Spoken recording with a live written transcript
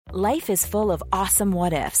Life is full of awesome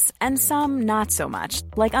what-ifs, and some not so much,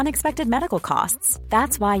 like unexpected medical costs.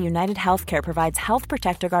 That's why United Healthcare provides Health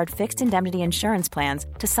Protector Guard fixed indemnity insurance plans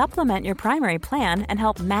to supplement your primary plan and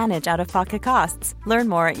help manage out-of-pocket costs. Learn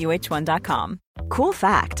more at uh1.com. Cool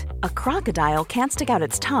fact, a crocodile can't stick out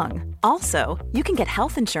its tongue. Also, you can get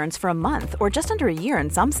health insurance for a month or just under a year in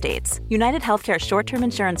some states. United Healthcare short-term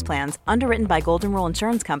insurance plans, underwritten by Golden Rule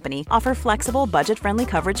Insurance Company, offer flexible, budget-friendly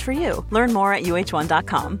coverage for you. Learn more at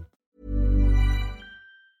uh1.com.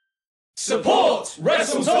 Support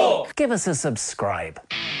Wrestle Talk! Give us a subscribe.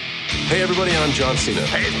 Hey everybody, I'm John Cena.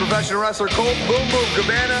 Hey, it's professional wrestler Colt Boom Boom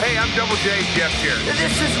Cabana. Hey, I'm Double J Jeff here.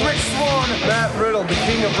 This is Rich Swann. Matt Riddle, the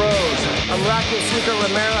King of Bros. I'm Rocky Super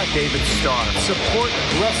Romero. David Starr. Support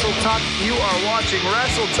Wrestle Talk. You are watching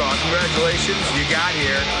Wrestle Talk. Congratulations, you got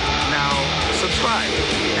here. Now, subscribe.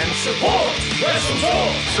 And support Wrestle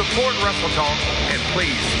Talk! Support Wrestle Talk, and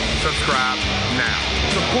please, subscribe now.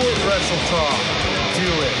 Support Wrestle Talk. Do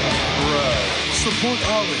it, bro. Support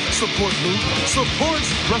Ollie. Support Luke. Support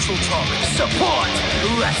Wrestle Talk. Support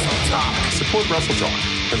Wrestle Talk. Support Wrestle Talk,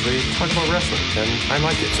 because they talk about wrestling, and I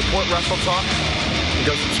like it. Support Wrestle Talk, and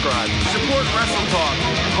go subscribe. Support Wrestle Talk,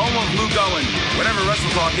 home of Luke Owen. Whatever Wrestle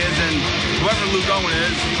Talk is, and whoever Luke Owen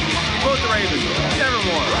is, vote the Ravens.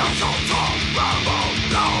 Nevermore. Wrestle Talk. Rambo.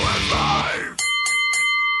 Now it's live.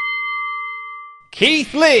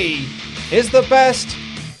 Keith Lee is the best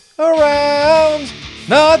around.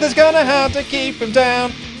 Nothing's gonna have to keep him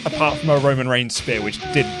down. Apart from a Roman Reigns spear, which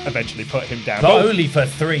did eventually put him down. But only for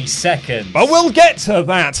 3 seconds. But we'll get to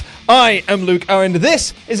that. I am Luke Owen.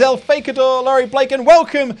 This is El Fakador, Laurie Blake, and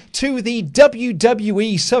welcome to the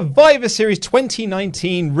WWE Survivor Series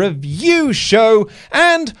 2019 review show.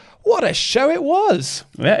 And what a show it was.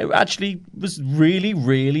 Yeah, it actually was really,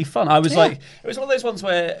 really fun. I was like, it was one of those ones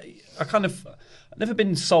where I've never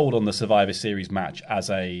been sold on the Survivor Series match as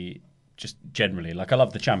a... just generally, like I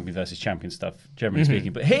love the champion versus champion stuff, generally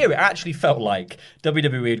speaking, but here it actually felt like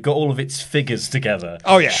WWE had got all of its figures together,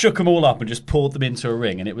 shook them all up and just poured them into a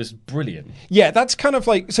ring, and it was brilliant. Yeah, that's kind of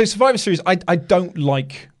like, so Survivor Series, I don't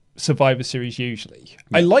like Survivor Series usually.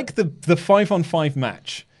 Yeah. I like the 5-on-5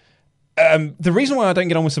 match. The reason why I don't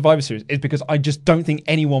get on with Survivor Series is because I just don't think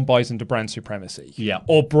anyone buys into brand supremacy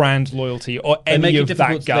or brand loyalty or any of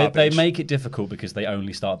that garbage. They make it difficult because they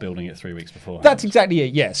only start building it 3 weeks beforehand. That's exactly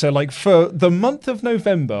it, yeah. So like for the month of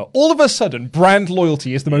November, all of a sudden brand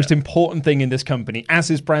loyalty is the most important thing in this company,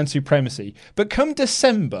 as is brand supremacy. But come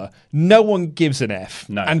December, no one gives an F.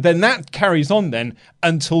 No. And then that carries on then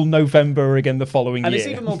until November again the following year. And it's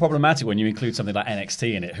even more problematic when you include something like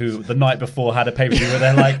NXT in it, who the night before had a pay-per-view where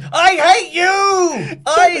they're like, I hate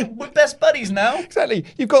you! We're best buddies now. Exactly.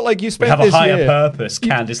 You've got like, you spent have this a higher year, purpose,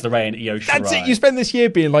 Candice LeRae, Io Shirai. That's it. You spend this year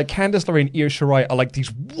being like, Candice LeRae and Io Shirai are like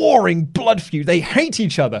these warring blood feud. They hate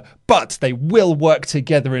each other, but they will work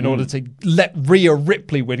together in order to let Rhea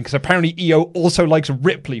Ripley win, because apparently Io also likes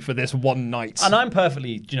Ripley for this one night. And I'm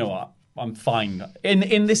perfectly, do you know what? I'm fine.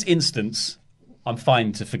 In this instance, I'm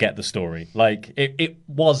fine to forget the story. Like,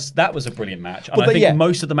 that was a brilliant match. And I think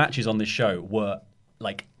most of the matches on this show were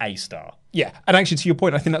like A-star. Yeah, and actually, to your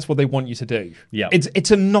point, I think that's what they want you to do. Yeah, it's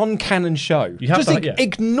a non-canon show. You have just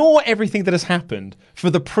ignore everything that has happened for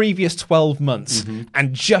the previous 12 months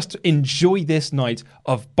and just enjoy this night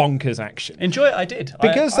of bonkers action. Enjoy it, I did.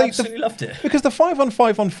 Because I absolutely loved it. Because the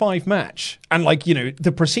 5-on-5-on-5 match, and like, you know,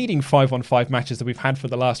 the preceding 5-on-5 matches that we've had for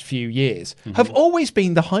the last few years have always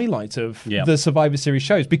been the highlight of the Survivor Series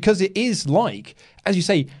shows, because it is like, as you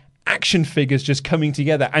say, action figures just coming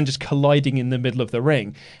together and just colliding in the middle of the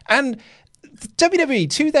ring. And WWE,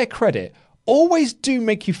 to their credit, always do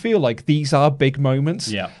make you feel like these are big moments.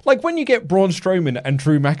 Yeah. Like when you get Braun Strowman and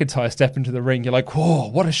Drew McIntyre step into the ring, you're like, whoa,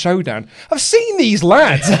 what a showdown. I've seen these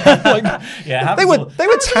lads. Like, they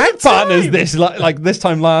were tag partners this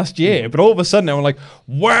time last year, but all of a sudden now we're like,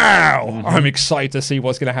 wow, I'm excited to see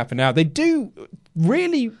what's going to happen now. They do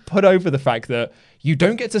really put over the fact that you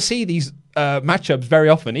don't get to see these matchups very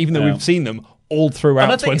often, even though we've seen them all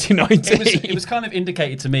throughout 2019. It was kind of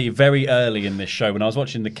indicated to me very early in this show when I was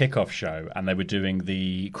watching the kickoff show and they were doing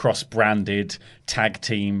the cross-branded tag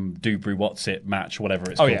team Dubry What's It match, whatever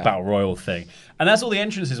it's called, Battle Royal thing. And as all the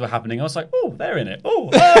entrances were happening, I was like, oh, they're in it. Oh,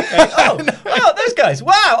 okay. Oh, those guys.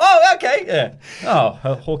 Wow. Oh, okay. Yeah.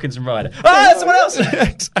 Oh, Hawkins and Ryder. Oh, that's someone else.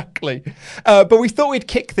 Exactly. But we thought we'd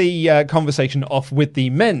kick the conversation off with the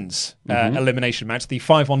men's elimination match, the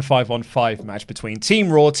 5-on-5-on-5 match between Team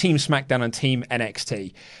Raw, Team SmackDown, and Team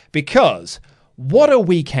NXT. Because what a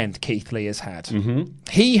weekend Keith Lee has had.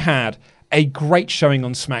 He had a great showing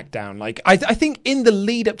on SmackDown. Like I think in the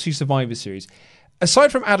lead up to Survivor Series,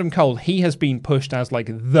 aside from Adam Cole, he has been pushed as like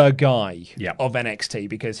the guy of NXT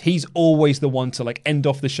because he's always the one to like end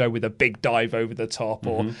off the show with a big dive over the top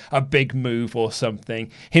or a big move or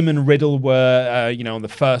something. Him and Riddle were, on the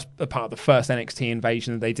first part of the first NXT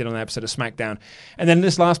invasion that they did on an episode of SmackDown, and then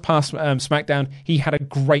this last past SmackDown, he had a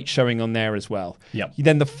great showing on there as well.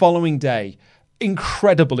 Then the following day,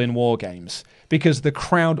 incredible in War Games because the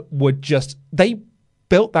crowd were they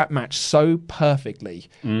built that match so perfectly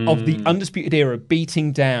of the Undisputed Era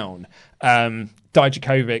beating down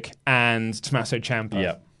Dijakovic and Tommaso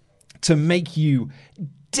Ciampa to make you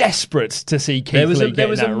desperate to see Keith Lee get in that ring. There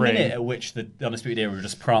was a minute at which the Undisputed Era were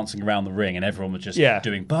just prancing around the ring and everyone was just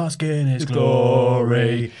doing bask in his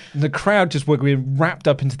glory. And the crowd just were being wrapped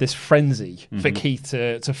up into this frenzy for Keith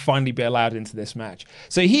to finally be allowed into this match.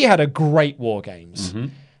 So he had a great War Games.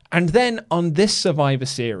 And then on this Survivor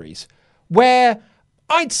Series, where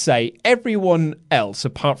I'd say everyone else,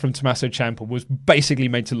 apart from Tommaso Ciampa, was basically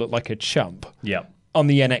made to look like a chump. On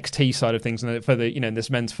the NXT side of things, and for the this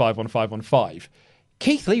men's 5-on-5-on-5,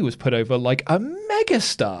 Keith Lee was put over like a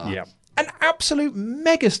megastar. An absolute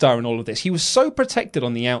megastar in all of this. He was so protected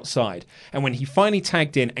on the outside, and when he finally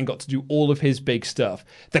tagged in and got to do all of his big stuff,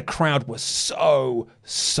 the crowd was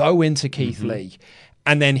so into Keith Lee.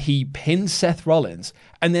 And then he pinned Seth Rollins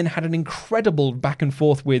and then had an incredible back and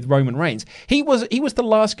forth with Roman Reigns. He was the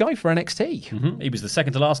last guy for NXT. He was the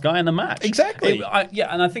second to last guy in the match. Exactly.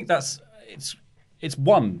 And I think it's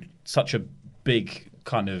one such a big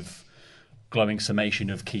kind of glowing summation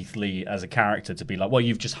of Keith Lee as a character to be like, well,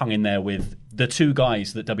 you've just hung in there with the two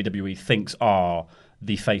guys that WWE thinks are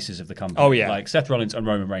the faces of the company. Oh, yeah. Like Seth Rollins and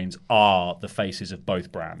Roman Reigns are the faces of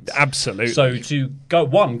both brands. Absolutely. So to go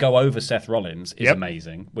over Seth Rollins is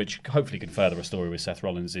amazing, which hopefully can further a story with Seth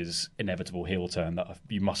Rollins' inevitable heel turn that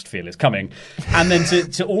you must feel is coming. And then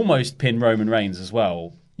to almost pin Roman Reigns as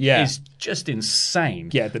well is just insane.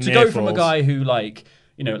 Yeah, to go from a guy who like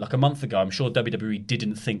a month ago, I'm sure WWE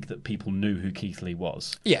didn't think that people knew who Keith Lee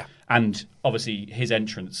was. Yeah. And obviously his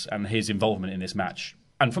entrance and his involvement in this match,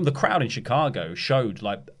 and from the crowd in Chicago, showed,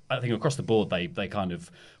 like, I think across the board, they kind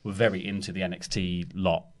of were very into the NXT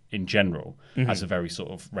lot in general as a very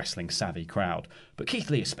sort of wrestling savvy crowd. But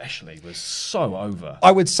Keith Lee especially was so over.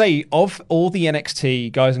 I would say of all the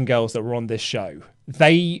NXT guys and girls that were on this show,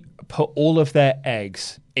 they put all of their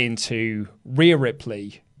eggs into Rhea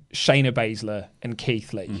Ripley, Shayna Baszler, and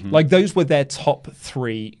Keith Lee. Like, those were their top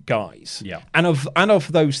three guys. And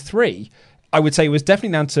of those three, I would say it was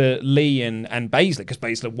definitely down to Lee and Baszler, because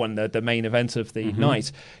Baszler won the main event of the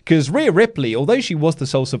night. Because Rhea Ripley, although she was the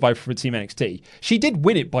sole survivor for Team NXT, she did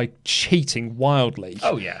win it by cheating wildly.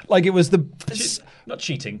 Oh, yeah. Like, it was not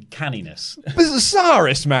cheating, canniness.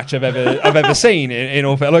 Bizarrest match I've ever seen in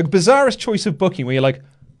all fair. Like, bizarrest choice of booking where you're like,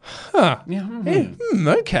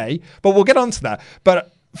 okay. But we'll get on to that.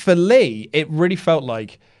 But for Lee, it really felt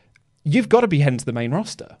like you've got to be heading to the main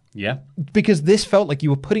roster. Yeah. Because this felt like you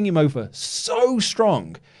were putting him over so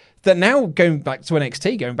strong that now going back to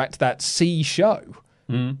NXT, going back to that C show,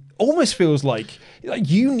 almost feels like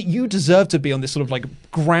you deserve to be on this sort of like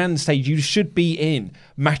grand stage. You should be in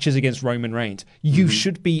matches against Roman Reigns. You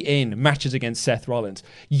should be in matches against Seth Rollins.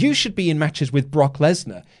 You should be in matches with Brock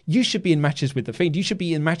Lesnar. You should be in matches with The Fiend. You should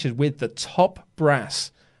be in matches with the top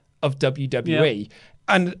brass of WWE. Yeah.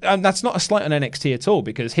 And that's not a slight on NXT at all,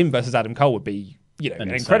 because him versus Adam Cole would be,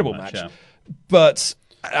 an incredible match. Yeah. But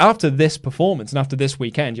after this performance and after this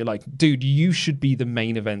weekend, you're like, dude, you should be the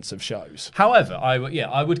main events of shows. However,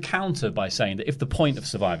 I would counter by saying that if the point of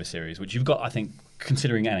Survivor Series, which you've got, I think,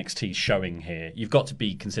 considering NXT's showing here, you've got to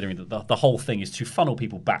be considering that the whole thing is to funnel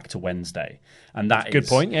people back to Wednesday. And that is... Good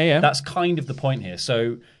point, yeah. That's kind of the point here.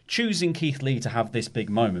 So choosing Keith Lee to have this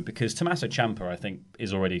big moment, because Tommaso Ciampa, I think,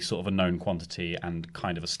 is already sort of a known quantity and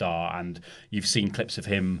kind of a star, and you've seen clips of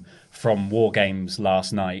him from War Games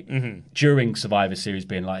last night during Survivor Series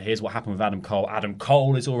being like, here's what happened with Adam Cole. Adam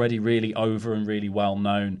Cole is already really over and really well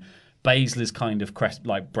known. Baszler's kind of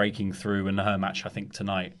breaking through, and her match, I think,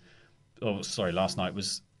 last night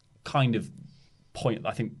was kind of point.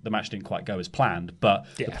 I think the match didn't quite go as planned, but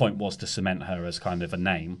the point was to cement her as kind of a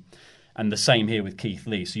name. And the same here with Keith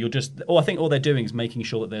Lee. So I think all they're doing is making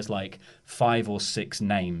sure that there's like 5 or 6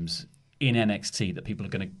 names in NXT that people are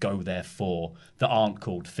going to go there for that aren't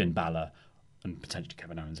called Finn Balor and potentially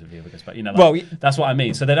Kevin Owens if he ever goes back. That's what I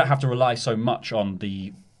mean. So they don't have to rely so much on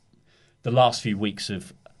the last few weeks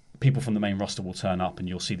of people from the main roster will turn up and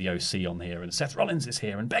you'll see the OC on here and Seth Rollins is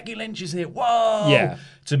here and Becky Lynch is here. Whoa! Yeah.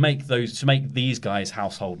 To make these guys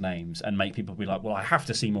household names and make people be like, well, I have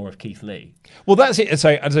to see more of Keith Lee. Well, that's it.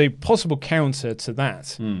 So, as a possible counter to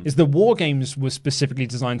that, is the War Games was specifically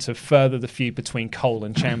designed to further the feud between Cole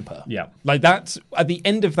and Ciampa. Yeah. Like that's at the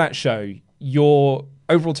end of that show, your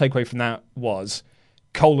overall takeaway from that was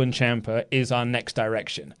Cole and Ciampa is our next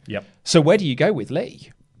direction. Yep. So where do you go with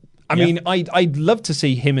Lee? I mean, I'd love to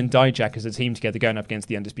see him and Dijak as a team together going up against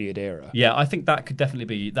the Undisputed Era. Yeah, I think that could definitely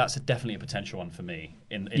be. That's definitely a potential one for me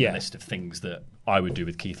in the list of things that I would do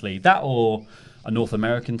with Keith Lee. That or a North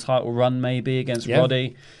American title run maybe against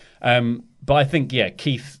Roddy. But I think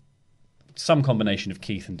Keith, some combination of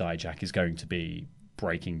Keith and Dijak is going to be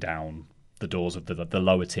breaking down the doors of the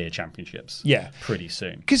lower tier championships. Pretty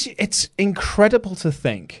soon. Because it's incredible to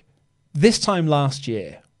think this time last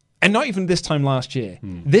year. And not even this time last year.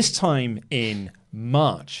 This time in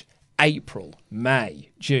March, April,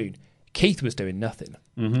 May, June, Keith was doing nothing.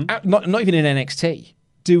 Not even in NXT,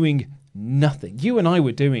 doing nothing. You and I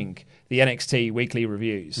were doing the NXT weekly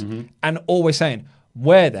reviews and always saying,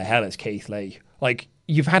 where the hell is Keith Lee? Like,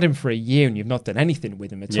 you've had him for a year and you've not done anything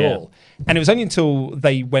with him at all. And it was only until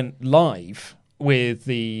they went live with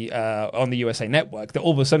the on the USA Network that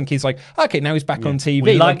all of a sudden Keith's like, okay, now he's back on TV.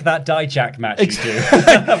 We like that Dijak match you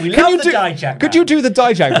do. We love the Dijak match. Could you do the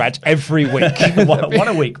Dijak match every week? one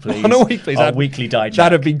a week, please. One a week, please. Our weekly Dijak.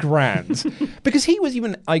 That'd be grand. Because he was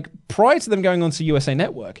even, like, prior to them going on to USA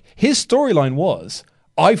Network, his storyline was,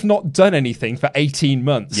 I've not done anything for 18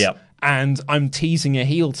 months and I'm teasing a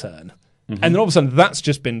heel turn. And then all of a sudden, that's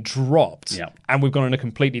just been dropped, and we've gone in a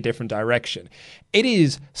completely different direction. It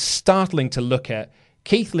is startling to look at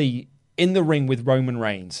Keith Lee in the ring with Roman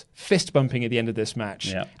Reigns, fist bumping at the end of this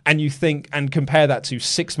match, and you think and compare that to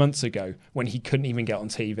 6 months ago when he couldn't even get on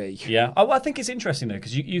TV. Yeah, I think it's interesting though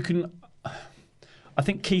because you can. I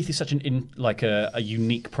think Keith is such a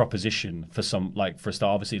unique proposition for some for a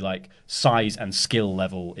star. Obviously, like size and skill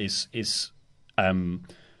level is.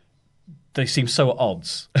 They seem so at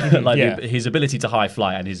odds. His ability to high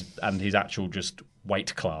fly and his actual just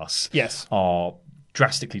weight class are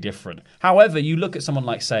drastically different. However, you look at someone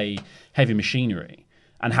like, say, Heavy Machinery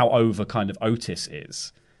and how over kind of Otis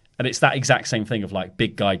is. And it's that exact same thing of like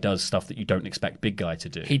big guy does stuff that you don't expect big guy to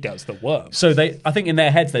do. He does the work. So I think in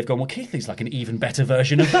their heads they've gone, well, Keith Lee's like an even better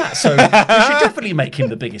version of that. So we should definitely make him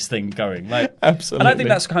the biggest thing going. Absolutely. And I think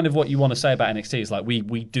that's kind of what you want to say about NXT is like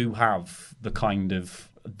we do have the kind of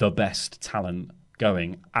the best talent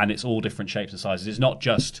going, and it's all different shapes and sizes. It's not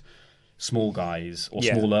just small guys or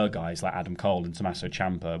smaller guys like Adam Cole and Tommaso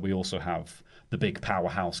Ciampa. We also have the big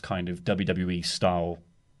powerhouse kind of WWE style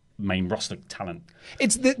main roster talent.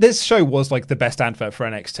 It's this show was like the best advert for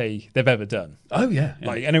NXT they've ever done. Oh yeah.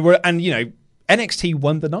 Like NXT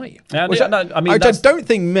won the night. I don't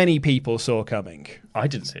think many people saw coming. I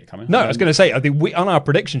didn't see it coming. No, I was going to say, I think on our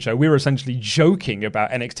prediction show, we were essentially joking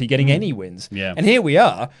about NXT getting any wins. Yeah. And here we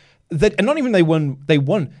are. And not even they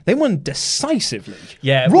won decisively.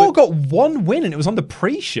 Yeah. Raw got one win and it was on the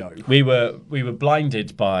pre-show. We were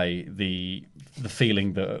blinded by the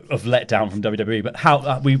feeling of letdown from WWE, but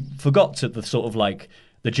how we forgot to the sort of like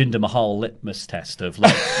the Jinder Mahal litmus test of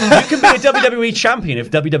like you can be a WWE champion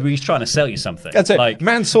if WWE's trying to sell you something. That's it. Like,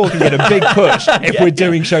 Mansoor can get a big push if we're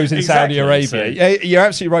doing shows in Saudi Arabia. So, you're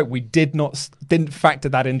absolutely right. We didn't factor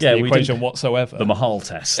that into the equation whatsoever. The Mahal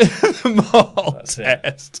test. The Mahal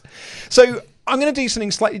test. So I'm going to do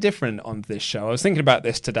something slightly different on this show. I was thinking about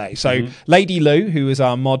this today. So Lady Lou, who is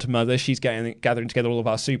our mod mother, she's gathering together all of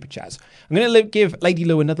our super chats. I'm going to give Lady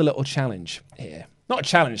Lou another little challenge here. Not a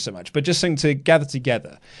challenge so much, but just something to gather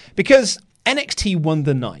together. Because NXT won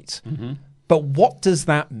the night. But what does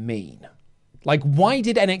that mean? Like, why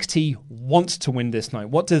did NXT want to win this night?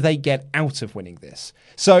 What do they get out of winning this?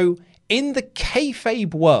 So, in the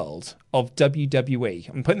kayfabe world of WWE,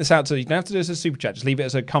 I'm putting this out so you don't have to do this as a super chat. Just leave it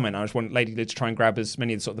as a comment. I just want Lady Lou to try and grab as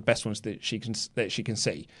many of the sort of the best ones that she can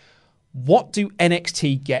see. What do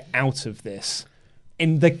NXT get out of this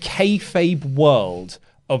in the kayfabe world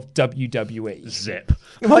of WWE? Zip.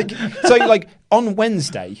 Like on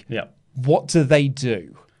Wednesday, what do they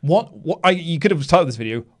do? You could have titled this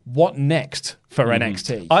video, what next for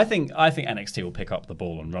NXT? I think NXT will pick up the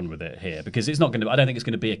ball and run with it here because it's not going to. I don't think it's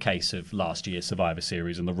going to be a case of last year's Survivor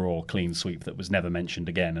Series and the Raw clean sweep that was never mentioned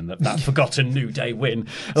again and that forgotten New Day win.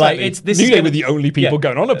 Like New Day were the only people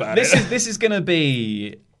going on about it. This is going to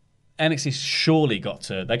be NXT. Surely got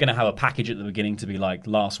to. They're going to have a package at the beginning to be like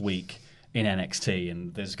last week. in NXT,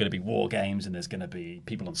 and there's going to be War Games, and there's going to be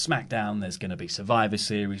people on SmackDown, there's going to be Survivor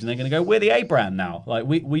Series, and they're going to go, we're the A brand now. Like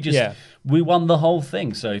we won the whole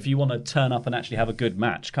thing. So if you want to turn up and actually have a good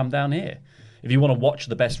match, come down here. If you want to watch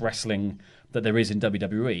the best wrestling that there is in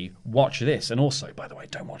WWE, watch this. And also, by the way,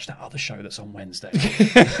 don't watch that other show that's on Wednesday.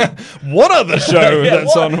 What other show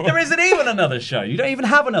that's on? There isn't even another show. You don't even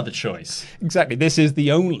have another choice. Exactly. This is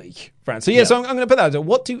the only brand. So so I'm going to put that out.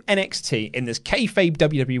 What do NXT in this kayfabe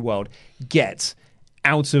WWE world get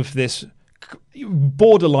out of this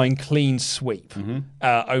borderline clean sweep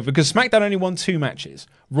over? Because SmackDown only won 2 matches.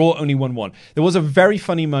 Raw only won 1. There was a very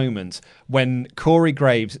funny moment when Corey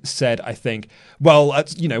Graves said, I think, well,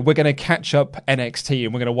 we're going to catch up NXT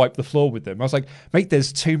and we're going to wipe the floor with them. I was like, mate,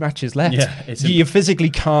 there's 2 matches left. Yeah, you physically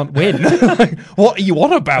can't win. Like, what are you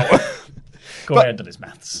on about? Corey handled his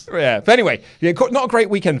maths. Yeah, but anyway, not a great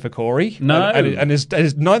weekend for Corey. No.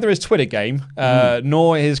 And neither his Twitter game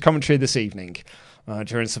nor his commentary this evening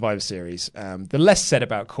during Survivor Series. The less said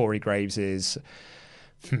about Corey Graves is,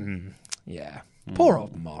 poor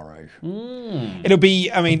old Morrow. It'll be,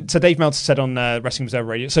 so Dave Meltzer said on Wrestling Observer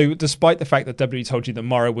Radio, so despite the fact that WWE told you that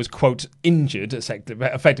Morrow was, quote, injured,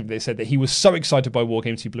 effectively they said that he was so excited by War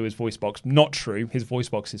Games he blew his voice box. Not true. His voice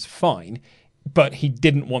box is fine. But he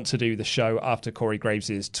didn't want to do the show after Corey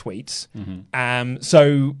Graves' tweets.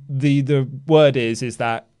 So the word is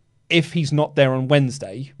that if he's not there on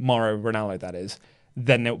Wednesday, Mauro Ranallo that is,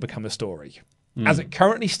 then it will become a story. As it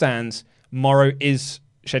currently stands, Morrow is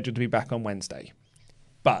scheduled to be back on Wednesday.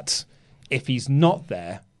 But if he's not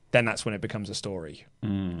there, then that's when it becomes a story.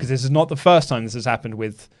 Because this is not the first time this has happened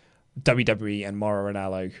with WWE and Mauro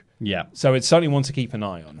Ranallo. Yeah. So it's certainly one to keep an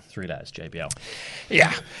eye on. 3 letters, JBL.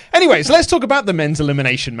 Yeah. Anyway, so let's talk about the men's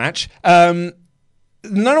elimination match.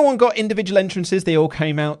 No one got individual entrances. They all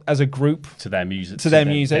came out as a group. To their music. To their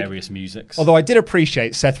music. Various musics. Although I did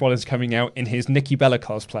appreciate Seth Rollins coming out in his Nikki Bella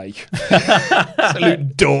cosplay.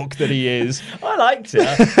 Absolute dork that he is. I liked it.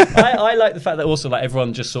 I like the fact that also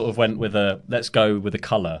everyone just sort of went with let's go with a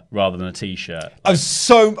colour rather than a T-shirt.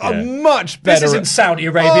 Much better. This isn't Saudi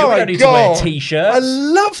Arabia. We don't need to wear T-shirts. I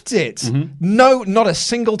loved it. No, not a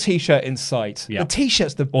single T-shirt in sight. Yeah. The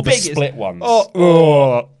T-shirt's the or biggest. The split ones.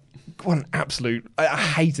 What an absolute... I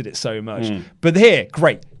hated it so much. But here,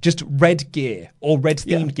 great. Just red gear or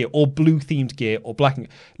red-themed gear or blue-themed gear or black...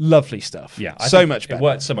 Lovely stuff. Yeah. So much better. It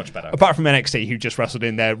worked so much better. Apart from NXT, who just wrestled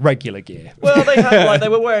in their regular gear. Well, they had, they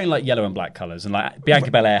were wearing yellow and black colours, and Bianca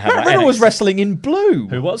Belair had Matt Riddle was wrestling in blue.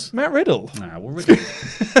 Who was? Matt Riddle. Nah, well, Riddle.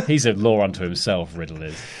 He's a law unto himself, Riddle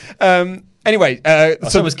is. Anyway,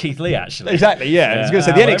 so was Keith Lee, actually. Exactly, yeah. I was going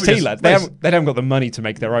to say, the NXT lads, they haven't got the money to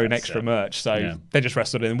make their own extra merch, so they just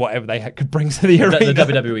wrestled in whatever they could bring to the arena. The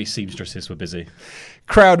WWE seamstresses were busy.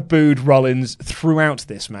 Crowd booed Rollins throughout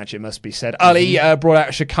this match, it must be said. Ali brought out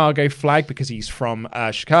a Chicago flag because he's from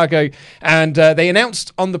Chicago, and they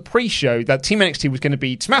announced on the pre-show that Team NXT was going to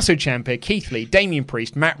be Tommaso Ciampa, Keith Lee, Damian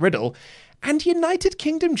Priest, Matt Riddle, and United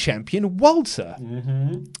Kingdom champion Walter.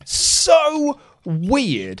 So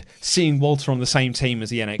weird seeing Walter on the same team as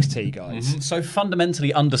the NXT guys. So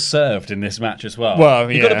fundamentally underserved in this match as well. Well,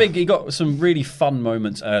 he got some really fun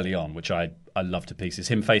moments early on, which I love to pieces.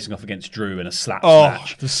 Him facing off against Drew in a slap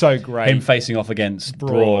match. It was so great. Him facing off against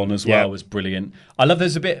Braun as well was brilliant. I love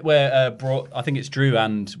there's a bit where I think it's Drew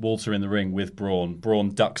and Walter in the ring with Braun. Braun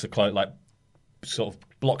ducks a cloak, sort of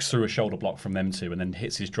blocks through a shoulder block from them two and then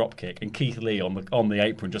hits his drop kick, and Keith Lee on the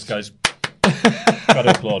apron just goes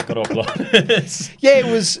gotta applaud. Yeah, it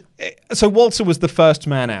was so Walter was the first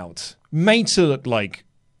man out, made to look like,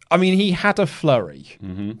 he had a flurry,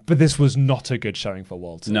 but this was not a good showing for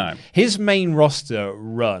Walter. No. His main roster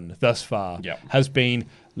run thus far has been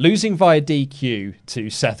losing via DQ to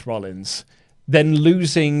Seth Rollins, then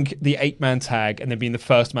losing the 8-man tag, and then being the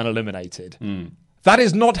first man eliminated. That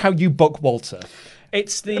is not how you book Walter.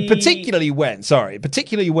 Particularly when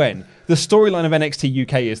the storyline of NXT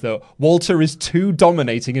UK is that Walter is too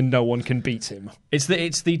dominating and no one can beat him. It's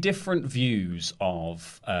the different views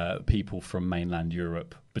of people from mainland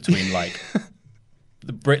Europe between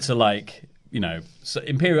the Brits are so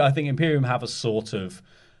Imperium. I think Imperium have a sort of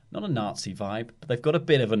not a Nazi vibe, but they've got a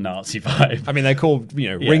bit of a Nazi vibe. They're called,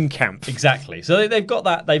 ring camp. Exactly. So they've got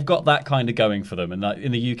that kind of going for them. And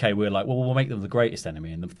in the UK, we're like, well, we'll make them the greatest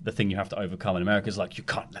enemy and the thing you have to overcome. And America's like, you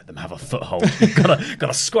can't let them have a foothold. You've got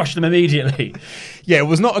to squash them immediately. Yeah, it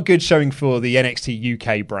was not a good showing for the NXT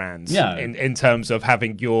UK brands in terms of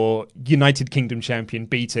having your United Kingdom champion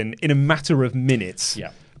beaten in a matter of minutes.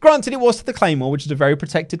 Yeah. Granted, it was to the Claymore, which is a very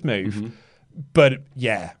protected move. But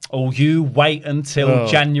yeah. Oh, you wait until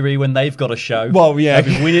January when they've got a show. Well, yeah.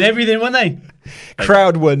 They'll be winning everything, won't they?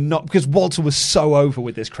 Crowd were not, because Walter was so over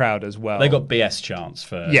with this crowd as well. They got BS chance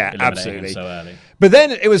for eliminating him so early. But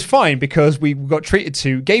then it was fine because we got treated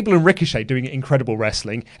to Gable and Ricochet doing incredible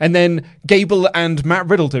wrestling, and then Gable and Matt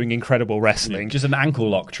Riddle doing incredible wrestling. Just an ankle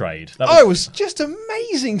lock trade. It was just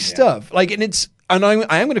amazing stuff. Like, and it's, and I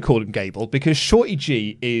am going to call him Gable because Shorty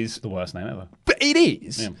G is the worst name ever. But it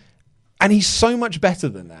is. Yeah. And he's so much better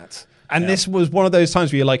than that. And this was one of those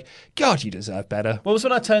times where you're like, God, you deserve better. Well, it was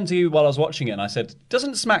when I turned to you while I was watching it and I said,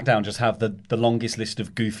 doesn't SmackDown just have the longest list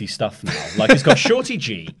of goofy stuff now? Like, it's got Shorty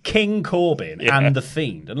G, King Corbin, and The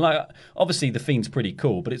Fiend. And like, obviously The Fiend's pretty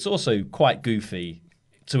cool, but it's also quite goofy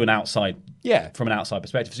to an outside, from an outside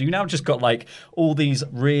perspective. So you now just got like all these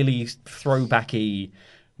really throwbacky,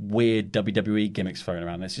 weird WWE gimmicks thrown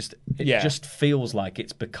around. It just feels like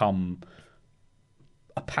it's become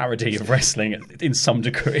a parody of wrestling in some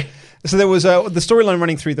degree. So there was the storyline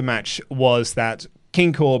running through the match was that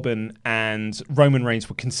King Corbin and Roman Reigns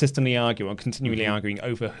were continually arguing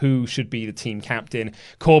over who should be the team captain.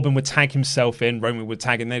 Corbin would tag himself in, Roman would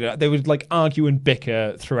tag in. They would like argue and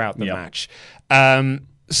bicker throughout the match.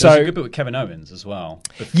 So there's a good bit with Kevin Owens as well.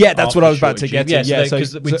 Yeah, that's what I was about to get to. Yeah,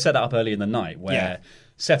 because we set that up early in the night where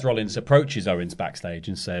Seth Rollins approaches Owens backstage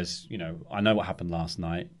and says, I know what happened last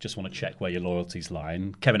night. Just want to check where your loyalties lie.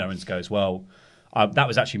 And Kevin Owens goes, well, that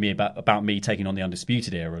was actually about me taking on the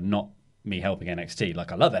Undisputed Era, not me helping NXT.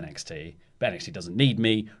 Like, I love NXT, but NXT doesn't need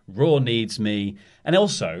me. Raw needs me. And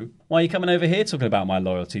also, why are you coming over here talking about my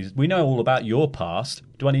loyalties? We know all about your past.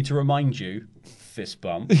 Do I need to remind you? Fist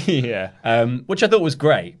bump. Yeah. Which I thought was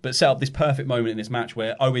great, but set up this perfect moment in this match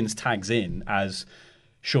where Owens tags in as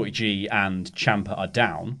Shorty G and Ciampa are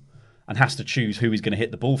down and has to choose who he's going to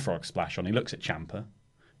hit the bullfrog splash on. He looks at Ciampa,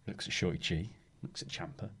 looks at Shorty G, looks at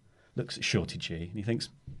Ciampa, looks at Shorty G, and he thinks,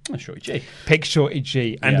 Shorty G. Pick Shorty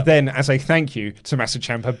G. And then, as a thank you, Tommaso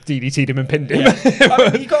Ciampa DDT'd him and pinned him.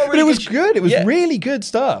 But it was good. It was really good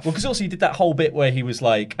stuff. Well, because also he did that whole bit where he was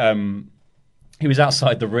like, he was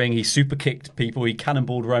outside the ring, he super kicked people, he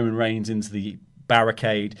cannonballed Roman Reigns into the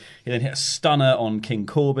barricade. He then hit a stunner on King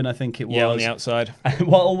Corbin, I think it was. Yeah, on the outside. And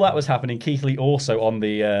while all that was happening, Keith Lee also on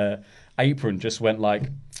the apron just went like,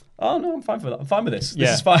 "Oh no, I'm fine for that. I'm fine with this.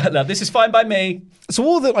 This is fine. This is fine by me." So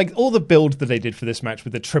all the build that they did for this match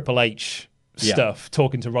with the Triple H stuff,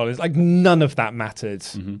 talking to Rollins, like none of that mattered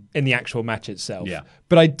in the actual match itself. Yeah.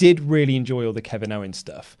 But I did really enjoy all the Kevin Owens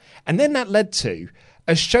stuff, and then that led to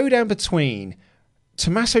a showdown between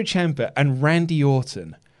Tommaso Ciampa and Randy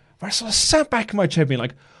Orton. I sort of sat back in my chair being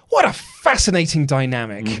like, what a fascinating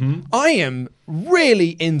dynamic. I am really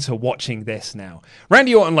into watching this now.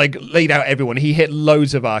 Randy Orton laid out everyone. He hit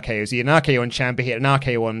loads of RKOs. He hit an RKO on Ciampa, he hit an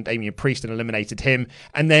RKO on Damian Priest and eliminated him.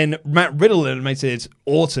 And then Matt Riddle eliminated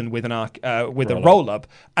Orton with a roll-up,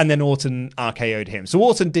 and then Orton RKO'd him. So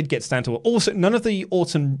Orton did get stand to. Also, none of the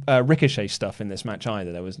Orton Ricochet stuff in this match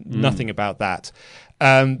either. There was nothing about that.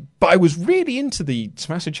 But I was really into the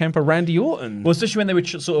Tommaso Ciampa Randy Orton. Well, especially when they were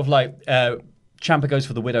sort of like Ciampa goes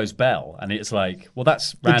for the Widow's Bell, and it's like, well,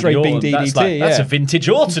 that's Randy draping Orton. DDT, That's a vintage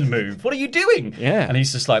Orton move. What are you doing? Yeah. And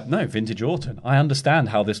he's just like, no, vintage Orton. I understand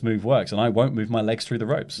how this move works, and I won't move my legs through the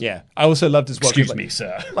ropes. Yeah. I also loved as well. Excuse me,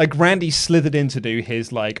 sir. Like, Randy slithered in to do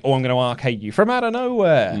his, I'm going to arcade you from out of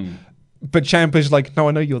nowhere. But Ciampa's like, no,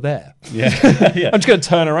 I know you're there. Yeah. I'm just going to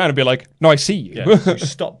turn around and be like, no, I see you. Yeah, so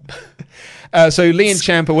stop. So Lee and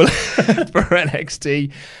Ciampa will for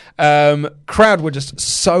NXT. Crowd were just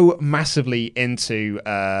so massively into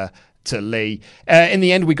to Lee. In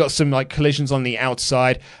the end, we got some collisions on the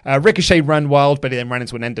outside. Ricochet ran wild, but he then ran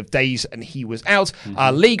into an end of days and he was out.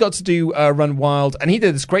 Lee got to do run wild, and he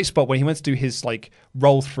did this great spot when he went to do his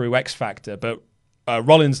roll through X Factor, but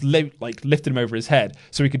Rollins lifted him over his head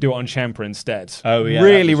so he could do it on Ciampa instead. Oh yeah,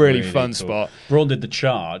 really fun cool spot. Braun did the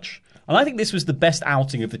charge. And I think this was the best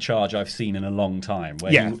outing of the charge I've seen in a long time.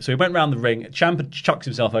 So he went around the ring. Ciampa chucks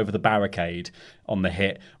himself over the barricade on the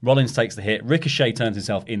hit. Rollins takes the hit. Ricochet turns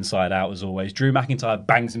himself inside out as always. Drew McIntyre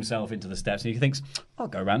bangs himself into the steps and he thinks, I'll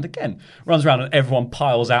go around again. Runs around and everyone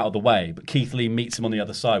piles out of the way. But Keith Lee meets him on the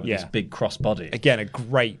other side with his big cross body. Again, a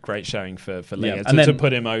great showing for Lee to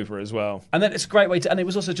put him over as well. And then it's a great way to... And it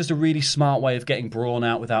was also just a really smart way of getting Braun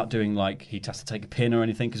out without doing he has to take a pin or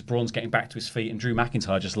anything, because Braun's getting back to his feet and Drew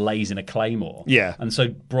McIntyre just lays in a claymore. Yeah. And so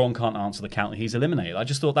Braun can't answer the count and he's eliminated. I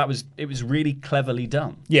just thought it was really cleverly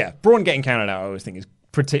done. Yeah. Braun getting counted out, I always think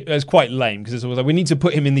is quite lame, because it's always we need to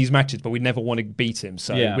put him in these matches, but we never want to beat him,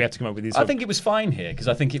 so we have to come up with these. I think it was fine here, because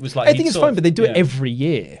I think it was I think it's fine, but they do it every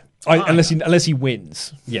year. Unless he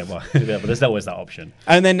wins. Yeah, well, but there's always that option.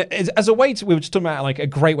 And then as a way to, we were just talking about like a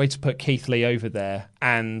great way to put Keith Lee over there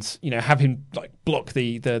and, you know, have him like block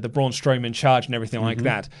the Braun Strowman charge and everything like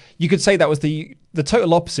that. You could say that was the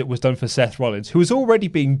total opposite was done for Seth Rollins, who was already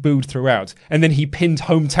being booed throughout, and then he pinned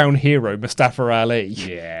hometown hero Mustafa Ali.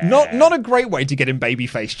 Yeah. Not a great way to get him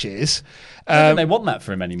babyface cheers. I don't think they want that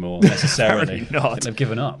for him anymore, necessarily. Not. I think they've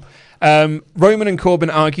given up. Roman and Corbin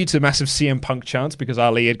argued to massive CM Punk chants because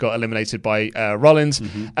Ali had got eliminated by Rollins.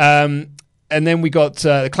 And then we got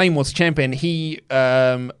the Claymore champion.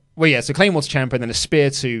 So Claymore's champion, then a spear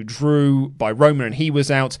to Drew by Roman, and he was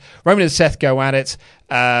out. Roman and Seth go at it.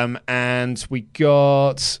 And we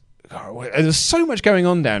got... there's so much going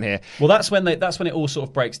on down here. Well, that's when it all sort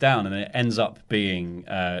of breaks down, and it ends up being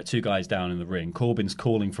two guys down in the ring. Corbin's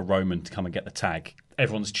calling for Roman to come and get the tag.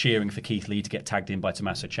 Everyone's cheering for Keith Lee to get tagged in by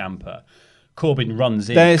Tommaso Ciampa. Corbin runs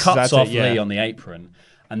in, cuts off Lee on the apron,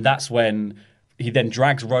 and that's when he then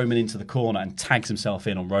drags Roman into the corner and tags himself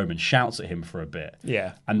in on Roman, shouts at him for a bit.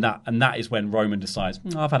 Yeah. And that is when Roman decides,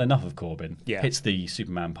 I've had enough of Corbin. Yeah. Hits the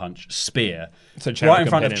Superman punch, spear, so right in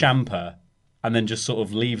front of Ciampa. And then just sort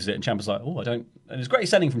of leaves it, and Ciampa's like, "Oh, I don't." And it's great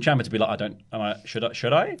sending from Ciampa to be like, "I don't. Should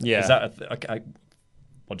I? Yeah. Is that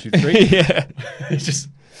 1, 2, 3? Yeah. It's just.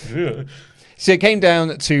 Ugh. So it came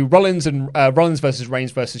down to Rollins versus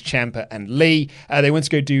Reigns versus Ciampa and Lee. They went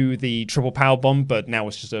to go do the triple power bomb, but now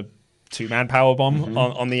it's just a 2-man power bomb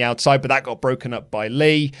on the outside. But that got broken up by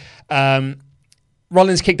Lee.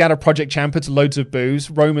 Rollins kicked out of Project Ciampa to loads of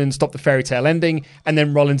boos. Roman stopped the fairy tale ending, and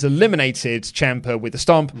then Rollins eliminated Ciampa with a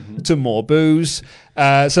stomp to more boos.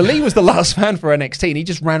 So Lee was the last man for NXT, and he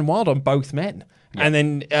just ran wild on both men. Yeah. And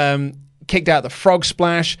then kicked out the frog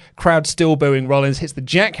splash. Crowd still booing Rollins. Hits the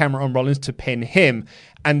jackhammer on Rollins to pin him.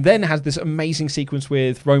 And then has this amazing sequence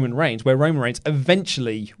with Roman Reigns, where Roman Reigns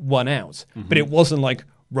eventually won out. But it wasn't like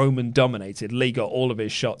Roman dominated. Lee got all of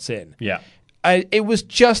his shots in. Yeah. It was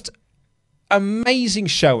just amazing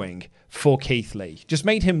showing for Keith Lee. Just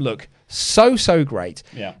made him look so great.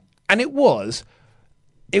 Yeah. And it was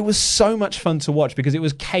so much fun to watch because it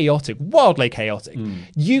was chaotic, wildly chaotic.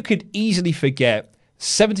 You could easily forget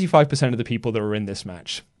 75% of the people that were in this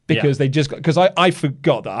match because because I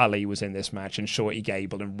forgot that Ali was in this match and Shorty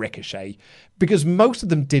Gable and Ricochet because most of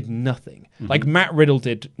them did nothing. Like Matt Riddle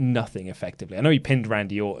did nothing effectively. I know he pinned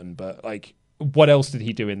Randy Orton, but like what else did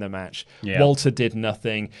he do in the match? Yeah. Walter did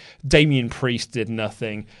nothing. Damian Priest did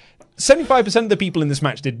nothing. 75% of the people in this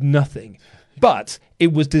match did nothing. But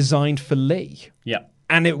it was designed for Lee. Yeah.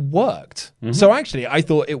 And it worked. So actually, I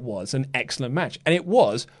thought it was an excellent match. And it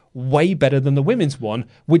was way better than the women's one,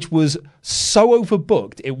 which was so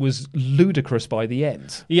overbooked, it was ludicrous by the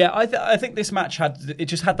end. Yeah, I think this match had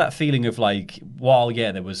that feeling of like, while,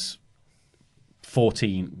 there was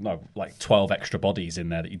 12 extra bodies in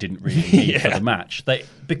there that you didn't really need for the match.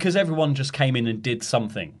 Because everyone just came in and did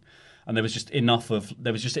something. And there was just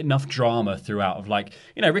enough drama throughout of like,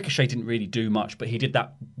 Ricochet didn't really do much, but he did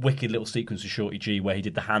that wicked little sequence with Shorty G where he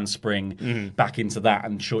did the handspring back into that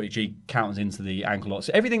and Shorty G counters into the ankle lock.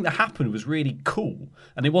 So everything that happened was really cool.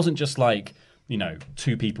 And it wasn't just like,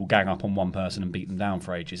 two people gang up on one person and beat them down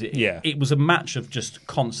for ages. It was a match of just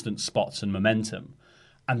constant spots and momentum.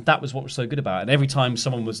 And that was what was so good about it. And every time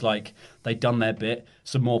someone was like, they'd done their bit,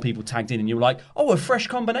 some more people tagged in, and you were like, oh, a fresh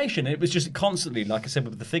combination. And it was just constantly, like I said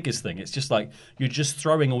with the figures thing, it's just like you're just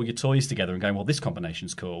throwing all your toys together and going, well, this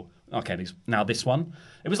combination's cool. Okay, now this one.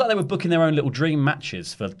 It was like they were booking their own little dream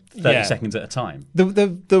matches for 30 seconds at a time.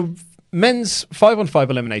 The men's 5-on-5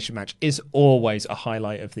 elimination match is always a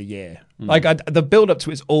highlight of the year. Like the build-up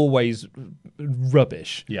to it is always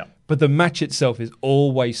rubbish. Yeah. But the match itself is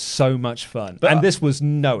always so much fun. And this was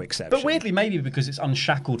no exception. But weirdly, maybe because it's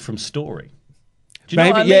unshackled from story. Do you know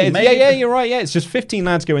maybe, what I mean? Yeah, you're right. Yeah, it's just 15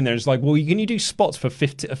 lads go in there. It's like, well, can you do spots for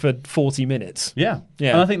 40 minutes? Yeah.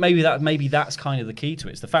 And I think maybe that's kind of the key to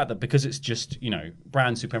it. It's the fact that because it's just,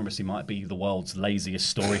 brand supremacy might be the world's laziest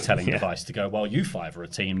storytelling device to go, well, you five are a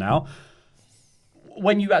team now.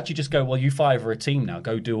 When you actually just go, well, you five are a team now,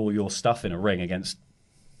 go do all your stuff in a ring against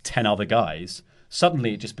 10 other guys,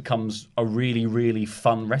 suddenly it just becomes a really, really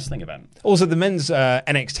fun wrestling event. Also, the men's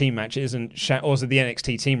NXT match the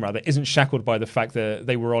NXT team isn't shackled by the fact that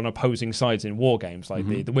they were on opposing sides in War Games, like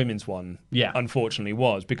the women's one, unfortunately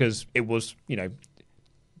was, because it was,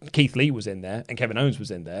 Keith Lee was in there and Kevin Owens was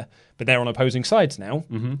in there, but they're on opposing sides now,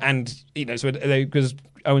 and so because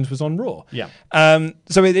Owens was on Raw,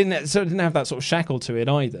 so it didn't have that sort of shackle to it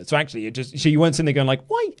either. So actually, so you weren't sitting there going like,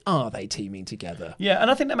 why are they teaming together? Yeah, and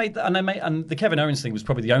I think and the Kevin Owens thing was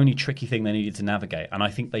probably the only tricky thing they needed to navigate, and I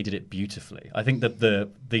think they did it beautifully. I think that the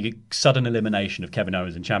sudden elimination of Kevin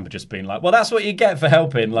Owens and Ciampa just being like, well, that's what you get for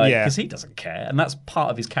helping, because he doesn't care, and that's part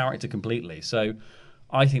of his character completely. So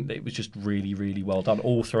I think that it was just really, really well done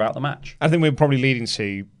all throughout the match. I think we're probably leading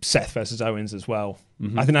to Seth versus Owens as well.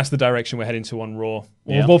 I think that's the direction we're heading to on Raw.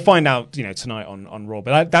 We'll find out, tonight on Raw.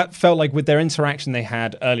 But that felt like with their interaction they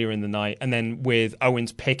had earlier in the night, and then with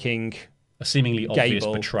Owens picking a seemingly obvious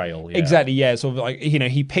Gable. betrayal. Yeah. Exactly, yeah. Sort of like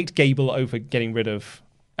he picked Gable over getting rid of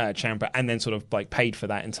Ciampa, and then sort of like paid for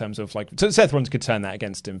that in terms of like, so Seth Rollins could turn that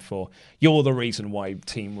against him for, you're the reason why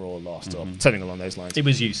Team Raw lost, or something along those lines. It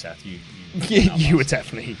was you, Seth. You were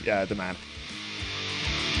definitely the man.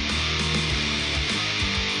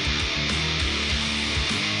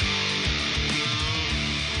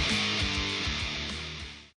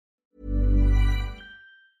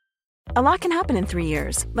 A lot can happen in 3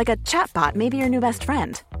 years, like a chatbot may be your new best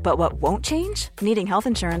friend. But what won't change? Needing health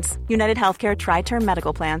insurance. United Healthcare Tri-Term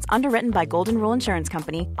Medical Plans, underwritten by Golden Rule Insurance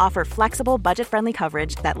Company, offer flexible, budget-friendly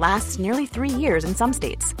coverage that lasts nearly 3 years in some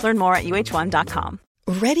states. Learn more at UH1.com.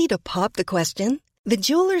 Ready to pop the question? The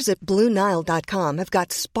jewelers at BlueNile.com have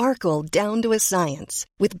got sparkle down to a science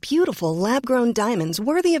with beautiful lab-grown diamonds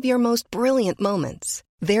worthy of your most brilliant moments.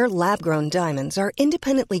 Their lab-grown diamonds are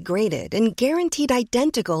independently graded and guaranteed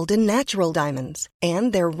identical to natural diamonds,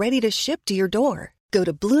 and they're ready to ship to your door. Go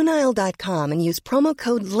to BlueNile.com and use promo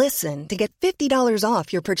code LISTEN to get $50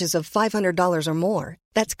 off your purchase of $500 or more.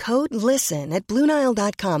 That's code LISTEN at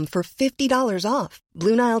BlueNile.com for $50 off.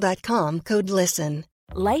 BlueNile.com, code LISTEN.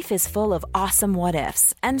 Life is full of awesome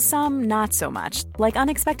what-ifs, and some not so much, like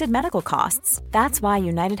unexpected medical costs. That's why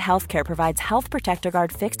United Healthcare provides Health Protector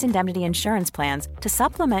Guard fixed indemnity insurance plans to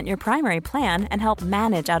supplement your primary plan and help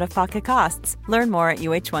manage out-of-pocket costs. Learn more at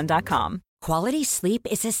UH1.com. Quality sleep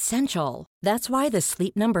is essential. That's why the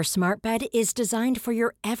Sleep Number Smart Bed is designed for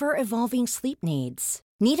your ever-evolving sleep needs.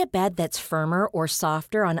 Need a bed that's firmer or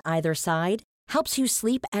softer on either side? Helps you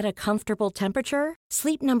sleep at a comfortable temperature?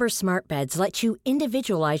 Sleep Number Smart Beds let you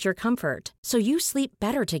individualize your comfort, so you sleep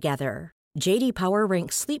better together. J.D. Power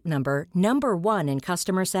ranks Sleep Number number 1 in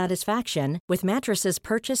customer satisfaction with mattresses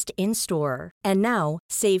purchased in-store. And now,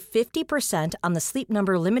 save 50% on the Sleep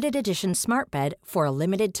Number Limited Edition Smart Bed for a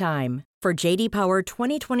limited time. For J.D. Power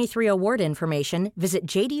 2023 award information, visit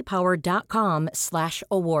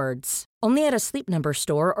jdpower.com/awards. Only at a Sleep Number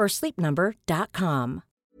store or sleepnumber.com.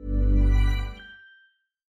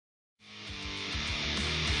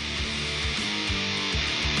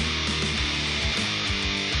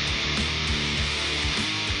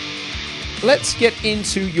 Let's get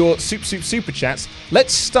into your Super Chats.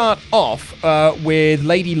 Let's start off with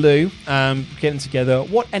Lady Lou getting together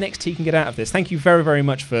what NXT can get out of this. Thank you very, very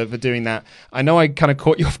much for doing that. I know I kind of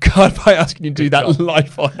caught you off guard by asking you to do that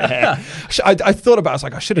live on air. I thought about it. I was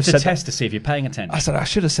like, I should have said it's a test to see if you're paying attention. I said, I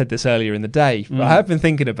should have said this earlier in the day. But I have been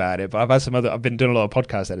thinking about it, but I've been doing a lot of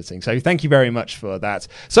podcast editing. So thank you very much for that.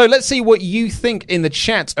 So let's see what you think in the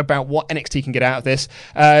chat about what NXT can get out of this.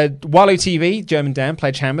 Wallow TV, German Dan,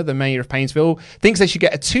 Pledgehammer, the mayor of Painesville, thinks they should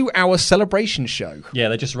get a 2-hour celebration show. Yeah,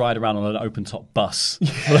 they just ride around on an open-top bus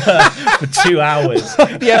for 2 hours.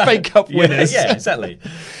 The FA Cup winners. Yeah, exactly.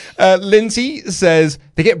 Lindsay says,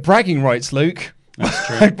 they get bragging rights, Luke. That's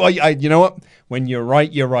true. Well, you know what? When you're right,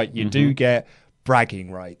 you're right. You do get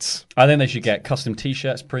bragging rights. I think they should get custom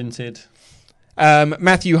T-shirts printed.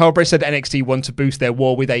 Matthew Holbrook said NXT want to boost their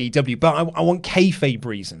war with AEW, but I want kayfabe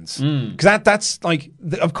reasons. Because that's like,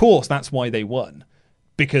 of course, that's why they won.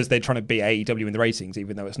 Because they're trying to beat AEW in the ratings,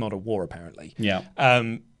 even though it's not a war, apparently. Yeah.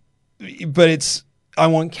 But I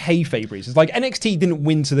want kayfabe reasons. Like, NXT didn't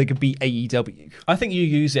win so they could beat AEW. I think you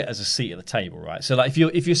use it as a seat at the table, right? So, like,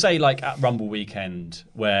 if you say, like, at Rumble weekend,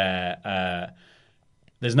 where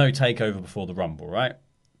there's no takeover before the Rumble, right?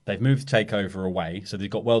 They've moved the takeover away, so they've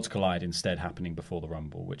got Worlds Collide instead happening before the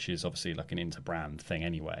Rumble, which is obviously like an inter-brand thing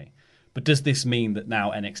anyway. But does this mean that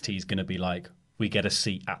now NXT is going to be like, we get a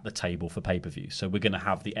seat at the table for pay-per-view? So we're going to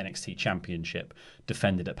have the NXT Championship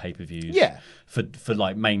defended at pay-per-views for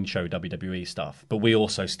like main show WWE stuff. But we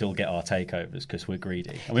also still get our takeovers because we're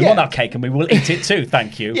greedy. And we want that cake and we will eat it too,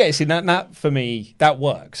 thank you. Yeah, see, that for me, that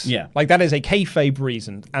works. Yeah. Like, that is a kayfabe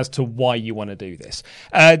reason as to why you want to do this.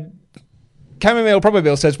 Chamomile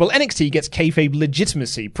Probabile says, well, NXT gets kayfabe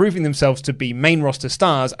legitimacy, proving themselves to be main roster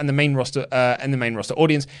stars and the main roster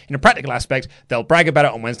audience. In a practical aspect, they'll brag about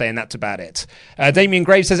it on Wednesday, and that's about it. Damian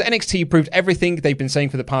Graves says, NXT proved everything they've been saying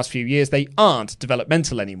for the past few years. They aren't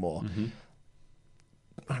developmental anymore. Mm-hmm.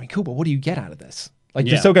 I mean, cool, but what do you get out of this? Like,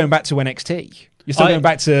 you're still going back to NXT. You're still going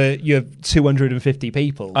back to your 250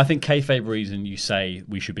 people. I think kayfabe reason you say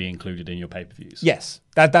we should be included in your pay-per-views. Yes,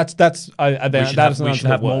 we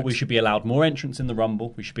should be allowed more entrants in the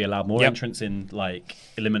Rumble. We should be allowed more entrants in like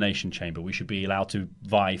Elimination Chamber. We should be allowed to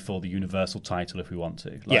vie for the Universal title if we want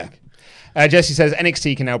to. Jesse says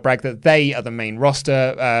NXT can now brag that they are the main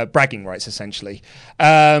roster, bragging rights essentially.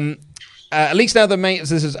 At least now this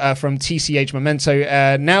is from TCH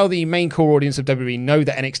Memento. Now the main core audience of WWE know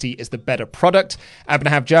that NXT is the better product.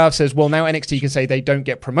 Abnahab Jav says, well, now NXT can say they don't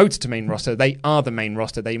get promoted to main roster. They are the main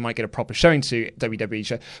roster. They might get a proper showing to WWE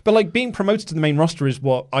show. But like being promoted to the main roster is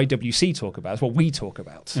what IWC talk about. It's what we talk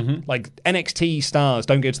about. Mm-hmm. Like NXT stars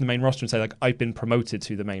don't go to the main roster and say like, I've been promoted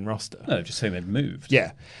to the main roster. No, just saying they've moved.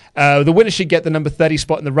 Yeah. The winner should get the number 30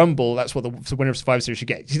 spot in the Rumble. That's what the winner of Survivor Series should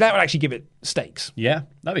get. See, that would actually give it stakes. Yeah,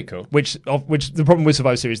 that'd be cool. Which the problem with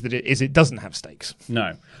Survivor Series is it doesn't have stakes.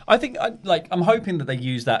 No, I think I'm hoping that they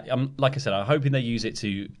use that. Like I said, I'm hoping they use it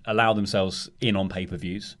to allow themselves in on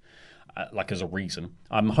pay-per-views, like as a reason.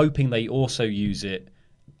 I'm hoping they also use it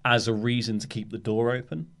as a reason to keep the door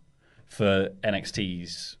open for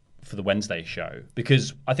NXT's for the Wednesday show,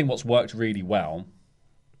 because I think what's worked really well.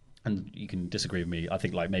 And you can disagree with me. I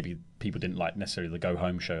think like maybe people didn't like necessarily the go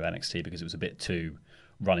home show NXT because it was a bit too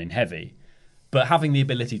running heavy. But having the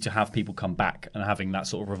ability to have people come back and having that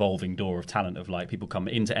sort of revolving door of talent of like people come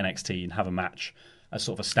into NXT and have a match as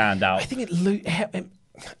sort of a standout. I think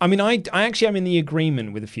I mean, I actually am in the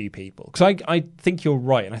agreement with a few people because I think you're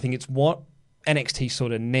right, and I think it's what NXT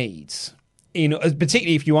sort of needs.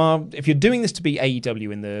 Particularly if you're doing this to be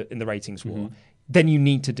AEW in the ratings war. Mm-hmm. Then you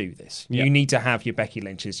need to do this. Yeah. You need to have your Becky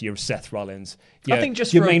Lynch's, your Seth Rollins. I think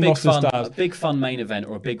just your main roster stars. A big fun main event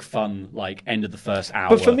or a big fun like end of the first hour.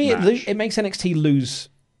 But for me, it makes NXT lose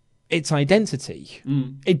its identity.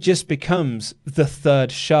 Mm. It just becomes the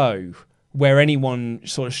third show where anyone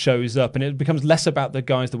sort of shows up, and it becomes less about the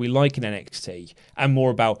guys that we like in NXT and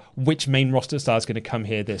more about which main roster star is going to come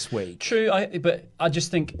here this week. True, but I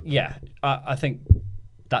just think, I think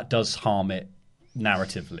that does harm it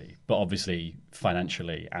narratively, but obviously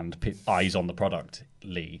financially and eyes on the product,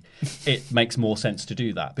 it makes more sense to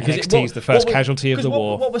do that because NXT is the first casualty of the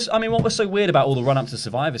war. What was so weird about all the run up to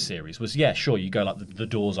Survivor Series was, sure, you go like the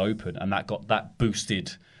doors open and that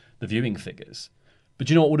boosted the viewing figures. But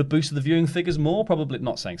do you know what would have boosted the viewing figures more? Probably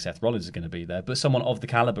not saying Seth Rollins is going to be there, but someone of the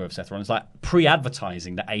caliber of Seth Rollins, like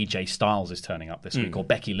pre-advertising that AJ Styles is turning up this week or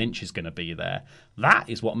Becky Lynch is going to be there. That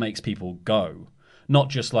is what makes people go. Not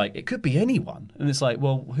just like, it could be anyone. And it's like,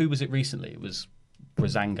 well, who was it recently? It was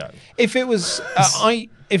Breezango. If it was,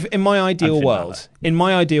 if in my ideal world,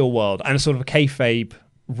 and sort of a kayfabe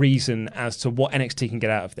reason as to what NXT can get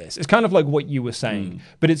out of this, it's kind of like what you were saying,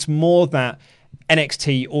 but it's more that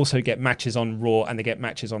NXT also get matches on Raw and they get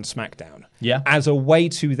matches on SmackDown. Yeah. As a way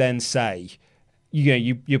to then say,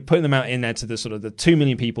 you're putting them out in there to the sort of the 2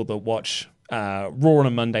 million people that watch Raw on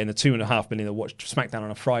a Monday and the 2.5 million that watch SmackDown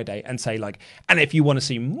on a Friday, and say like, and if you want to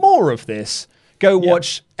see more of this, go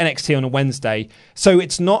watch NXT on a Wednesday. So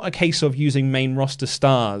it's not a case of using main roster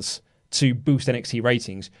stars to boost NXT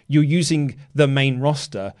ratings. You're using the main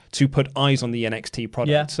roster to put eyes on the NXT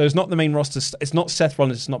product. Yeah. So it's not the main roster. It's not Seth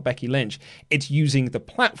Rollins. It's not Becky Lynch. It's using the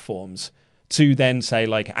platforms to then say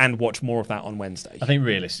like, and watch more of that on Wednesday. I think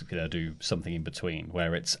realistically they'll do something in between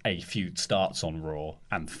where it's a feud starts on Raw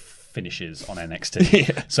and finishes on NXT.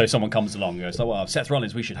 Yeah. So someone comes along and goes, oh, well, Seth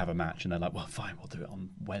Rollins, we should have a match. And they're like, well, fine, we'll do it on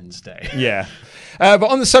Wednesday. Yeah. But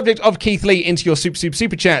on the subject of Keith Lee, into your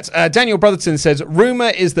super chat, Daniel Brotherton says, rumour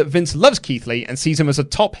is that Vince loves Keith Lee and sees him as a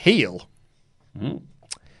top heel. Mm.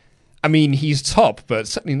 I mean, he's top, but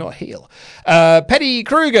certainly not heel. Petty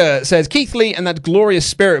Kruger says, Keith Lee and that glorious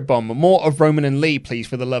spirit bomb. More of Roman and Lee, please,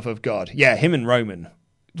 for the love of God. Yeah, him and Roman.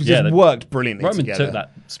 Just worked brilliantly together. Roman took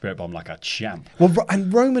that spirit bomb like a champ. Well,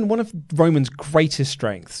 and Roman, one of Roman's greatest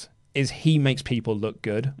strengths is he makes people look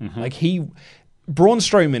good. Mm-hmm. Like Braun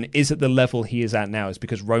Strowman is at the level he is at now is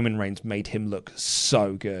because Roman Reigns made him look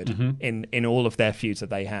so good in all of their feuds that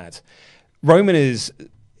they had. Roman is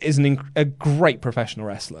a great professional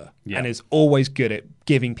wrestler and is always good at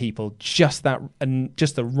giving people just that and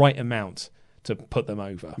just the right amount to put them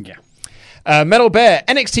over. Yeah. Metal Bear,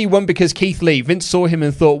 NXT won because Keith Lee. Vince saw him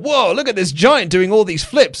and thought, whoa, look at this giant doing all these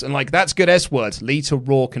flips. And like, that's good S-words. Lee to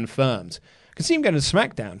Raw confirmed. Can see him going to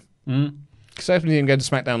SmackDown. Mm. So definitely him going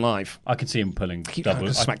to SmackDown Live. I can see him pulling double.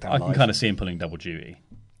 SmackDown I can Live. kind of see him pulling double duty.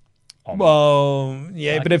 Well,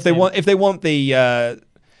 yeah, but if they want the,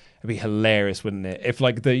 it'd be hilarious, wouldn't it? If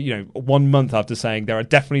 1 month after saying there are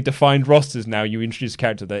definitely defined rosters now, you introduce a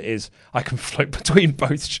character that is I can float between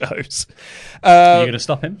both shows. Are you going to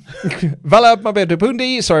stop him? Vala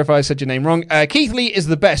Mabedupundi, sorry if I said your name wrong. Keith Lee is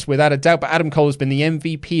the best without a doubt, but Adam Cole has been the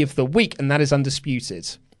MVP of the week, and that is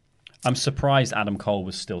undisputed. I'm surprised Adam Cole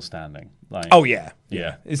was still standing. Oh, yeah.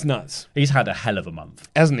 It's nuts. He's had a hell of a month.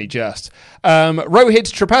 Hasn't he just? Rohit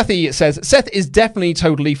Tripathi says, Seth is definitely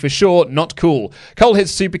totally for sure not cool. Cole hits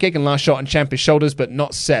super kick and last shot on Ciampa's shoulders, but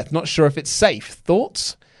not Seth. Not sure if it's safe.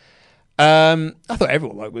 Thoughts? I thought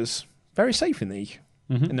everyone was very safe in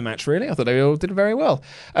the match, really. I thought they all did very well.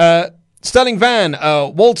 Sterling Van,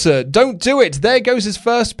 Walter, don't do it. There goes his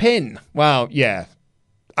first pin. Wow, yeah.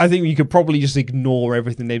 I think you could probably just ignore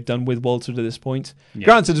everything they've done with Walter to this point. Yeah.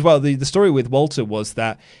 Granted, as well, the story with Walter was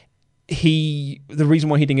that the reason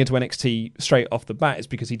why he didn't get to NXT straight off the bat is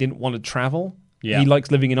because he didn't want to travel. Yeah. He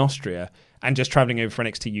likes living in Austria and just traveling over for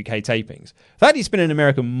NXT UK tapings. The fact he's been in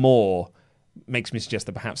America more makes me suggest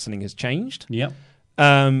that perhaps something has changed. Yeah.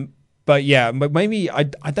 But maybe I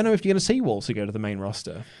don't know if you're going to see Walter go to the main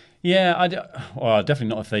roster. Yeah, definitely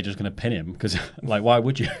not if they're just going to pin him, because why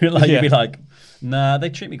would you? You'd be like, nah,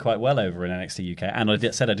 they treat me quite well over in NXT UK, and I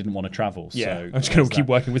said I didn't want to travel. Yeah, so I'm just going to keep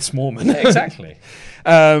working with Smallman. Yeah, exactly.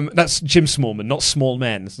 That's Jim Smallman, not Small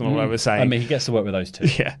Men. That's not what I was saying. I mean, he gets to work with those two.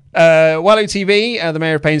 Yeah. Wallo TV, the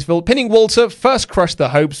mayor of Painesville, pinning Walter first crushed the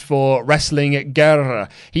hopes for Wrestling Guerra.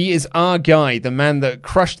 He is our guy, the man that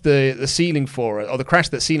crushed the ceiling for us, or the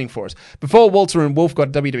crashed the ceiling for us. Before Walter and Wolf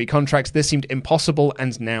got WWE contracts, this seemed impossible,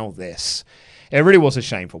 and now this. It really was a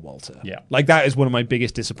shame for Walter. Yeah. That is one of my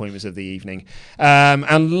biggest disappointments of the evening.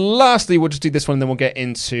 And lastly, we'll just do this one and then we'll get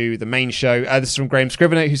into the main show. This is from Graham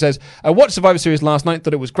Scrivener, who says, I watched Survivor Series last night,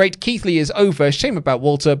 thought it was great. Keith Lee is over. Shame about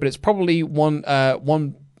Walter, but it's probably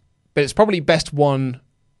best one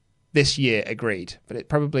this year, agreed.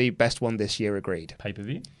 Pay-per-view?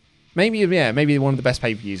 Maybe one of the best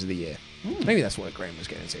pay-per-views of the year. Maybe that's what Graham was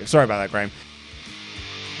getting to. Sorry about that, Graham.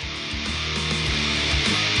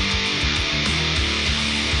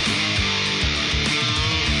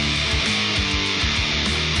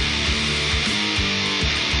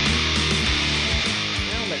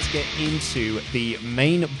 Get into the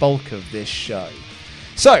main bulk of this show.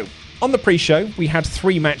 So, on the pre-show, we had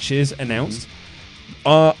 3 matches announced.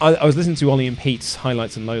 I was listening to Ollie and Pete's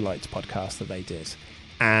Highlights and Lowlights podcast that they did,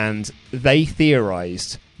 and they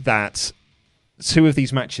theorized that 2 of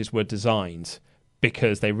these matches were designed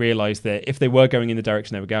because they realized that if they were going in the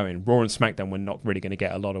direction they were going, Raw and SmackDown were not really going to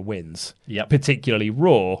get a lot of wins, particularly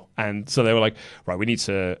Raw. And so they were like, right, we need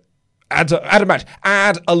to add a match,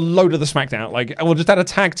 add a load of the SmackDown, we'll just add a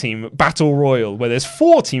tag team battle royal where there's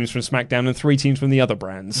 4 teams from SmackDown and 3 teams from the other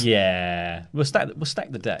brands. Yeah, we'll stack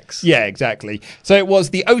the decks. Yeah, exactly. So it was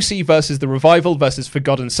the OC versus the Revival versus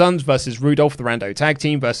Forgotten Sons versus Rudolph the Rando tag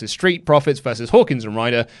team versus Street Profits versus Hawkins and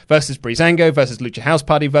Ryder versus Breezango versus Lucha House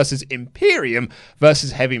Party versus Imperium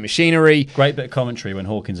versus Heavy Machinery. Great bit of commentary when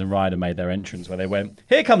Hawkins and Ryder made their entrance where they went,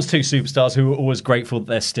 here comes 2 superstars who are always grateful that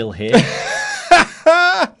they're still here.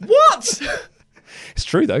 What? It's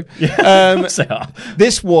true though. Yeah,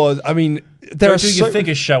 this was, there are your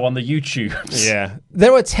figure show on the YouTube. Yeah,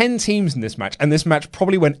 there were 10 teams in this match, and this match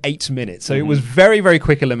probably went 8 minutes. So it was very, very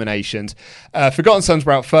quick eliminations. Forgotten Sons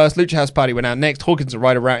were out first. Lucha House Party went out next. Hawkins and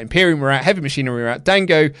Ryder were out. Imperium were out. Heavy Machinery were out.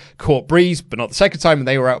 Dango caught Breeze, but not the second time, and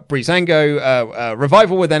they were out. Breezango,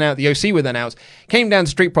 Revival were then out. The OC were then out. Came down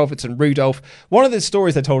to Street Profits and Rudolph. One of the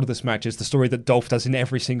stories they told of this match is the story that Dolph does in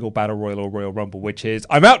every single Battle Royal or Royal Rumble, which is,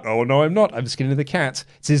 I'm out. Oh, no, I'm not. I'm skinning the cat.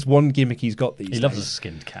 It's his one gimmick he's got these days. He loves a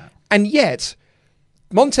skinned cat. And yet,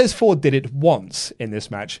 Montez Ford did it once in this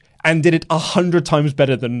match and did it 100 times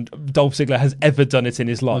better than Dolph Ziggler has ever done it in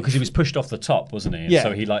his life. Because he was pushed off the top, wasn't he? And yeah.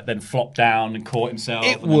 So he then flopped down and caught himself.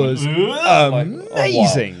 It was amazing. Oh,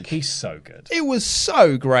 wow. He's so good. It was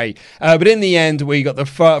so great. But in the end, we got the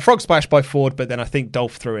frog splash by Ford, but then I think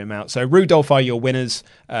Dolph threw him out. So Rudolph are your winners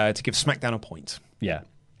to give SmackDown a point. Yeah.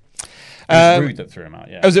 It was Rude that threw him out,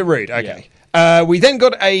 yeah. Was it Rude? Okay. Yeah. We then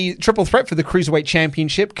got a triple threat for the Cruiserweight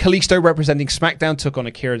Championship. Kalisto representing SmackDown took on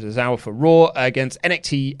Akira Tozawa for Raw against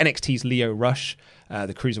NXT's Lio Rush,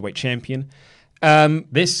 the Cruiserweight Champion.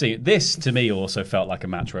 This to me also felt like a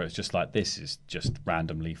match where it's just like, this is just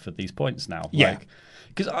randomly for these points now. Yeah.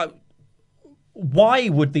 Because why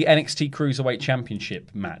would the NXT Cruiserweight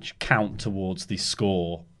Championship match count towards the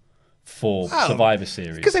score for Survivor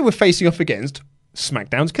Series? Because they were facing off against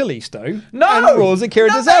SmackDown's Kalisto. No! And Raw's Akira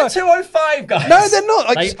No, Tozawa. they're 205 guys. No, they're not.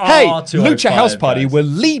 Like, They hey, are 205 Lucha House Party guys. were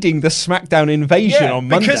leading the SmackDown invasion on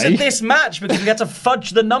Monday. Because of this match, because we had to fudge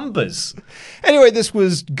the numbers. Anyway, this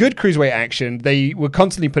was good cruiserweight action. They were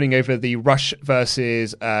constantly putting over the Rush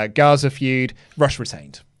versus Garza feud. Rush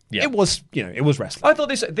retained. Yeah. It was wrestling. I thought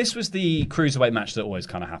this was the cruiserweight match that always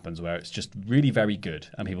kind of happens, where it's just really very good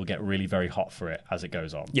and people get really very hot for it as it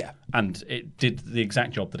goes on. Yeah, and it did the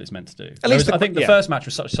exact job that it's meant to do. At least I think the first match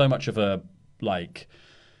was so much of a like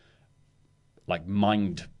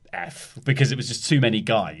mind F because it was just too many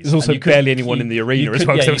guys. There's also barely anyone in the arena as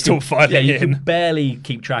well, because they were still filing in. You could barely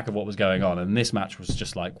keep track of what was going on, and this match was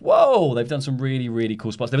just like, whoa, they've done some really, really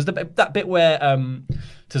cool spots. There was that bit where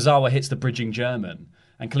Tozawa hits the bridging German,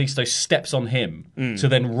 and Kalisto steps on him to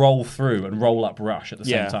then roll through and roll up Rush at the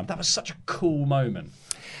same time. That was such a cool moment.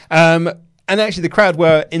 And actually, the crowd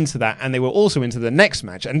were into that, and they were also into the next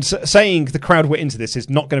match. And saying the crowd were into this is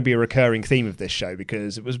not going to be a recurring theme of this show,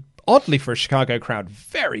 because it was, oddly for a Chicago crowd,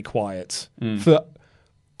 very quiet for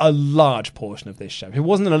a large portion of this show. If it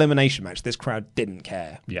wasn't an elimination match, this crowd didn't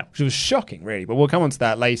care. Yeah. Which was shocking, really. But we'll come on to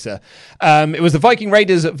that later. It was the Viking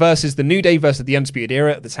Raiders versus the New Day versus the Undisputed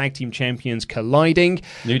Era, the tag team champions colliding.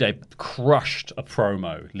 New Day crushed a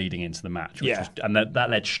promo leading into the match. And that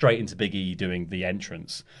led straight into Big E doing the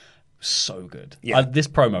entrance. So good. Yeah. This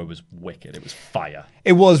promo was wicked. It was fire.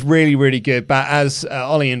 It was really, really good. But as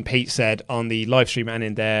Ollie and Pete said on the live stream and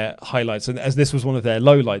in their highlights, and as this was one of their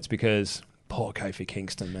lowlights, because poor Kofi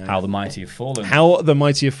Kingston, man. How the mighty have fallen. How the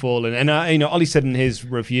mighty have fallen. And Ollie said in his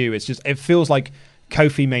review, it feels like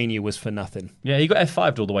Kofi Mania was for nothing. Yeah, he got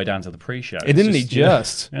F5'd all the way down to the pre-show. Didn't he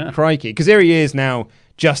just? Yeah. Crikey. Because here he is now,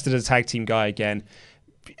 just as a tag team guy again.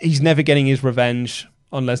 He's never getting his revenge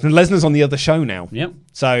on Lesnar. Lesnar's on the other show now. Yep.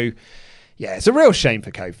 So, yeah, it's a real shame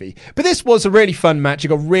for Kofi. But this was a really fun match. You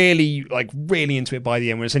got really into it by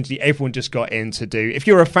the end, where essentially everyone just got in to do. If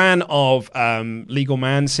you're a fan of Legal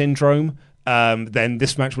Man Syndrome, then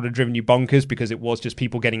this match would have driven you bonkers, because it was just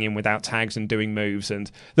people getting in without tags and doing moves,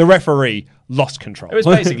 and the referee lost control. It was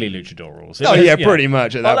basically luchador rules. Pretty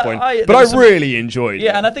much at that point. I really enjoyed it.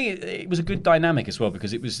 Yeah, and I think it was a good dynamic as well,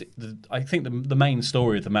 because it was. I think the main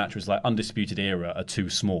story of the match was like Undisputed Era are too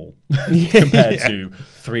small compared to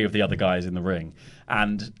three of the other guys in the ring,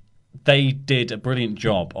 and they did a brilliant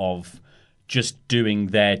job of just doing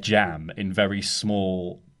their jam in very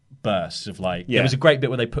small bursts of there was a great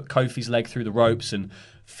bit where they put Kofi's leg through the ropes and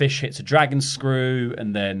Fish hits a dragon screw,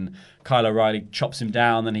 and then Kyle O'Reilly chops him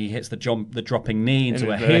down, then he hits the dropping knee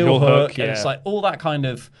into a heel hook. And it's like all that kind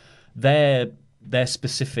of their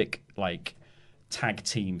specific tag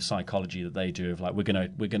team psychology that they do of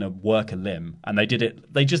we're gonna work a limb, and they did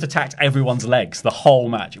it. They just attacked everyone's legs the whole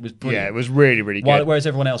match. It was brilliant. Yeah, it was really, really good. Whereas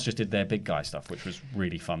everyone else just did their big guy stuff, which was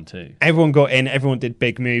really fun too. Everyone got in. Everyone did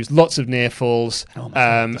big moves. Lots of near falls. Oh my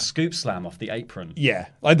God, the scoop slam off the apron. Yeah,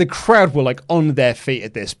 the crowd were on their feet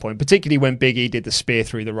at this point, particularly when Big E did the spear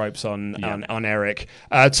through the ropes on Eric.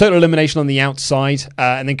 Total elimination on the outside,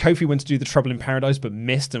 and then Kofi went to do the Trouble in Paradise, but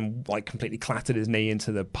missed and completely clattered his knee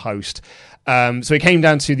into the post. So it came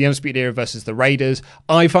down to the Undisputed Era versus the Raiders.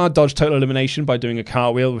 Ivar dodged total elimination by doing a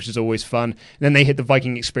cartwheel, which is always fun. And then they hit the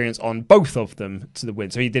Viking Experience on both of them to the win.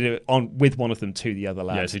 So he did it with one of them to the other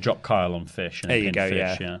lad. Yeah, so he dropped Kyle on Fish. And there you go,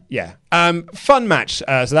 Fish, yeah. Fun match.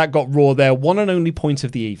 So that got Raw there. One and only point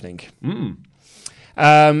of the evening.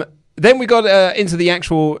 Then we got into the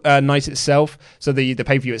actual night itself, so the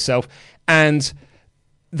pay-per-view itself. And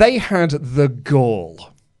they had the gall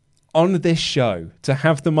on this show to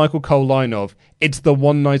have the Michael Cole line of, it's the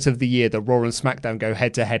one night of the year that Raw and SmackDown go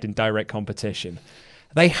head-to-head in direct competition.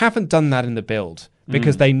 They haven't done that in the build,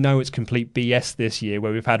 because they know it's complete BS this year,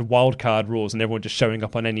 where we've had wildcard Raws and everyone just showing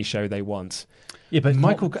up on any show they want. Yeah, but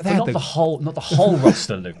not the whole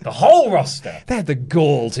roster, Luke. The whole roster. They had the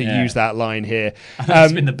gall to use that line here.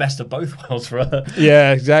 It's been the best of both worlds for her.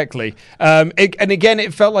 Yeah, exactly. And again,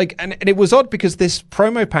 it felt like, and it was odd, because this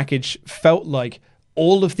promo package felt like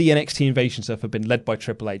all of the NXT Invasion stuff had been led by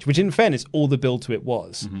Triple H, which in fairness, all the build to it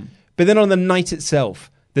was. Mm-hmm. But then on the night itself,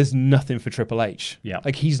 there's nothing for Triple H. Yeah.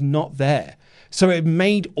 He's not there. So it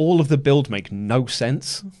made all of the build make no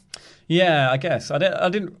sense. Yeah, I guess.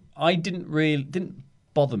 Didn't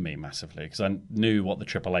bother me massively, because I knew what the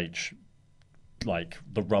Triple H,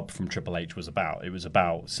 the rub from Triple H was about. It was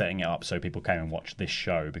about setting it up so people came and watched this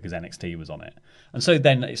show because NXT was on it. And so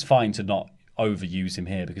then it's fine to not overuse him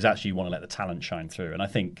here because actually you want to let the talent shine through. And I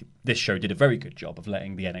think this show did a very good job of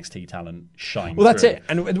letting the NXT talent shine through. Well, that's it.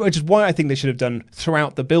 And which is why I think they should have done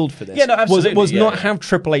throughout the build for this. Yeah, no, absolutely. Was not have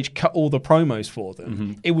Triple H cut all the promos for them.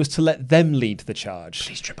 Mm-hmm. It was to let them lead the charge.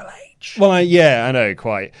 Please, Triple H. Well, I know,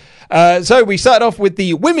 quite. So we started off with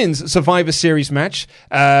the Women's Survivor Series match.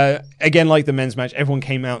 Again, like the men's match, everyone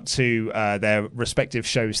came out to their respective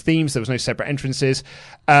shows' themes. There was no separate entrances.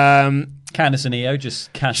 Candice and Io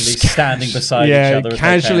just casually standing beside each other.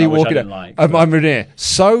 Casually walking. I'm really here.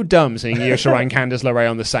 So dumb seeing Io Shirai and Candice LeRae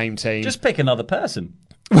on the same team. Just pick another person.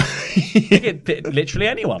 Pick literally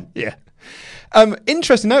anyone. Yeah.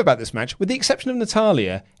 Interesting note about this match, with the exception of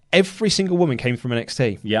Natalya, every single woman came from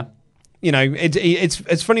NXT. Yeah. You know,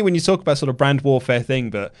 it's funny when you talk about sort of brand warfare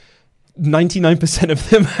thing, but 99% of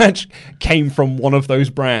the match came from one of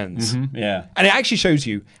those brands. Mm-hmm. Yeah. And it actually shows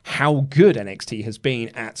you how good NXT has been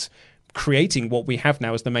at creating what we have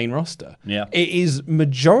now as the main roster. Yeah. It is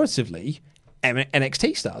majoritively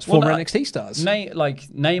NXT stars, former NXT stars.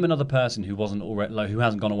 Name another person who wasn't already, who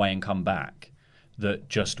hasn't gone away and come back that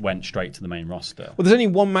just went straight to the main roster. Well, there's only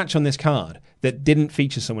one match on this card that didn't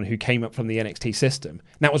feature someone who came up from the NXT system.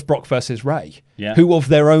 And that was Brock versus Ray, who, of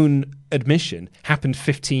their own admission, happened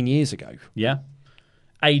 15 years ago. Yeah.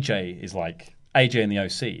 AJ and the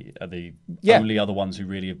OC are the only other ones who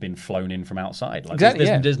really have been flown in from outside. Exactly,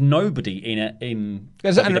 there's nobody in and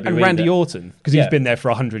Randy Orton, because he's been there for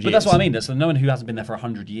 100 years. But that's what I mean. There's no one who hasn't been there for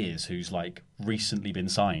 100 years who's recently been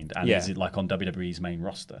signed and is on WWE's main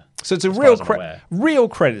roster. So it's a real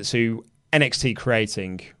credit to NXT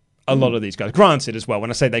creating a lot of these guys. Granted, as well,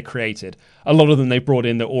 when I say they created, a lot of them they brought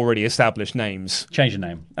in that already established names. Change your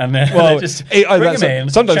name. And then bring them in,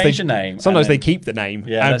 change your name. Sometimes they keep the name,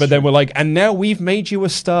 but then we're like, and now we've made you a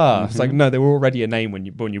star. Mm-hmm. It's like, no, they were already a name when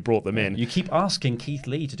you brought them in. You keep asking Keith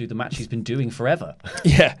Lee to do the match he's been doing forever.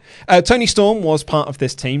 Yeah. Toni Storm was part of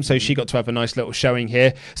this team, so she got to have a nice little showing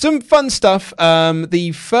here. Some fun stuff.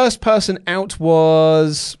 The first person out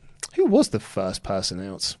was... Who was the first person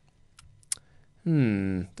out?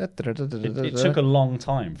 It took a long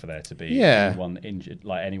time for there to be anyone injured,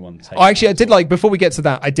 anyone taken. I did before we get to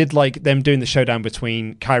that, I did like them doing the showdown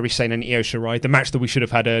between Kairi Sane and Io Shirai, the match that we should have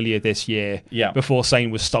had earlier this year, before Sane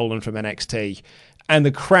was stolen from NXT. And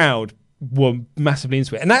the crowd were massively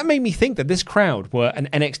into it. And that made me think that this crowd were an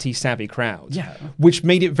NXT savvy crowd. Yeah. Which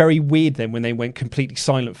made it very weird then when they went completely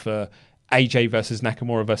silent for AJ versus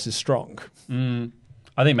Nakamura versus Strong.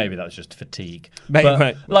 I think maybe that was just fatigue. In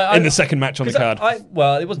the second match on the card.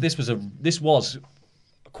 This was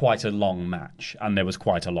quite a long match, and there was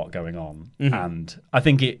quite a lot going on. Mm-hmm. And I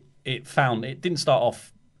think it didn't start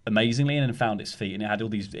off amazingly and then found its feet, and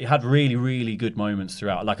it had really, really good moments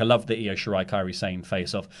throughout. I love the Io Shirai Kairi Sane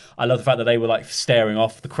face off. I love the fact that they were staring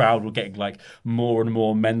off, the crowd were getting more and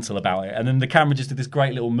more mental about it, and then the camera just did this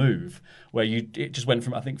great little move where it just went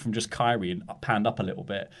from just Kairi and panned up a little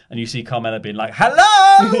bit, and you see Carmella being like,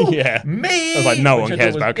 "Hello, me." I was no one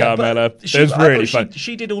cares about Carmella. It was really fun.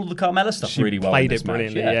 She did all the Carmella stuff really well. Played it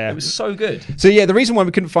brilliantly. Yeah, it was so good. So the reason why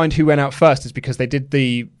we couldn't find who went out first is because they did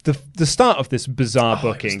the start of this bizarre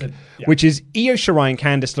booking, which is Io Shirai and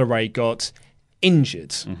Candice LeRae got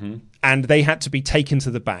injured. Mm-hmm. And they had to be taken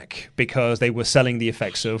to the back because they were selling the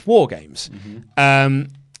effects of War Games.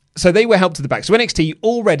 Mm-hmm. So they were helped to the back. So NXT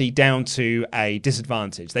already down to a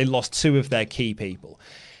disadvantage. They lost two of their key people.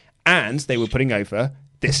 And they were putting over,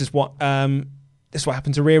 this is what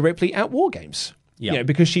happened to Rhea Ripley at War Games. Yeah.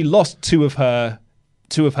 Because she lost two of her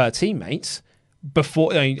teammates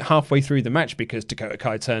before halfway through the match because Dakota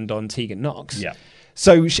Kai turned on Tegan Nox. Yeah.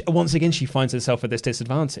 So once again, she finds herself at this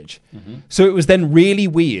disadvantage. Mm-hmm. So it was then really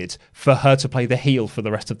weird for her to play the heel for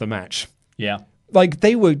the rest of the match. Yeah.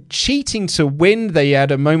 They were cheating to win. They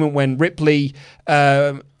had a moment when Ripley,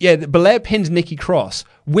 Belair pinned Nikki Cross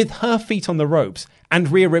with her feet on the ropes,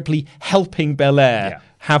 and Rhea Ripley helping Belair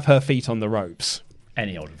have her feet on the ropes.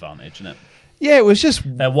 Any old advantage, isn't it? Yeah, it was just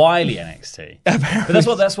they're wily NXT. But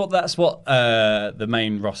that's what the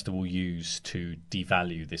main roster will use to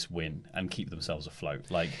devalue this win and keep themselves afloat.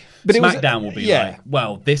 But SmackDown will be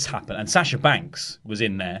well, this happened, and Sasha Banks was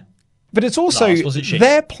in there. But it's also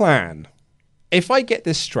their plan. If I get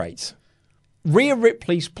this straight, Rhea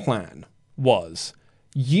Ripley's plan was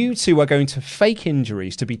you two are going to fake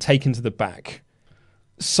injuries to be taken to the back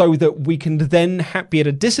so that we can then be at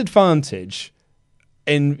a disadvantage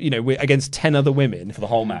against 10 other women. For the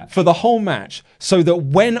whole match. So that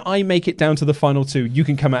when I make it down to the final two, you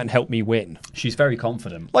can come out and help me win. She's very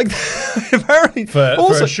confident. Very.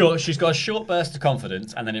 She's got a short burst of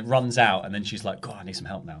confidence, and then it runs out, and then she's like, God, I need some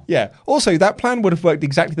help now. Yeah. Also, that plan would have worked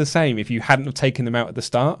exactly the same if you hadn't have taken them out at the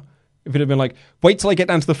start. If it had been like, wait till I get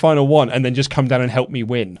down to the final one and then just come down and help me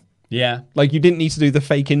win. Yeah. Like, you didn't need to do the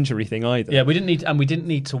fake injury thing either. Yeah, we didn't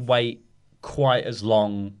need to wait quite as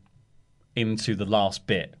long into the last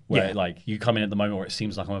bit where like you come in at the moment where it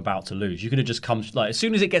seems like I'm about to lose. You could have just come like as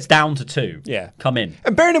soon as it gets down to 2, come in.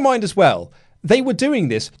 And bearing in mind as well, they were doing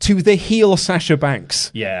this to the heel Sasha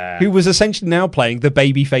Banks, who was essentially now playing the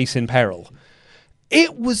babyface in peril.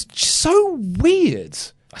 It was so weird.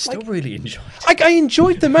 I still really enjoyed it. I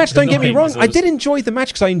enjoyed the match, don't get me wrong. I did enjoy the match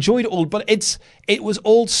because I enjoyed it all, but it was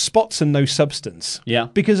all spots and no substance. Yeah.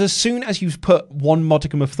 Because as soon as you put one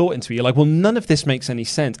modicum of thought into it, you're like, well, none of this makes any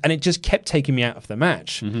sense. And it just kept taking me out of the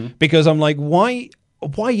match. Because I'm like, why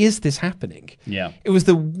is this happening? Yeah. It was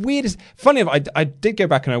the weirdest. Funny enough, I did go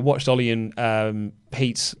back and I watched Ollie and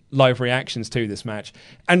Pete's live reactions to this match.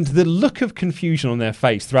 And the look of confusion on their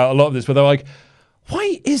face throughout a lot of this, where they're like,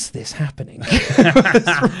 why is this happening?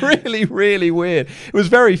 It's really, really weird. It was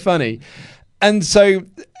very funny. And so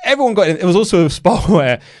everyone got in. It was also a spot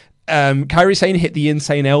where Kairi Sane hit the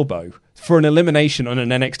insane elbow for an elimination on an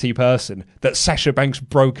NXT person that Sasha Banks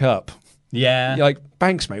broke up. Yeah. You're like,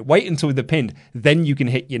 Banks, mate, wait until they're pinned. Then you can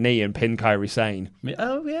hit your knee and pin Kairi Sane.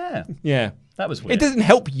 Oh, yeah. Yeah. That was weird. It doesn't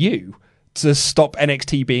help you to stop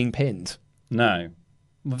NXT being pinned. No.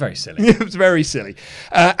 Well, very silly. It was very silly.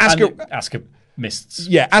 Asuka missed.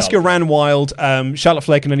 Yeah, Asuka ran wild. Charlotte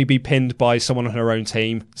Flair can only be pinned by someone on her own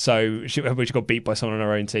team, so she got beat by someone on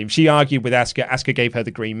her own team. She argued with Asuka. Asuka gave her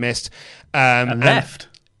the green mist. And left.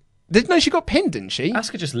 No, she got pinned, didn't she?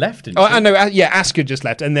 Asuka just left, didn't she? I know. Yeah, Asuka just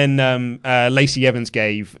left. And then Lacey Evans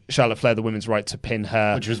gave Charlotte Flair the women's right to pin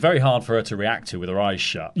her. Which was very hard for her to react to with her eyes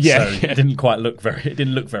shut. Yeah. So it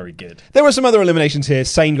didn't look very good. There were some other eliminations here.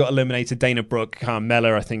 Sane got eliminated. Dana Brooke,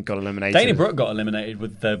 Carmella, I think, got eliminated. Dana Brooke got eliminated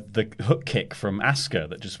with the hook kick from Asuka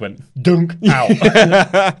that just went dunk out.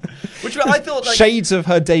 Which I thought like, shades of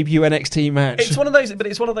her debut NXT match. It's one of those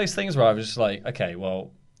things where I was just like, okay,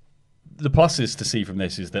 well, the pluses to see from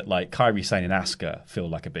this is that like Kairi Sane and Asuka feel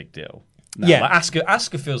like a big deal. Now, yeah, like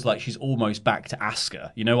Asuka feels like she's almost back to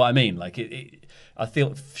Asuka. You know what I mean? Like I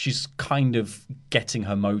feel she's kind of getting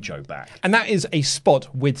her mojo back. And that is a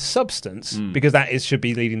spot with substance because that should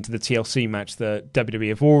be leading to the TLC match that WWE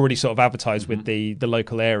have already sort of advertised with the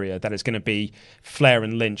local area that is going to be Flair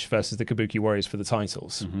and Lynch versus the Kabuki Warriors for the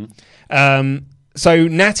titles. So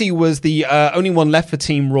Natty was the only one left for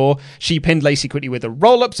Team Raw. She pinned Lacey quickly with a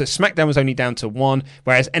roll-up, so SmackDown was only down to 1,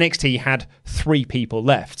 whereas NXT had 3 people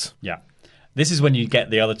left. Yeah. This is when you get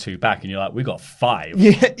the other 2 back and you're like, we got 5.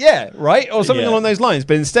 Yeah, right? Or something along those lines.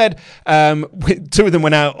 But instead, 2 of them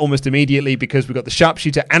went out almost immediately because we got the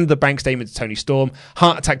Sharpshooter and the bank statement to Toni Storm,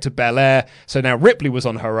 Heart Attack to Belair, so now Ripley was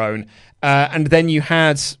on her own. And then you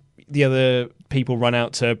had the other people run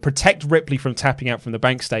out to protect Ripley from tapping out from the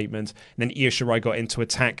bank statement. And then Io Shirai got in to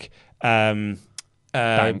attack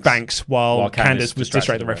Banks while Candice was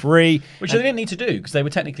distracting the referee. Which they didn't need to do because they were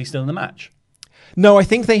technically still in the match. No, I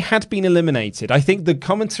think they had been eliminated. I think the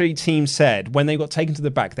commentary team said when they got taken to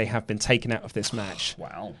the back, they have been taken out of this match.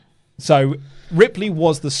 Wow. So Ripley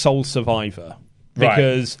was the sole survivor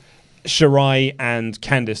because Shirai and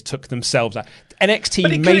Candice took themselves out.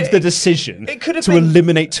 NXT made the decision to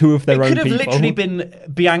eliminate 2 of their own people. It could have literally been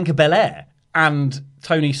Bianca Belair and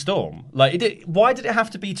Toni Storm. Like, why did it have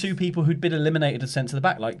to be 2 people who'd been eliminated and sent to the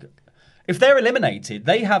back? Like, if they're eliminated,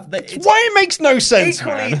 they have... why it makes no sense,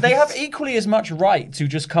 man. They have equally as much right to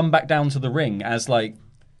just come back down to the ring as, like...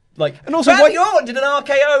 And also, Randy Orton did an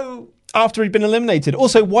RKO... after he'd been eliminated.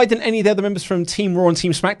 Also, why didn't any of the other members from Team Raw and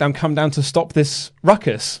Team SmackDown come down to stop this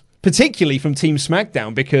ruckus? Particularly from Team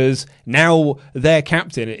SmackDown, because now their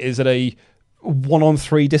captain is at a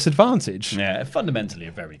 1-on-3 disadvantage. Yeah, fundamentally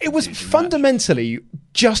a very... It was fundamentally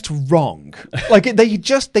just wrong. Like,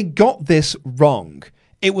 they got this wrong.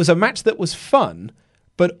 It was a match that was fun,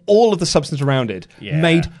 but all of the substance around it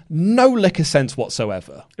made no lick of sense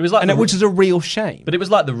whatsoever. It was like, which is a real shame. But it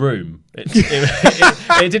was like The Room.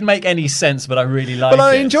 It didn't make any sense, but I really liked it. But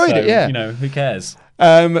I enjoyed it. Yeah, you know, who cares?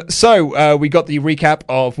 So we got the recap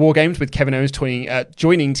of War Games with Kevin Owens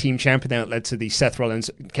joining Team Champ, and then it led to the Seth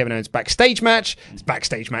Rollins Kevin Owens backstage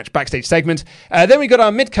segment. Then we got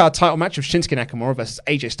our mid-card title match of Shinsuke Nakamura versus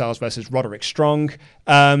AJ Styles versus Roderick Strong,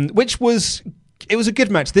 which was a good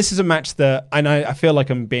match. This is a match that I feel like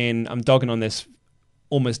I'm dogging on this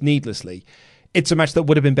almost needlessly. It's a match that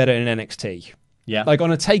would have been better in NXT. Yeah, like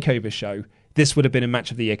on a takeover show, this would have been a match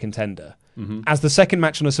of the year contender. As the second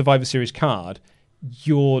match on a Survivor Series card,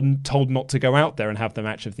 you're told not to go out there and have the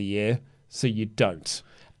match of the year, so you don't.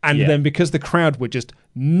 And then because the crowd were just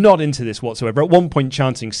not into this whatsoever, at one point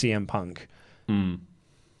chanting CM Punk,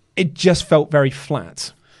 it just felt very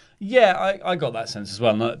flat. Yeah, I got that sense as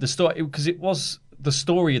well. And the story, because it was the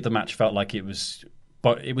story of the match felt like it was,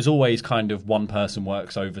 but it was always kind of one person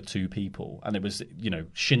works over two people, and it was,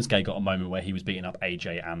 Shinsuke got a moment where he was beating up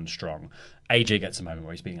AJ and Strong. AJ gets a moment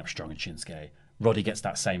where he's beating up Strong and Shinsuke. Roddy gets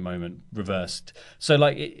that same moment reversed. So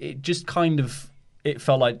like it just kind of. It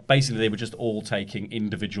felt like basically they were just all taking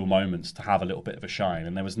individual moments to have a little bit of a shine,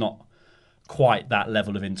 and there was not quite that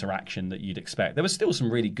level of interaction that you'd expect. There was still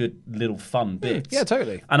some really good little fun bits. Yeah,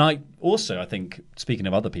 totally. And I think, speaking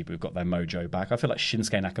of other people who've got their mojo back, I feel like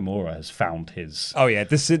Shinsuke Nakamura has found his. Oh yeah,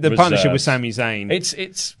 the partnership with Sami Zayn.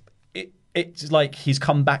 It's like he's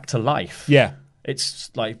come back to life. Yeah. It's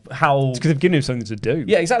like how... It's because they've given him something to do.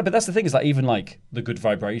 Yeah, exactly. But that's the thing, is like even like the good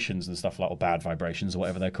vibrations and stuff, like, or bad vibrations or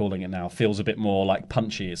whatever they're calling it now, feels a bit more like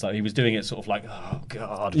punchy. It's like he was doing it sort of like, oh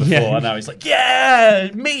God, before. Yeah. And now he's like, yeah,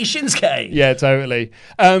 me, Shinsuke. Yeah, totally.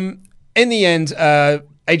 In the end,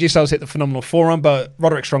 AJ Styles hit the phenomenal forearm, but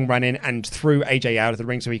Roderick Strong ran in and threw AJ out of the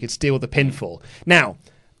ring so he could steal the pinfall. Now,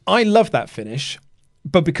 I love that finish,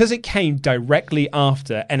 but because it came directly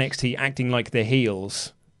after NXT acting like the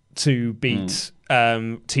heels to beat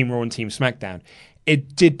Team Raw and Team SmackDown,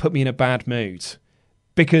 it did put me in a bad mood,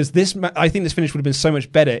 because I think this finish would have been so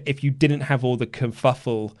much better if you didn't have all the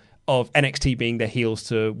kerfuffle of NXT being the heels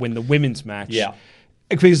to win the women's match. Yeah.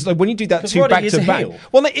 Because like, when you do that two back to back,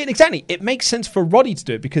 well, exactly, it makes sense for Roddy to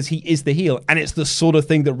do it because he is the heel, and it's the sort of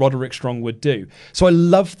thing that Roderick Strong would do. So I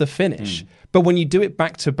love the finish. But when you do it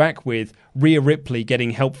back to back with Rhea Ripley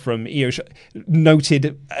getting help from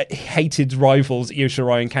noted hated rivals Io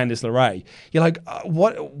Shirai and Candice LeRae, you're like,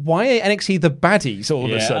 what? Why are NXT the baddies all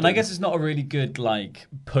of a sudden? And I guess it's not a really good like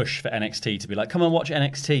push for NXT to be like, come and watch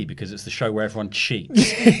NXT because it's the show where everyone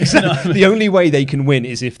cheats. Exactly. The only way they can win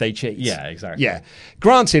is if they cheat. Yeah, exactly. Yeah.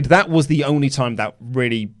 Granted, that was the only time that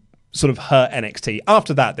really sort of hurt NXT.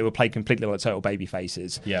 After that, they were played completely like total baby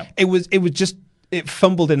faces. Yeah. It was just. It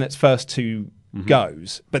fumbled in its first two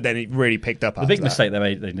goes, but then it really picked up. The big mistake they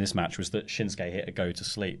made in this match was that Shinsuke hit a go to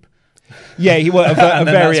sleep. Yeah, he was a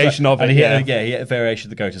variation of it. He hit a variation of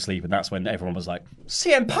the go to sleep, and that's when everyone was like,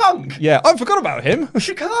 CM Punk! Yeah, I forgot about him.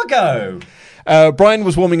 Chicago! Brian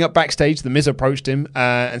was warming up backstage. The Miz approached him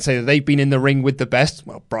and said that they've been in the ring with the best.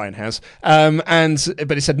 Well, Brian has.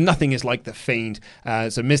 But he said nothing is like the Fiend.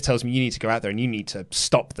 So Miz tells me you need to go out there and you need to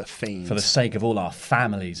stop the Fiend. For the sake of all our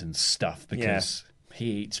families and stuff, because he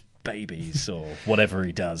eats babies or whatever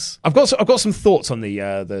he does. I've got some thoughts on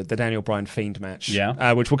the Daniel Bryan Fiend match,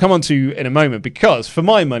 which we'll come on to in a moment, because for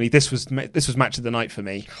my money, this was match of the night for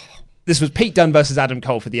me. This was Pete Dunne versus Adam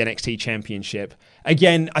Cole for the NXT Championship.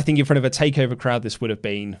 Again, I think in front of a takeover crowd, this would have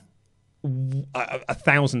been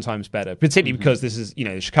 1,000 times better, particularly because this is,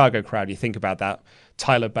 the Chicago crowd. You think about that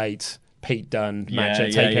Tyler Bate, Pete Dunne match at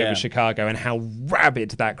TakeOver Chicago and how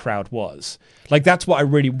rabid that crowd was. Like, that's what I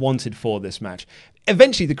really wanted for this match.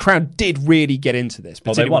 Eventually, the crowd did really get into this.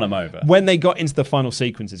 Well, they won them over. When they got into the final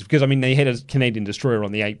sequences, because, they hit a Canadian Destroyer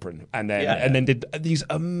on the apron and then did these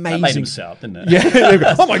amazing... That made them sit up, didn't it?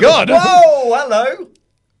 Yeah. Oh, my God. Whoa, hello.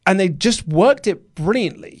 And they just worked it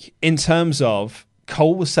brilliantly in terms of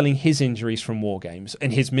Cole was selling his injuries from War Games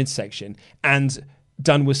in his midsection, and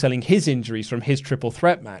Dunne was selling his injuries from his triple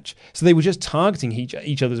threat match. So they were just targeting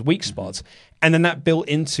each other's weak spots. And then that built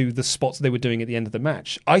into the spots they were doing at the end of the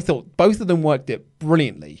match. I thought both of them worked it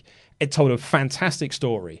brilliantly. It told a fantastic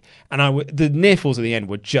story. And the near falls at the end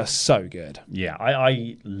were just so good. Yeah,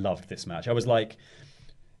 I loved this match. I was like,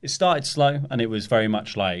 it started slow, and it was very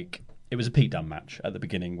much like, it was a Pete Dunne match at the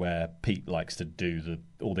beginning where Pete likes to do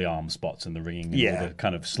all the arm spots and the ringing and all the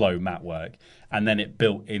kind of slow mat work. And then it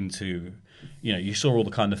built into... you saw all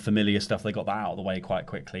the kind of familiar stuff. They got that out of the way quite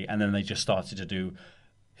quickly. And then they just started to do,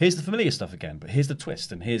 here's the familiar stuff again, but here's the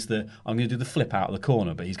twist. And here's I'm going to do the flip out of the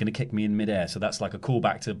corner, but he's going to kick me in midair. So that's like a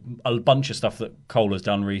callback to a bunch of stuff that Cole has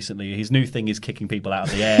done recently. His new thing is kicking people out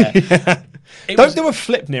of the air. Don't do a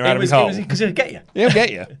flip near Adam Cole. Because he'll get you. He'll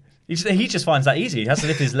get you. He just finds that easy. He has to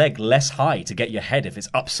lift his leg less high to get your head if it's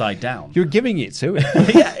upside down. You're giving it to him.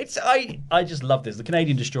 Yeah, I just love this. The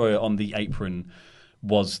Canadian Destroyer on the apron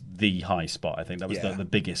was the high spot. I think that was the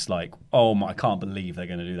biggest, like, I can't believe they're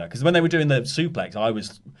going to do that. Because when they were doing the suplex, I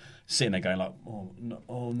was sitting there going like, oh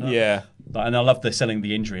no. Yeah. And I loved the selling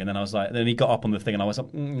the injury. And then I was like, then he got up on the thing and I was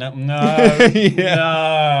like, no.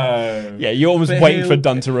 Yeah, you're almost waiting for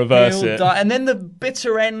Dunne to reverse it. And then the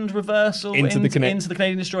bitter end reversal into the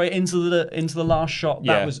Canadian Destroyer, into the last shot.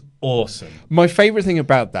 That was awesome. My favourite thing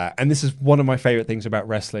about that, and this is one of my favourite things about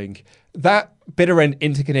wrestling, that bitter end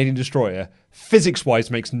into Canadian Destroyer, physics-wise,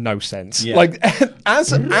 makes no sense. Yeah. Like,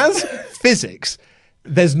 as physics,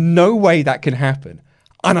 there's no way that can happen.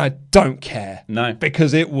 And I don't care. No.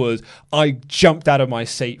 Because I jumped out of my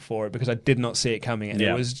seat for it because I did not see it coming. And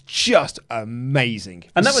it was just amazing.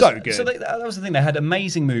 And that was so good. So that was the thing. They had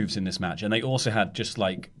amazing moves in this match. And they also had just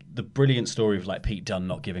like the brilliant story of like Pete Dunne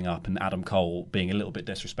not giving up and Adam Cole being a little bit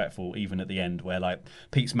disrespectful even at the end where like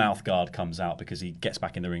Pete's mouth guard comes out because he gets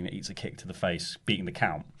back in the ring and eats a kick to the face, beating the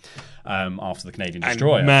count after the Canadian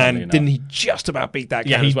Destroyer. And man, didn't he just about beat that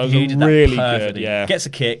count as well? He did really that perfectly. good. Yeah. Gets a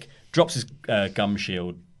kick, drops his gum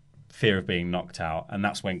shield, fear of being knocked out, and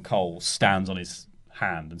that's when Cole stands on his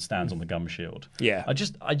hand and stands on the gum shield. Yeah. I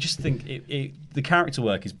just think the character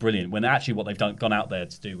work is brilliant when actually what they've gone out there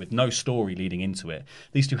to do with no story leading into it.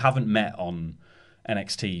 These two haven't met on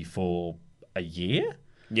NXT for a year.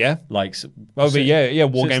 Yeah. Like War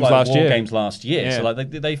Games last year. War Games last year. Yeah. So like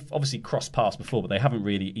they've obviously crossed paths before, but they haven't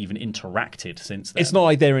really even interacted since then. It's not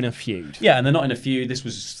like they're in a feud. Yeah, and they're not in a feud. This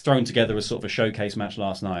was thrown together as sort of a showcase match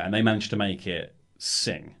last night, and they managed to make it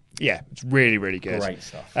sing. Yeah, it's really, really good. Great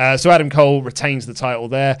stuff. So Adam Cole retains the title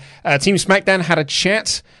there. Team SmackDown had a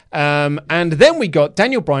chat. And then we got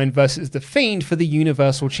Daniel Bryan versus The Fiend for the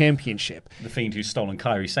Universal Championship. The Fiend who's stolen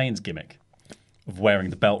Kairi Sane's gimmick of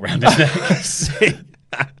wearing the belt around his neck.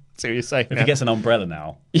 See what you're saying. If he gets an umbrella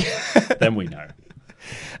now, then we know.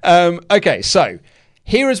 Okay, so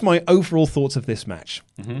here is my overall thoughts of this match.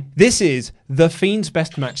 Mm-hmm. This is The Fiend's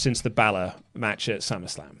best match since the Balor match at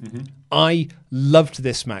SummerSlam. Mm-hmm. I loved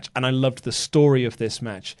this match, and I loved the story of this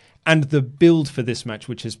match, and the build for this match,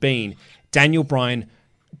 which has been Daniel Bryan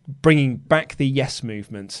bringing back the Yes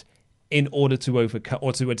movement in order to overcome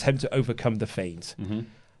or to attempt to overcome The Fiend. Mm-hmm.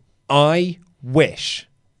 I wish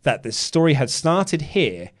that this story had started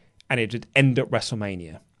here and it would end at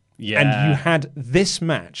WrestleMania. Yeah. And you had this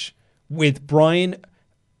match with Bryan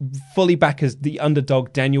fully back as the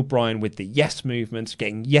underdog, Daniel Bryan with the Yes movement,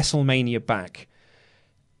 getting Yeselmania back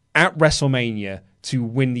at WrestleMania to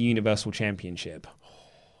win the Universal Championship.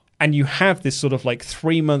 And you have this sort of like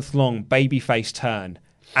 3-month-long babyface turn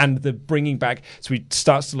and the bringing back, so he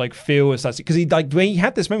starts to like feel, because he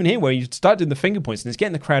had this moment here where he started doing the finger points and he's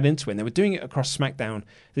getting the crowd into it, and they were doing it across SmackDown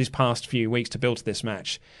these past few weeks to build to this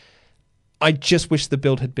match. I just wish the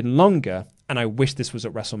build had been longer, and I wish this was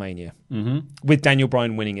at WrestleMania with Daniel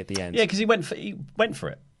Bryan winning at the end. Yeah, because he went for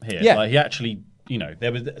it here. Yeah, like, he actually,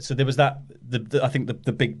 there was that. I think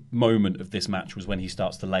the big moment of this match was when he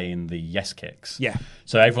starts to lay in the yes kicks. Yeah.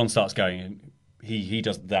 So everyone starts going. He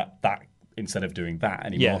does that instead of doing that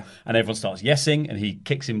anymore, and everyone starts yesing, and he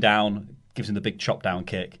kicks him down, gives him the big chop down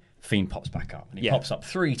kick. Fiend pops back up, and he pops up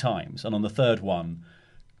 3 times, and on the third one,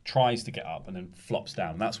 tries to get up and then flops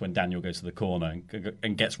down. And that's when Daniel goes to the corner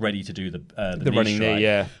and gets ready to do the running knee.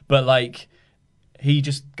 Yeah, but like he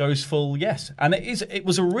just goes full yes, and it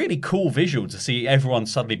was a really cool visual to see everyone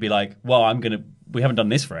suddenly be like, "Well, we haven't done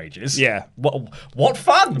this for ages." Yeah, what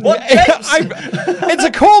fun! What games? It's a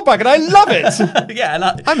callback, and I love it. Yeah, and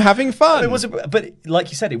I'm having fun. But like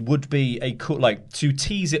you said, it would be a cool to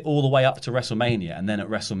tease it all the way up to WrestleMania, and then at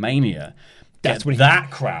WrestleMania. That's when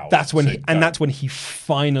crowd. That's when he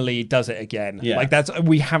finally does it again. Yeah. Like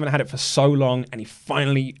we haven't had it for so long, and he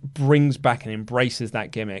finally brings back and embraces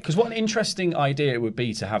that gimmick. Because what an interesting idea it would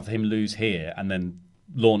be to have him lose here and then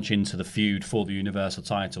launch into the feud for the Universal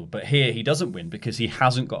title. But here he doesn't win because he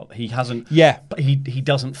doesn't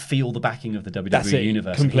feel the backing of the WWE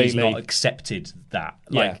Universe. Completely. He's not accepted that.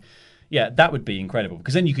 Yeah, that would be incredible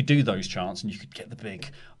because then you could do those chants and you could get the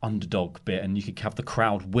big underdog bit and you could have the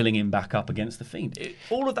crowd willing him back up against the Fiend.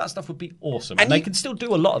 All of that stuff would be awesome. And they can still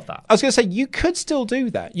do a lot of that. I was going to say, you could still do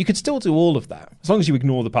that. You could still do all of that. As long as you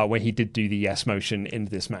ignore the part where he did do the yes motion in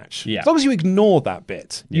this match. Yeah. As long as you ignore that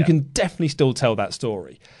bit, you can definitely still tell that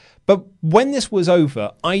story. But when this was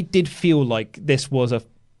over, I did feel like this was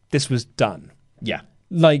done. Yeah.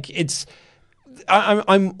 Like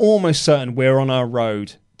I'm almost certain we're on our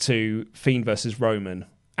road to Fiend versus Roman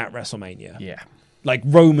at WrestleMania. Yeah. Like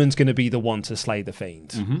Roman's going to be the one to slay the Fiend.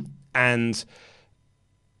 Mm-hmm. And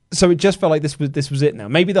so it just felt like this was it now.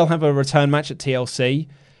 Maybe they'll have a return match at TLC,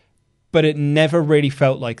 but it never really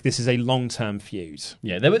felt like this is a long-term feud.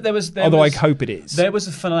 Yeah, there was I hope it is. There was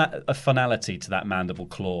a finality to that mandible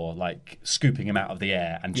claw, like scooping him out of the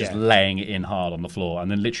air and just laying it in hard on the floor, and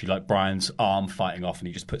then literally like Bryan's arm fighting off and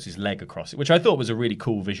he just puts his leg across it, which I thought was a really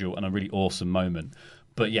cool visual and a really awesome moment.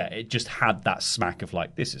 But yeah, it just had that smack of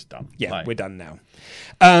like, this is done. Yeah, we're done now.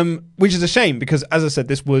 Which is a shame because, as I said,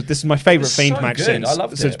 this is my favourite Fiend match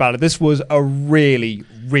since Balor. This was a really,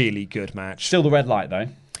 really good match. Still the red light though.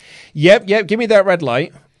 Yep. Give me that red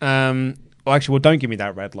light. Don't give me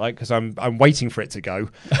that red light because I'm waiting for it to go.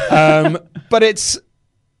 But do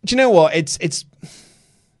you know what? It's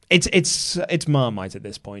It's Marmite at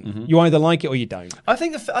this point. Mm-hmm. You either like it or you don't. I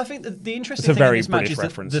think the interesting thing in this match is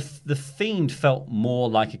that the Fiend felt more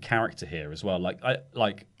like a character here as well.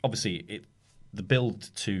 Like obviously the build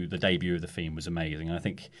to the debut of the Fiend was amazing. And I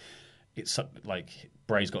think it's like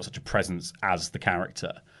Bray's got such a presence as the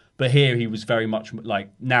character. But here he was very much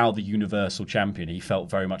like, now the Universal Champion, he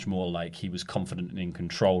felt very much more like he was confident and in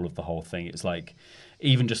control of the whole thing. It's like,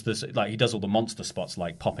 even just this, like he does all the monster spots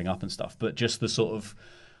like popping up and stuff, but just the sort of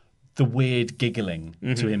the weird giggling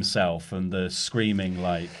to himself and the screaming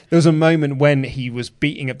like... There was a moment when he was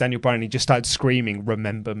beating up Daniel Bryan and he just started screaming,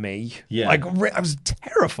 "Remember me." Yeah. Like, I was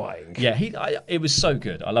terrifying. Yeah, it was so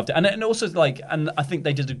good. I loved it. And also, like, and I think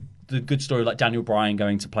they did the good story of like Daniel Bryan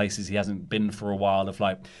going to places he hasn't been for a while, of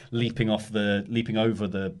like leaping over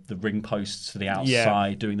the ring posts to the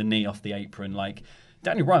outside, doing the knee off the apron, like...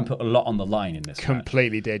 Daniel Bryan put a lot on the line in this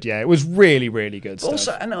Completely match. Did, yeah. It was really, really good stuff.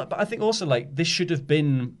 Also, but I think also like this should have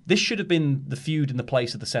been the feud in the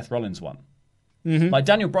place of the Seth Rollins one. Mm-hmm. Like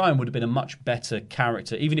Daniel Bryan would have been a much better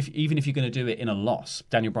character, even if you're going to do it in a loss.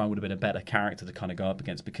 Daniel Bryan would have been a better character to kind of go up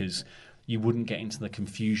against, because you wouldn't get into the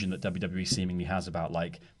confusion that WWE seemingly has about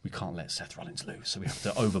like, we can't let Seth Rollins lose, so we have to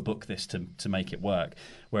overbook this to make it work.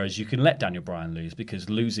 Whereas you can let Daniel Bryan lose, because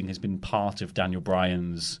losing has been part of Daniel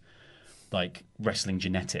Bryan's like wrestling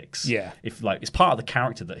genetics. Yeah. If like it's part of the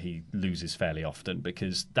character that he loses fairly often,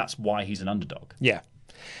 because that's why he's an underdog. Yeah.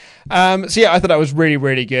 So yeah, I thought that was really,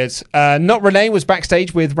 really good. Not Renee was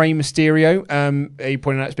backstage with Rey Mysterio. He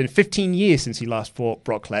pointed out it's been 15 years since he last fought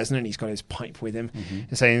Brock Lesnar, and he's got his pipe with him,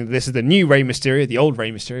 saying this is the new Rey Mysterio. The old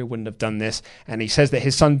Rey Mysterio wouldn't have done this, and he says that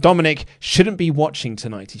his son Dominic shouldn't be watching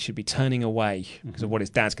tonight. He should be turning away because of what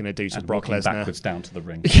his dad's going to do to Brock Lesnar. Backwards down to the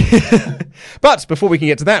ring. But before we can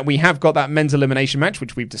get to that, we have got that men's elimination match,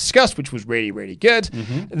 which we've discussed, which was really, really good.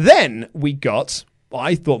 Then we got...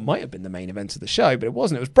 I thought might have been the main event of the show, but it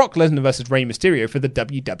wasn't. It was Brock Lesnar versus Rey Mysterio for the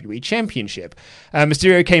WWE Championship.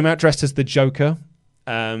 Mysterio came out dressed as the Joker,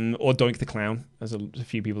 or Doink the Clown, as a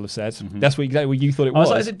few people have said. That's exactly what you thought it was. I was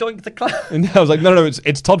like, is it Doink the Clown? And I was like, no,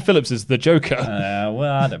 it's Todd Phillips as the Joker. Well,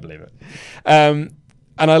 I don't believe it.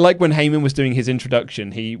 And I like when Heyman was doing his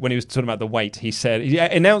introduction, when he was talking about the weight, he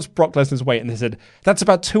announced Brock Lesnar's weight, and they said, that's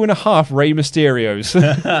about 2.5 Rey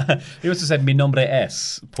Mysterios. He also said, mi nombre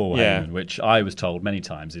es Paul Heyman, which I was told many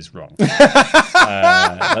times is wrong.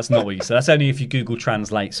 That's not what you said. That's only if you Google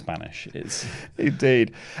translate Spanish.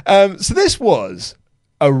 Indeed. So this was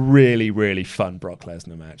a really, really fun Brock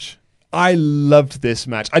Lesnar match. I loved this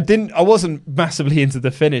match. I wasn't massively into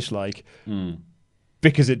the finish,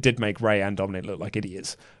 because it did make Rey and Dominic look like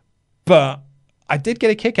idiots. But I did get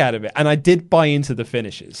a kick out of it, and I did buy into the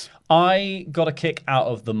finishes. I got a kick out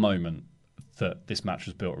of the moment that this match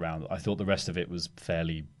was built around. I thought the rest of it was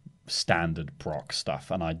fairly standard Brock stuff,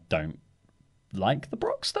 and I don't like the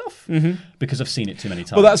Brock stuff because I've seen it too many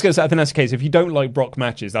times. Well, I think that's the case. If you don't like Brock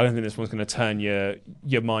matches, I don't think this one's going to turn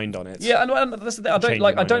your mind on it. Yeah, and that's the thing.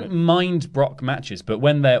 I don't mind Brock matches, but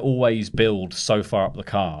when they're always billed so far up the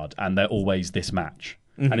card and they're always this match,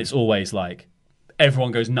 and it's always like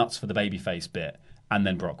everyone goes nuts for the babyface bit, and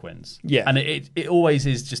then Brock wins. Yeah, and it always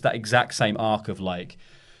is just that exact same arc of like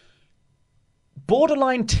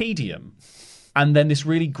borderline tedium, and then this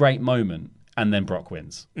really great moment. And then Brock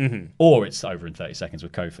wins. Or it's over in 30 seconds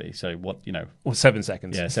with Kofi. So what, Or 7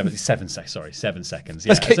 seconds. Yeah, 7 seconds. Sorry, 7 seconds. Yeah.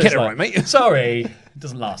 Let's get it right, mate. Sorry. It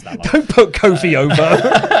doesn't last that long. Don't put Kofi over.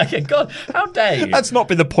 Yeah, God, how dare you? That's not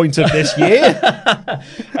been the point of this year.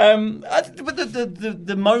 But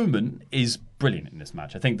the moment is brilliant in this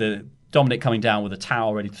match. I think the Dominic coming down with a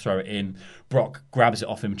towel ready to throw it in. Brock grabs it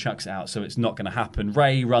off him, chucks it out, so it's not going to happen.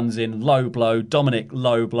 Rey runs in, low blow. Dominic,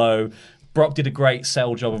 low blow. Brock did a great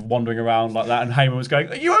sell job of wandering around like that, and Heyman was going,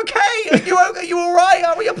 "Are you okay? Are you all right?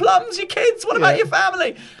 Are your plums? Your kids? What about your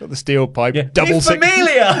family?" Got the steel pipe. Yeah.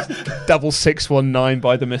 Familia. Double 619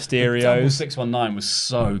 by the Mysterios. Double 619 was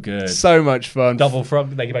so good. So much fun. Double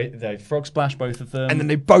frog. They frog splash both of them, and then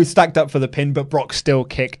they both stacked up for the pin, but Brock still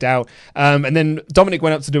kicked out. And then Dominic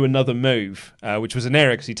went up to do another move, which was an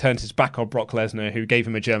error because he turned his back on Brock Lesnar, who gave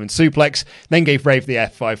him a German suplex, then gave Rey the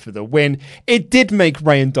F5 for the win. It did make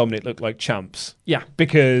Rey and Dominic look like champs. Yeah.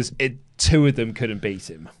 Because two of them couldn't beat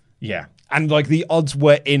him. Yeah. And like the odds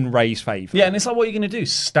were in Rey's favour. Yeah, and it's like, what are you going to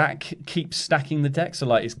do? Keep stacking the deck? So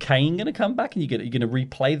like, is Kane going to come back and you're going to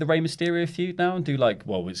replay the Rey Mysterio feud now and do like,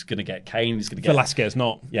 well, it's going to get Kane, he's going to get Velasquez,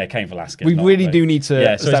 not. Yeah, Cain Velasquez. We really do need to.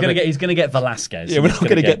 Yeah, so he's going to get Velasquez. Yeah, we're not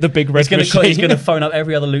going to get the big red machine. He's going to phone up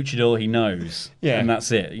every other luchador he knows. Yeah, and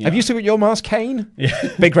that's it. Have you still got your mask, Kane? Yeah,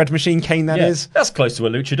 big red machine, Kane. That is. That's close to a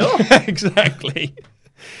luchador. Exactly.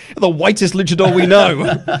 The whitest luchador we know.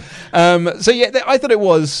 So yeah, I thought it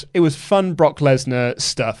was fun Brock Lesnar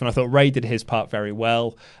stuff, and I thought Ray did his part very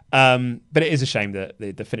well. But it is a shame that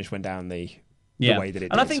the finish went down the way that it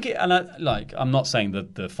did. And I think I'm not saying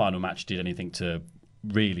that the final match did anything to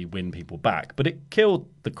really win people back, but it killed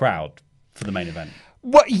the crowd for the main event.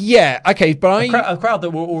 Well, yeah, okay, but a crowd that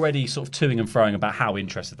were already sort of toing and froing about how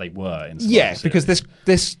interested they were in because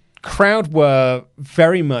this crowd were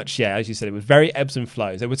very much, as you said, it was very ebbs and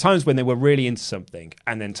flows. There were times when they were really into something,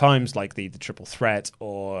 and then times like the triple threat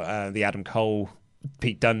or the Adam Cole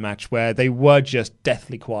Pete Dunne match where they were just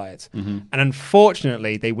deathly quiet. Mm-hmm. And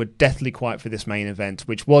unfortunately, they were deathly quiet for this main event,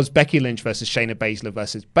 which was Becky Lynch versus Shayna Baszler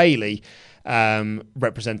versus Bayley,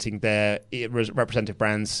 representing their representative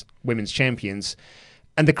brands, women's champions.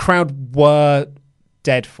 And the crowd were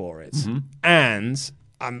dead for it. Mm-hmm. And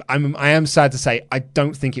I am sad to say, I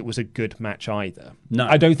don't think it was a good match either. No.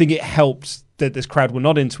 I don't think it helped that this crowd were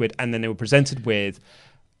not into it, and then they were presented with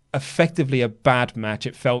effectively a bad match.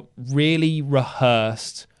 It felt really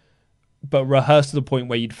rehearsed, but rehearsed to the point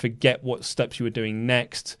where you'd forget what steps you were doing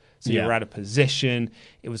next. So you were out of position.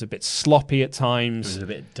 It was a bit sloppy at times. It was a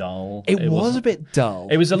bit dull. It was a bit dull.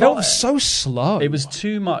 It was so slow. It was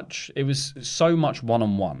too much. It was so much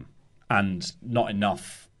one-on-one and not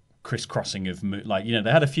enough crisscrossing of they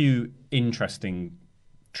had a few interesting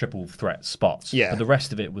triple threat spots. Yeah. But the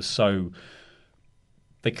rest of it was so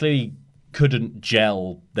they clearly couldn't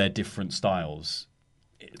gel their different styles.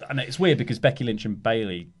 And it's weird because Becky Lynch and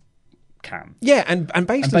Bayley can. Yeah, and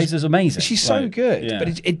Baszler's amazing. She's so good. Yeah.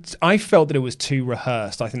 But I felt that it was too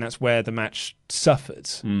rehearsed. I think that's where the match suffered.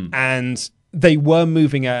 And they were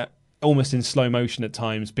moving at almost in slow motion at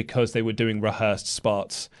times because they were doing rehearsed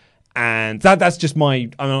spots. And that's just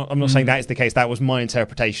I'm not saying that is the case. That was my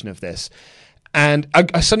interpretation of this. And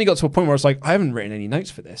I suddenly got to a point where I was like, I haven't written any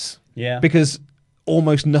notes for this. Yeah. Because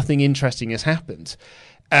almost nothing interesting has happened.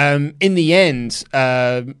 In the end,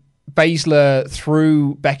 Baszler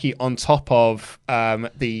threw Becky on top of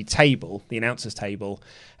the table, the announcer's table,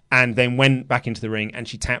 and then went back into the ring, and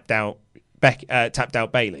she tapped out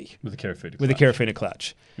Bayley with a Kirifuna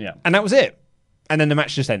clutch. Yeah, and that was it. And then the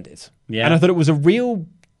match just ended. Yeah, and I thought it was a real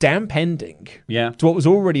damp ending. Yeah, to what was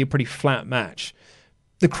already a pretty flat match.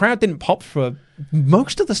 The crowd didn't pop for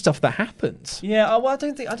most of the stuff that happened. Yeah, well, I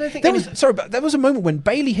don't think there was a moment when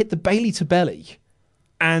Bayley hit the Bayley to belly,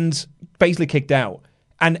 and Baszler kicked out.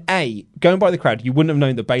 And going by the crowd, you wouldn't have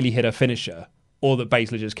known that Bayley hit her finisher or that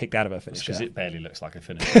Baszler just kicked out of her finisher. Because it barely looks like a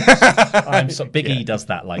finisher. Big E does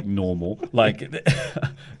that like normal. Like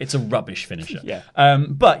it's a rubbish finisher. Yeah.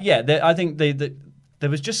 But yeah, I think there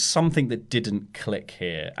was just something that didn't click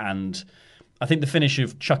here, and I think the finish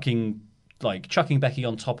of chucking Becky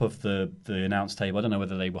on top of the announce table, I don't know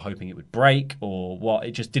whether they were hoping it would break or what.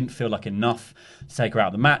 It just didn't feel like enough to take her out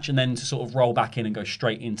of the match, and then to sort of roll back in and go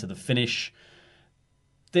straight into the finish.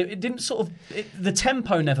 It didn't the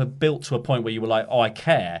tempo never built to a point where you were like, oh, I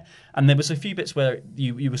care. And there was a few bits where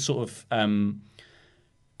you were sort of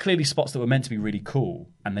clearly spots that were meant to be really cool,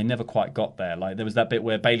 and they never quite got there. Like there was that bit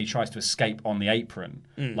where Bayley tries to escape on the apron.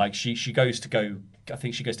 Like she goes to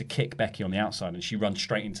kick Becky on the outside, and she runs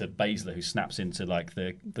straight into Baszler, who snaps into like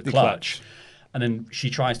the clutch. And then she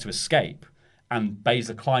tries to escape, and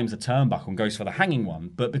Baszler climbs the turnbuckle and goes for the hanging one.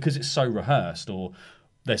 But because it's so rehearsed, or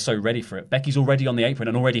they're so ready for it, Becky's already on the apron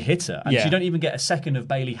and already hit her. And you don't even get a second of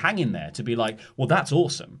Bayley hanging there to be like, well, that's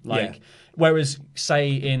awesome. Whereas,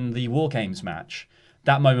 say, in the War Games match,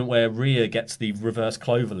 that moment where Rhea gets the reverse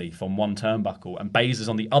cloverleaf on one turnbuckle and Baszler's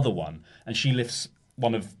on the other one, and she lifts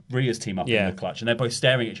one of Rhea's team up in the clutch, and they're both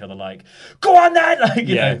staring at each other like, go on then! Like,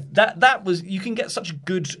 you know, that was, you can get such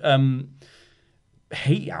good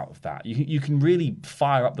heat out of that. You can really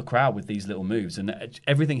fire up the crowd with these little moves, and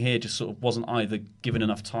everything here just sort of wasn't either given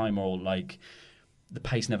enough time, or like the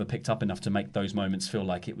pace never picked up enough to make those moments feel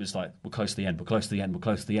like it was like, we're close to the end, we're close to the end, we're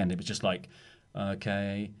close to the end. It was just like,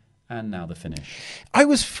 okay, and now the finish. I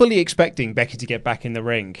was fully expecting Becky to get back in the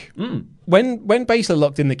ring. When Baszler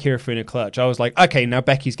locked in the Kirifuna clutch, I was like, okay, now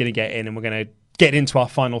Becky's going to get in and we're going to get into our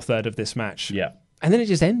final third of this match. Yeah. And then it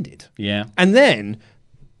just ended. Yeah. And then,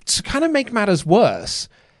 to kind of make matters worse,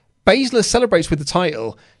 Baszler celebrates with the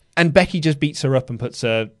title, and Becky just beats her up and puts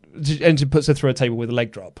her through a table with a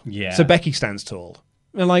leg drop. Yeah. So Becky stands tall.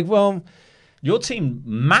 And like, well, your team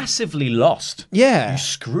massively lost. Yeah. You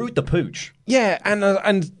screwed the pooch. Yeah,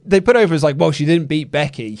 and they put over as like, well, she didn't beat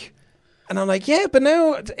Becky. And I'm like, yeah, but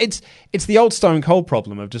now it's the old Stone Cold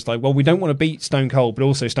problem of just like, well, we don't want to beat Stone Cold, but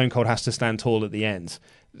also Stone Cold has to stand tall at the end.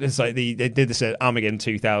 It's like they did this at Armageddon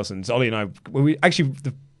 2000s. Ollie and I,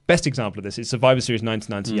 best example of this is Survivor Series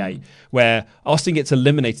 1998, where Austin gets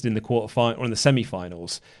eliminated in the quarterfinal or in the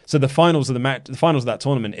semi-finals. So the finals of that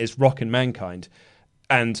tournament is Rock and Mankind,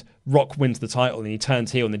 and Rock wins the title and he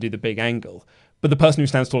turns heel and they do the big angle. But the person who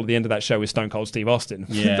stands tall at the end of that show is Stone Cold Steve Austin,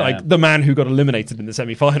 like the man who got eliminated in the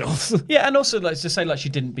semi-finals. Yeah, and also let's just say like she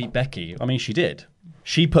didn't beat Becky. I mean, she did.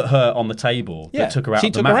 She put her on the table, but took her out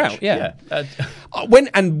of the match. She took her out,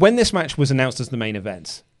 when this match was announced as the main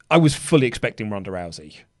event, I was fully expecting Ronda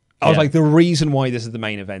Rousey. I was like, the reason why this is the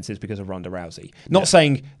main event is because of Ronda Rousey. Not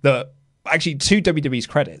saying that, actually, to WWE's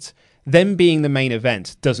credit, them being the main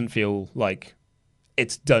event doesn't feel like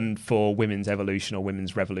it's done for women's evolution or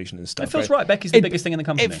women's revolution and stuff. It feels right. Becky's the biggest thing in the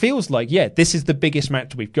company. It feels like, this is the biggest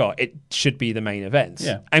match we've got. It should be the main event.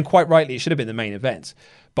 Yeah. And quite rightly, it should have been the main event.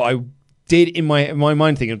 But I did, in my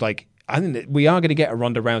mind, think of like, I think that we are going to get a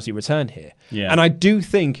Ronda Rousey return here. Yeah. And I do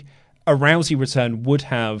think a Rousey return would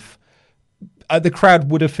have... the crowd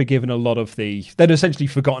would have forgiven a lot of they'd essentially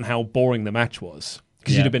forgotten how boring the match was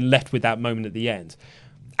because you'd have been left with that moment at the end.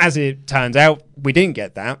 As it turns out, we didn't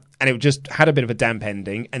get that, and it just had a bit of a damp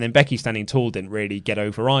ending, and then Becky standing tall didn't really get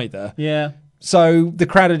over either. Yeah. So the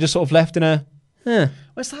crowd had just sort of left in a... Well,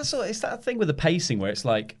 it's that thing with the pacing where it's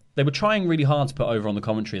like they were trying really hard to put over on the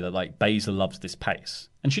commentary that like Baszler loves this pace,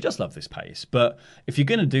 and she does love this pace, but if you're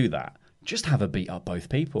going to do that, just have her beat up both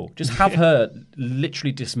people. Just have her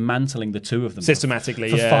literally dismantling the two of them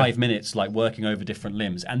systematically for 5 minutes, like working over different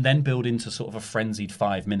limbs, and then build into sort of a frenzied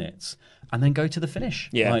 5 minutes, and then go to the finish.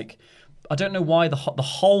 Yeah. Like, I don't know why the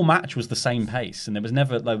whole match was the same pace, and there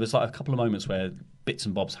was like a couple of moments where bits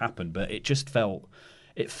and bobs happened, but it just fell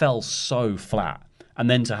so flat.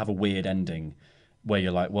 And then to have a weird ending where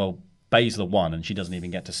you're like, well, Baszler won and she doesn't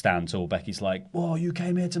even get to stand tall. Becky's like, whoa, you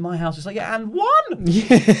came here to my house. It's like, yeah, and won.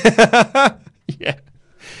 Yeah,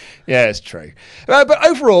 it's true. But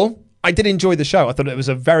overall, I did enjoy the show. I thought it was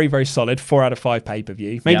a very, very solid 4 out of 5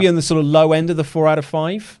 pay-per-view. Maybe on the sort of low end of the 4 out of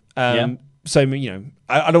 5. So, I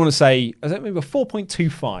don't want to say, is that maybe a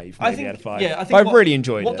 4.25 maybe out of 5? Yeah, I think I really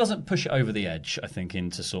enjoyed it. What doesn't push it over the edge, I think,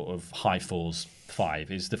 into sort of high 4s,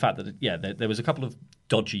 5, is the fact that, there was a couple of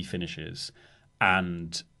dodgy finishes,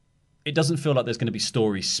 and it doesn't feel like there's going to be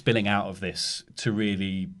stories spilling out of this to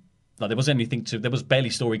really... Like there was barely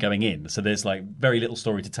story going in, so there's like very little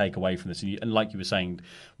story to take away from this. And like you were saying,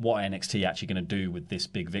 what NXT actually going to do with this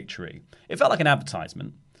big victory? It felt like an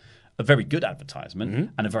advertisement, a very good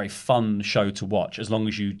advertisement, and a very fun show to watch, as long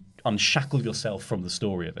as you unshackle yourself from the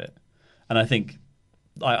story of it. And I think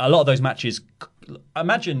a lot of those matches,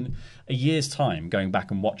 imagine a year's time going back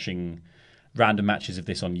and watching random matches of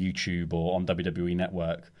this on YouTube or on WWE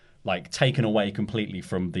Network, like taken away completely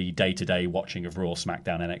from the day-to-day watching of Raw,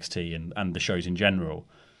 SmackDown, NXT, and the shows in general.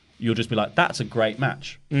 You'll just be like, that's a great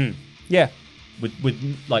match. Yeah.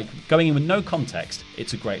 With like going in with no context,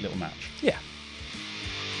 it's a great little match. Yeah.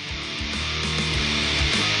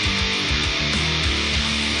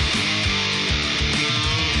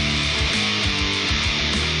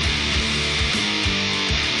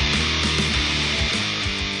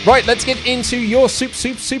 Right, let's get into your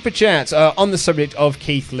super chat on the subject of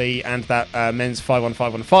Keith Lee and that men's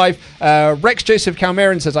 5-on-5-on-5. Rex Joseph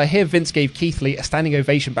Calmerin says, I hear Vince gave Keith Lee a standing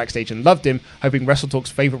ovation backstage and loved him, hoping Wrestle Talk's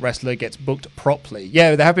favourite wrestler gets booked properly.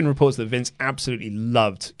 Yeah, there have been reports that Vince absolutely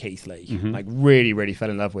loved Keith Lee. Like, really, really fell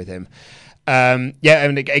in love with him. And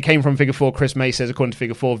it came from Figure 4. Chris May says, according to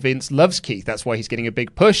Figure 4, Vince loves Keith. That's why he's getting a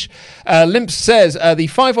big push. Limp says, the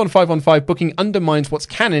 5-on-5-on-5 booking undermines what's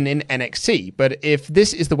canon in NXT. But if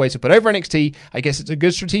this is the way to put over NXT, I guess it's a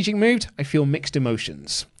good strategic move. I feel mixed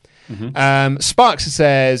emotions. Sparks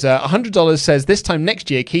says, $100 says, this time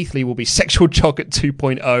next year, Keith Lee will be Sexual Chocolate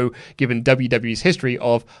 2.0, given WWE's history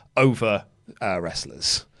of over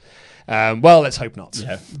wrestlers. Well, let's hope not.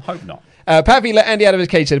 Yeah, hope not. Pavi let Andy out of his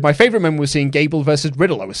cage said, my favourite moment was seeing Gable versus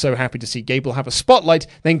Riddle. I was so happy to see Gable have a spotlight.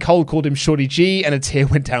 Then Cole called him Shorty G and a tear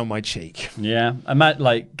went down my cheek. Yeah.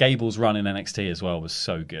 Like Gable's run in NXT as well was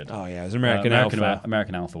so good. Oh, yeah. It was American Alpha.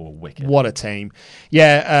 American Alpha were wicked. What a team.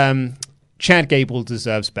 Yeah. Chad Gable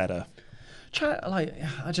deserves better.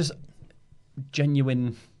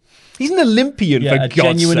 Genuine. He's an Olympian, for God's sake.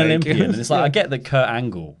 Genuine Olympian. And it's like, I get that Kurt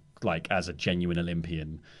Angle, like, as a genuine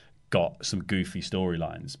Olympian, got some goofy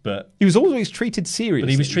storylines, but he was always treated seriously.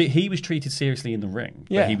 But he was treated seriously in the ring.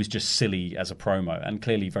 Yeah, but he was just silly as a promo and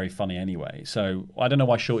clearly very funny anyway. So I don't know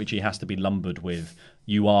why Shorty G has to be lumbered with,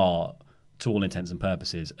 you are, to all intents and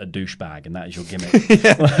purposes, a douchebag, and that is your gimmick.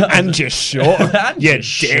 And just short. And you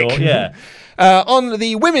just dick. Short, yeah. On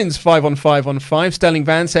the women's 5-on-5-on-5, Sterling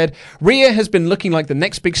Van said, Rhea has been looking like the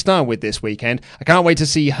next big star with this weekend. I can't wait to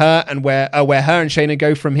see her and where her and Shayna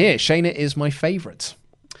go from here. Shayna is my favourite.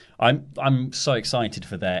 I'm so excited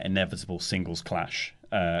for their inevitable singles clash.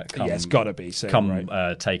 It's got to be soon,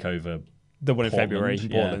 Takeover. The one in February in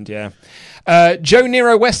Portland, Joe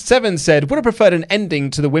Nero West 7 said, would have preferred an ending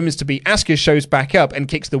to the women's to be Asuka shows back up and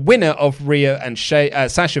kicks the winner of Rhea and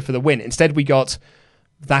Sasha for the win. Instead, we got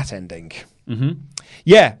that ending. Mm-hmm.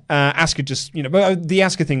 Yeah, Asuka just, but the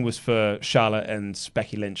Asuka thing was for Charlotte and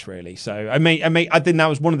Becky Lynch, really. So I think that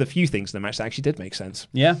was one of the few things in the match that actually did make sense.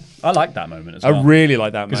 Yeah, I like that moment as well. I really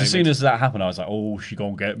like that moment. Because as soon as that happened, I was like, oh, she's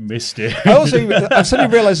going to get Misty. I've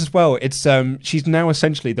suddenly realised as well, she's now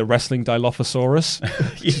essentially the wrestling Dilophosaurus.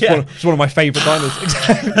 It's one of my favourite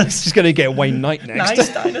dinosaurs. She's going to get Wayne Knight next. Nice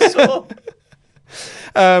dinosaur.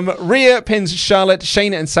 Rhea pins Charlotte,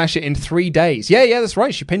 Shayna and Sasha in 3 days. Yeah, that's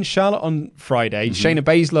right. She pinned Charlotte on Friday, Shayna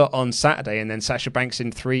Baszler on Saturday, and then Sasha Banks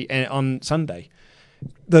in 3 on Sunday.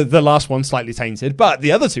 The last one slightly tainted, but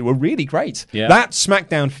the other two were really great. Yeah. That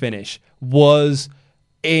SmackDown finish was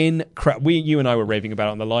incredible. You and I were raving about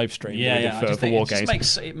it on the live stream. For War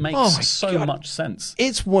Games. It makes so much sense.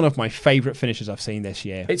 It's one of my favourite finishes I've seen this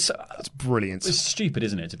year. It's brilliant. It's stupid,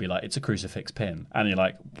 isn't it, to be like, it's a crucifix pin, and you're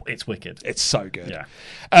like, it's wicked. It's so good. Yeah.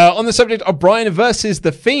 On the subject of Bryan versus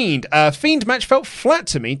The Fiend, Fiend match felt flat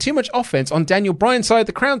to me. Too much offense on Daniel Bryan's side.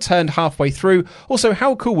 The crowd turned halfway through. Also,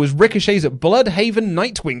 how cool was Ricochet's Bloodhaven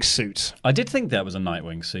Nightwing suit? I did think that was a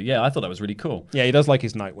Nightwing suit. Yeah, I thought that was really cool. Yeah, he does like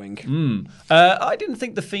his Nightwing. I didn't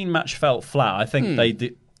think the Fiend match felt flat. I think they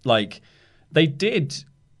did.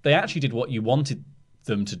 They actually did what you wanted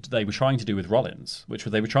them to. They were trying to do with Rollins, which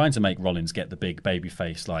they were trying to make Rollins get the big baby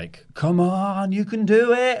face, like, come on, you can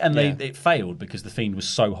do it, and it failed because the Fiend was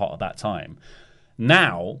so hot at that time.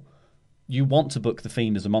 Now you want to book the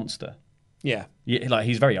Fiend as a monster. Yeah, like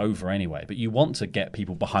he's very over anyway, but you want to get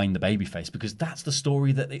people behind the babyface because that's the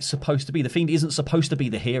story that it's supposed to be. The Fiend isn't supposed to be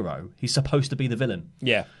the hero; he's supposed to be the villain.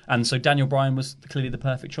 Yeah, and so Daniel Bryan was clearly the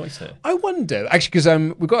perfect choice here. I wonder, actually,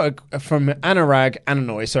 because we've got from Anurag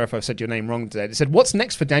Ananoy. Sorry if I've said your name wrong today. It said, "What's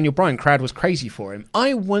next for Daniel Bryan? Crowd was crazy for him."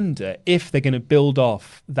 I wonder if they're going to build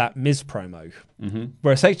off that Miz promo,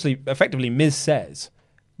 where effectively Miz says,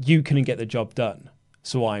 "You couldn't get the job done,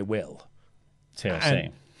 so I will."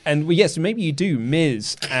 TLC. And yes, maybe you do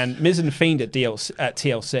Miz and Fiend at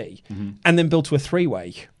TLC, and then build to a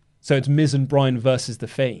 3-way. So it's Miz and Bryan versus the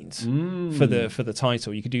Fiend for the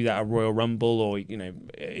title. You could do that at Royal Rumble, or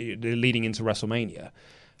leading into WrestleMania.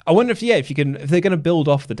 I wonder if they're going to build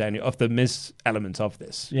off the Miz element of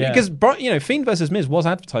this, because Fiend versus Miz was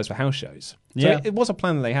advertised for house shows. So it was a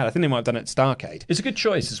plan that they had. I think they might have done it at Starrcade. It's a good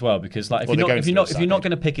choice as well because if you're not going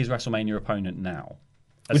to pick his WrestleMania opponent now.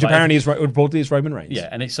 Which apparently is Roman Reigns. Yeah,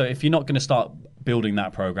 and so if you're not going to start building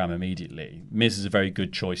that program immediately, Miz is a very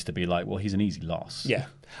good choice to be like, well, he's an easy loss. Yeah,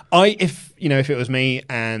 if it was me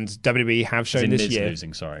and WWE have shown this Miz year,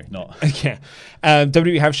 losing, sorry, not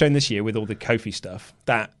WWE have shown this year with all the Kofi stuff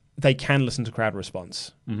that they can listen to crowd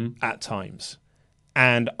response at times,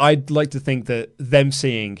 and I'd like to think that them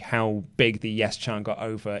seeing how big the yes chant got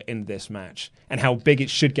over in this match and how big it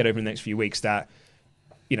should get over in the next few weeks, that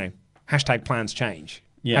hashtag plans change.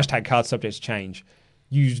 Yeah. Hashtag card subjects change.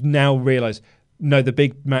 You now realise, no, the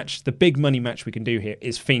big money match we can do here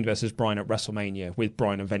is Fiend versus Bryan at WrestleMania, with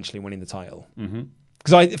Bryan eventually winning the title.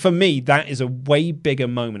 Because for me, that is a way bigger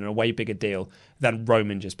moment and a way bigger deal than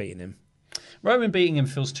Roman just beating him. Roman beating him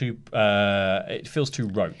feels too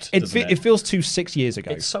rote. It feels too 6 years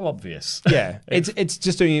ago. It's so obvious. Yeah, it's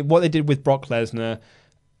just doing what they did with Brock Lesnar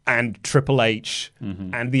and Triple H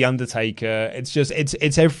and The Undertaker.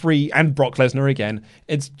 It's every, and Brock Lesnar again.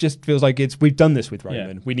 It just feels like we've done this with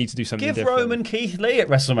Roman. Yeah. We need to do something different. Give Roman Keith Lee at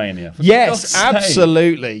WrestleMania. Yes,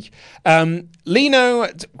 absolutely. Lino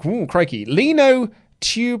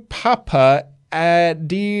Tupapa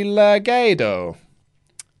Delgado.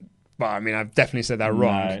 Well, I mean, I've definitely said that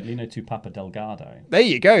wrong. No, Lino Tupapa Delgado. There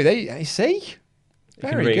you go. You see?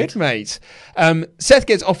 Very good, mate. Seth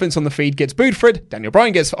gets offense on the feed, gets booed for it. Daniel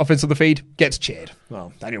Bryan gets offense on the feed, gets cheered.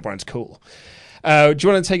 Well, Daniel Bryan's cool. Do you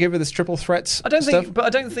want to take over this triple threat? I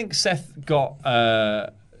don't think Seth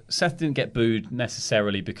got. Seth didn't get booed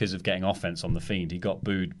necessarily because of getting offense on the Fiend. He got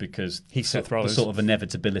booed because he's Seth Rollins. The sort of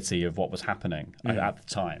inevitability of what was happening at the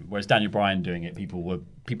time. Whereas Daniel Bryan doing it, people were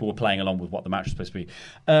playing along with what the match was supposed to be.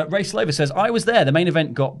 Ray Slover says, I was there. The main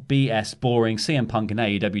event got BS, boring, CM Punk and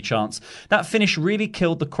AEW chants. That finish really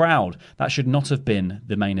killed the crowd. That should not have been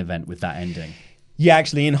the main event with that ending. Yeah,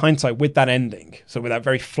 actually, in hindsight, with that ending, so with that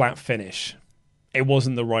very flat finish, it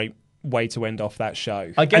wasn't the right way to end off that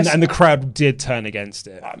show. I guess, and the crowd did turn against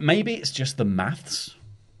it. Maybe it's just the maths.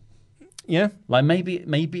 Yeah. Like maybe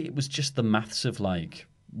it was just the maths of like,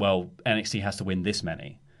 well, NXT has to win this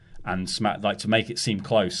many. and to make it seem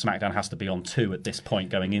close, SmackDown has to be on 2 at this point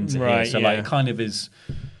going into right, here. So like it kind of is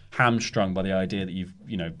hamstrung by the idea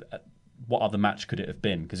that what other match could it have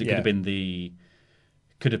been? Because it could have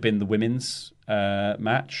been the women's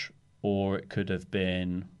match, or it could have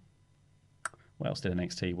been, what else did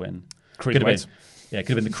NXT win? Cruiserweight. Yeah, it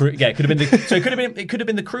could have been it could have been it could have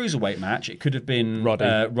been the cruiserweight match. It could have been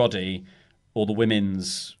Roddy, or the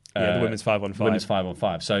women's. The women's 5-on-5. Women's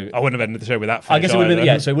 5-on-5. So I wouldn't have ended the show with that. I guess it would have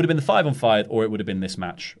been so it would have been the 5-on-5, or it would have been this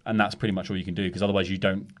match, and that's pretty much all you can do, because otherwise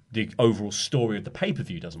the overall story of the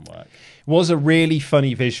pay-per-view doesn't work. It was a really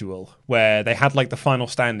funny visual where they had like the final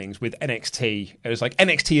standings with NXT. It was like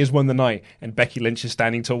NXT has won the night, and Becky Lynch is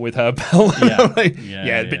standing tall with her belt.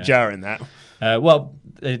 A bit jarring that. Well,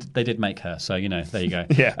 they did make her, so there you go.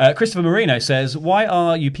 Yeah. Christopher Marino says, "Why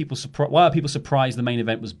are people surprised the main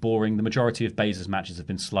event was boring? The majority of Baszler's matches have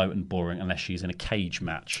been slow and boring, unless she's in a cage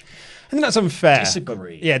match." I think that's unfair.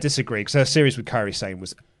 Disagree. Yeah, disagree, because her series with Kairi Sane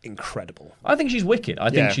was incredible. I think she's wicked.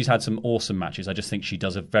 I think she's had some awesome matches. I just think she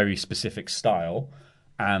does a very specific style,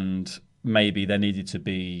 and maybe there needed to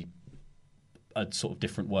be a sort of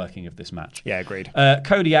different working of this match. Yeah, agreed.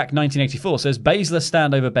 Kodiak 1984 says Baszler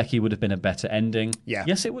stand over Becky would have been a better ending. Yeah.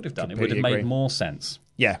 Yes, it would have done. Completely it would have agree. made more sense.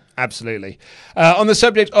 Yeah, absolutely. On the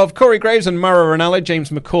subject of Corey Graves and Mauro Ranallo,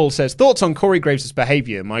 James McCall says, thoughts on Corey Graves'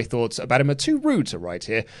 behaviour? My thoughts about him are too rude to write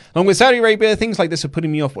here. Along with Saudi Arabia, things like this are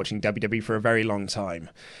putting me off watching WWE for a very long time.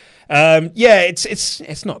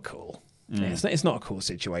 It's not cool. It's not a cool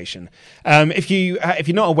situation. If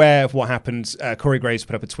you're not aware of what happened, Corey Graves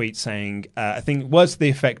put up a tweet saying, I think words to the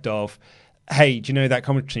effect of, "Hey, do you know that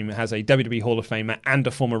commentary team has a WWE Hall of Famer and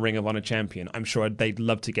a former Ring of Honor champion? I'm sure they'd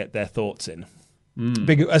love to get their thoughts in."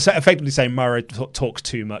 Effectively saying Mauro talks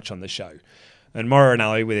too much on the show. And Mauro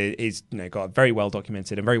Ranallo is got a very well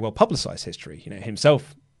documented and very well publicized history.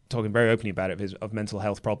 Himself talking very openly about it of mental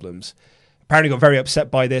health problems. Apparently got very upset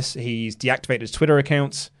by this. He's deactivated his Twitter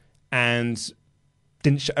accounts and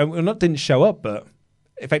didn't show up, but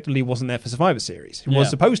effectively wasn't there for Survivor Series. He was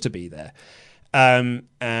supposed to be there.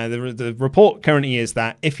 The report currently is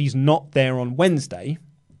that if he's not there on Wednesday,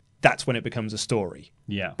 that's when it becomes a story.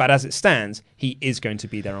 Yeah. But as it stands, he is going to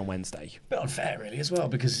be there on Wednesday. Bit unfair, really, as well,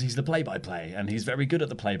 because he's the play-by-play, and he's very good at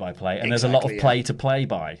the play-by-play, and there's a lot of play to play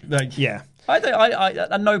by. Yeah. I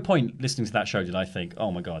at no point listening to that show did I think,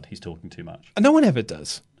 oh my God, he's talking too much. And no one ever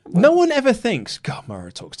does. No one ever thinks, God,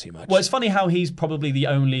 Mauro talks too much. Well, it's funny how he's probably the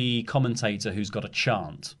only commentator who's got a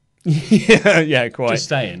chant. yeah, quite. Just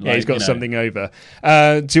saying. He's got something over.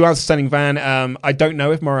 To answer Standing Van, I don't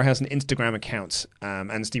know if Mauro has an Instagram account.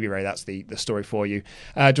 And Stevie Ray, that's the story for you.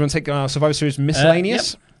 Do you want to take our Survivor Series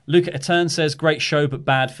miscellaneous? Yep. Luca Etern says, great show, but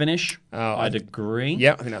bad finish. I'd agree.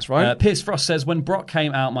 Yeah, I think that's right. Pierce Frost says, when Brock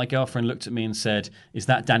came out, my girlfriend looked at me and said, is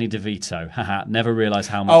that Danny DeVito? Haha, never realised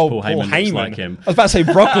how much Paul Heyman looks like him. I was about to say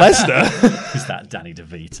Brock Lesnar. Is that Danny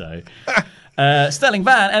DeVito? Sterling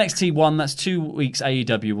Van, NXT 1, that's 2 weeks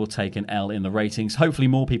AEW will take an L in the ratings. Hopefully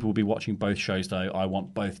more people will be watching both shows, though. I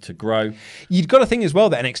want both to grow. You've got to think as well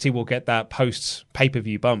that NXT will get that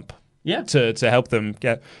post-pay-per-view bump. Yeah. To help them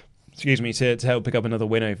get... to help pick up another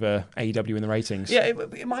win over AEW in the ratings. Yeah,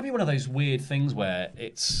 it might be one of those weird things where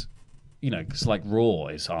it's, it's like Raw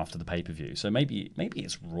is after the pay-per-view. So maybe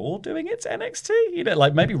it's Raw doing it to NXT.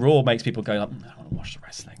 Like maybe Raw makes people go, I want to watch the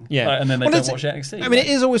wrestling. Yeah. And then they don't watch NXT. I mean, it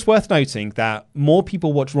is always worth noting that more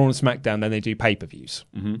people watch Raw and SmackDown than they do pay-per-views.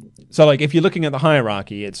 Mm-hmm. So like if you're looking at the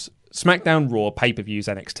hierarchy, it's SmackDown, Raw, pay-per-views,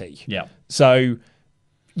 NXT. Yeah. So...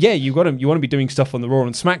 yeah, you want to be doing stuff on the Raw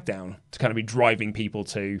and SmackDown to kind of be driving people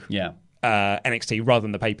to NXT rather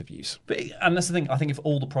than the pay-per-views. And that's the thing. I think if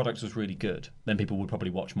all the product was really good, then people would probably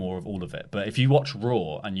watch more of all of it. But if you watch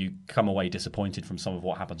Raw and you come away disappointed from some of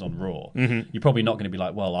what happens on Raw, you're probably not going to be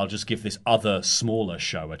like, well, I'll just give this other smaller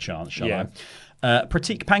show a chance, shall I?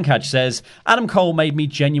 Pratik Pankaj says, Adam Cole made me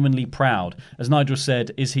genuinely proud. As Nigel said,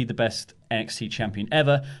 is he the best NXT champion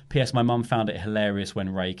ever? P.S. My mum found it hilarious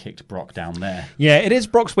when Ray kicked Brock down there. Yeah, it is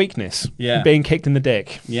Brock's weakness. Yeah. Being kicked in the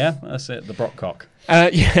dick. Yeah, that's it. The Brock cock.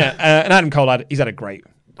 And Adam Cole, he's had a great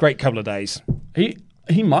couple of days.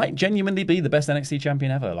 He might genuinely be the best NXT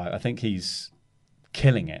champion ever. I think he's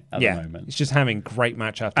killing it at the moment. He's just having great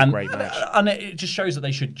match after great match. And it just shows that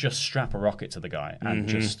they should just strap a rocket to the guy and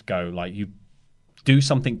just go, you do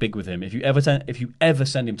something big with him. If you ever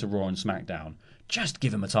send him to Raw and SmackDown, just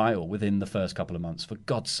give him a title within the first couple of months. For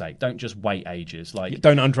God's sake, don't just wait ages.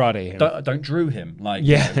 Don't Andrade him. Don't Drew him.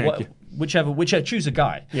 Whichever. Choose a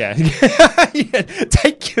guy. Yeah.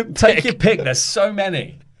 Take your pick. There's so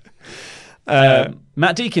many.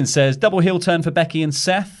 Matt Deakin says, double heel turn for Becky and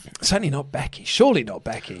Seth. Certainly not Becky. Surely not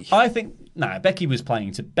Becky. I think, Becky was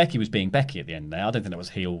being Becky at the end there. I don't think that was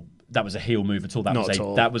heel. That was a heel move at all.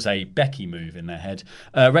 That was a Becky move in their head.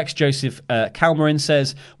 Rex Joseph Calmarin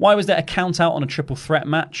says, why was there a count out on a triple threat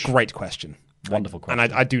match? Great question. Wonderful question.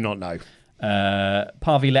 And I do not know.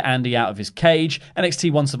 Parvy let Andy out of his cage.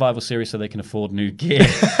 NXT won Survival Series so they can afford new gear.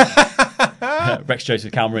 Rex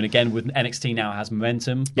Joseph Calmarin again with NXT now has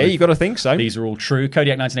momentum. Yeah, you got to think so. These are all true.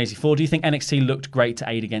 Kodiak 1984. Do you think NXT looked great to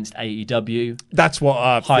aid against AEW? That's what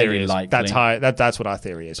our theory is. Likely. That's what our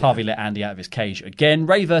theory is. Parvy let Andy out of his cage again.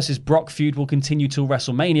 Ray versus Brock feud will continue till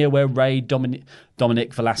WrestleMania, where Ray, Dominic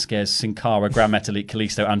Velasquez, Sin Cara, Grand Metalik,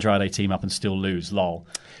 Kalisto, Andrade team up and still lose. Lol.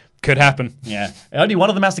 Could happen. Yeah. Only one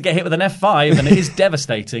of them has to get hit with an F5, and it is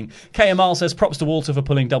devastating. KMR says, props to Walter for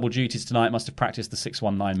pulling double duties tonight. Must have practiced the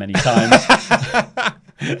 619 many times.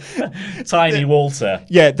 Tiny Walter.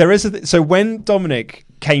 Yeah, there is so when Dominic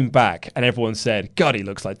came back and everyone said, God, he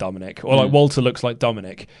looks like Dominic, or like Walter looks like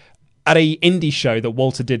Dominic. At a indie show that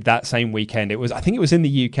Walter did that same weekend, I think it was in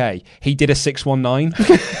the UK, he did a 619.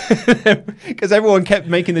 Because everyone kept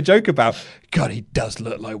making the joke about, God, he does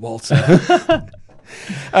look like Walter.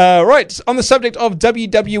 Right, on the subject of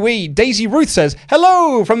WWE, Daisy Ruth says,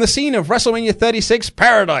 hello from the scene of WrestleMania 36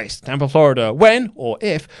 Paradise, Tampa, Florida. When, or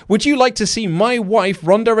if, would you like to see my wife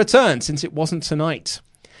Ronda return, since it wasn't tonight?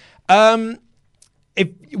 When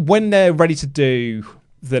they're ready to do,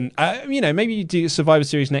 then maybe you do Survivor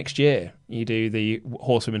Series next year. You do the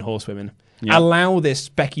Horsewomen. Yep. Allow this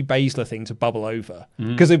Becky Baszler thing to bubble over.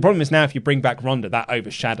 Because the problem is now if you bring back Ronda, that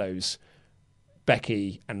overshadows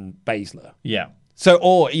Becky and Baszler. Yeah. So,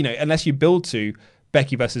 or, unless you build to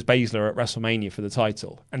Becky versus Baszler at WrestleMania for the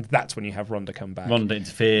title, and that's when you have Ronda come back. Ronda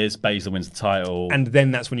interferes, Baszler wins the title. And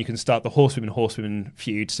then that's when you can start the Horsewomen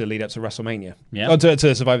feud to lead up to WrestleMania. Yeah. Or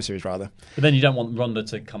to Survivor Series, rather. But then you don't want Ronda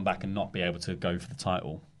to come back and not be able to go for the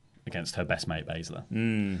title against her best mate, Baszler.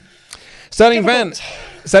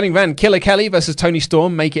 Sterling Van, Killer Kelly versus Tony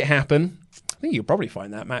Storm, make it happen. I think you'll probably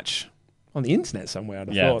find that match on the internet somewhere, I'd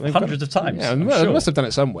have thought. Hundreds of times. Yeah, they must have done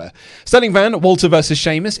it somewhere. Sterling Van, Walter versus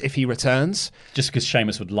Sheamus, if he returns. Just because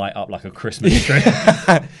Sheamus would light up like a Christmas tree.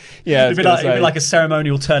 Yeah, it'd be like a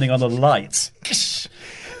ceremonial turning on the lights.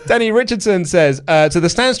 Danny Richardson says, to the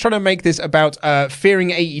stands trying to make this about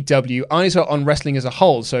fearing AEW, eyes are on wrestling as a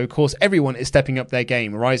whole, so of course everyone is stepping up their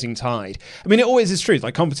game, rising tide. I mean, it always is true.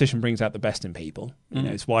 Like, competition brings out the best in people.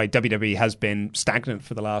 It's why WWE has been stagnant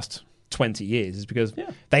for the last 20 years, is because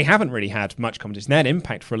they haven't really had much competition. They had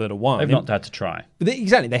Impact for a little while. They've not had to try.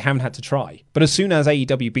 Exactly, they haven't had to try. But as soon as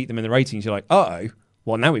AEW beat them in the ratings, you're like, uh-oh,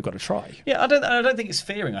 well, now we've got to try. Yeah, I don't think it's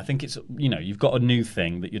fearing. I think it's, you've got a new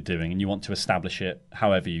thing that you're doing and you want to establish it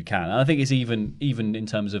however you can. And I think it's even in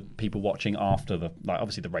terms of people watching after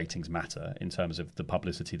obviously the ratings matter in terms of the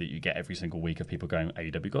publicity that you get every single week of people going,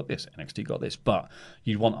 AEW got this, NXT got this. But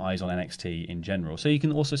you'd want eyes on NXT in general. So you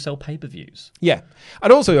can also sell pay-per-views. Yeah. I'd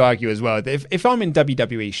also argue as well that if I'm in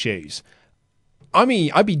WWE's shoes,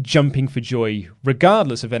 I'd be jumping for joy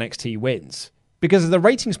regardless of NXT wins. Because the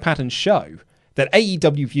ratings patterns show that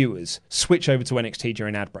AEW viewers switch over to NXT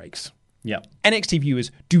during ad breaks. Yeah. NXT viewers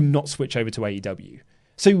do not switch over to AEW.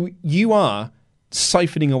 So you are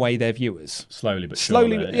siphoning away their viewers. Slowly but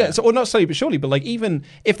surely. Yeah. So, or not slowly but surely, but like even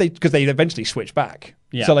if because they eventually switch back.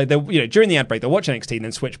 Yeah. So like during the ad break, they'll watch NXT and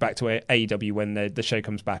then switch back to AEW when the show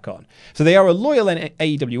comes back on. So they are a loyal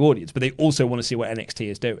AEW audience, but they also want to see what NXT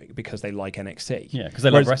is doing because they like NXT. Yeah, because they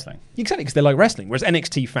like wrestling. Exactly, because they like wrestling. Whereas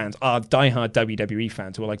NXT fans are diehard WWE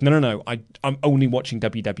fans who are like, no, I'm only watching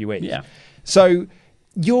WWE. Yeah. So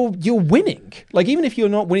you're winning. Like, even if you're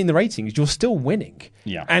not winning the ratings, you're still winning.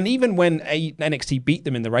 Yeah. And even when NXT beat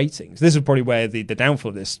them in the ratings, this is probably where the downfall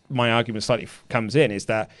of this, my argument slightly comes in, is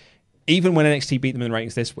that even when NXT beat them in the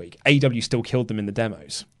ratings this week, AEW still killed them in the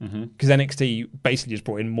demos. Because NXT basically just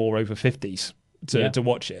brought in more over 50s to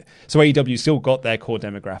watch it. So AEW still got their core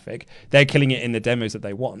demographic. They're killing it in the demos that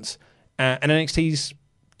they want. And NXT's,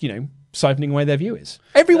 siphoning away their viewers.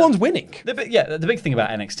 Everyone's winning. The big thing about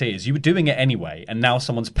NXT is you were doing it anyway, and now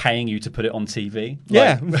someone's paying you to put it on TV.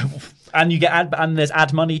 And you get and there's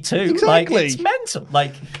ad money too. Exactly. Like, it's mental.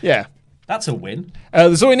 Like, yeah. That's a win. The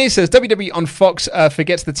Zoyanese says WWE on Fox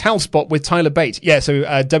forgets the towel spot with Tyler Bate. Yeah, so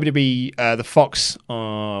WWE, the Fox,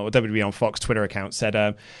 or WWE on Fox Twitter account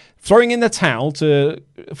said throwing in the towel to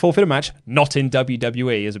forfeit a match, not in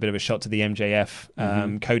WWE, is a bit of a shot to the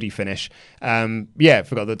MJF Cody finish.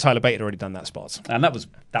 Forgot that Tyler Bate had already done that spot, and that was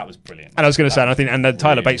brilliant. And I was going to say, the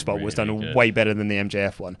Tyler Bate spot was done way better than the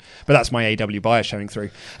MJF one. But that's my AW bias showing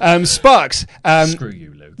through. Sparks, screw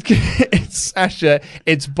you, Luke. It's Asher.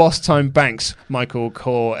 It's Boss Time Banks, Michael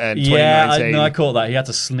Core, 2019. Yeah, I caught that. He had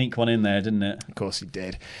to sneak one in there, didn't it? Of course he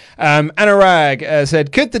did. Anurag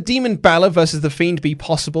said, could the Demon Balor versus The Fiend be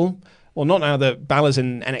possible? Well, not now that Balor's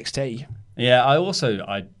in NXT. Yeah,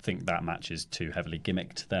 I think that match is too heavily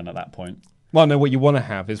gimmicked then at that point. Well, no, what you want to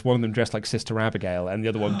have is one of them dressed like Sister Abigail and the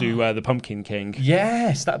other one do the Pumpkin King.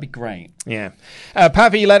 Yes, that'd be great. Yeah.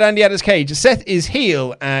 Pavi led Andy out of his cage. Seth is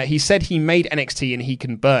heel. He said he made NXT and he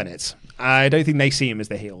can burn it. I don't think they see him as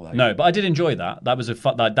the heel, though. No, but I did enjoy that. That was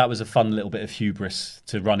a fun little bit of hubris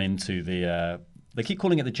to run into the... they keep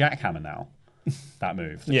calling it the jackhammer now. That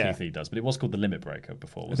move that Keith Lee does, but it was called the Limit Breaker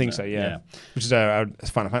before. I think it? So, yeah. Which is a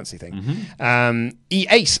Final Fantasy thing.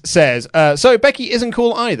 E-Ace says, so Becky isn't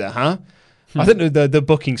cool either, huh? I think the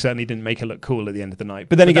booking certainly didn't make her look cool at the end of the night.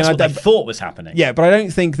 But then again, that's what they thought was happening. Yeah, but I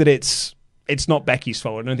don't think that it's not Becky's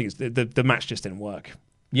fault. I don't think it's the match just didn't work.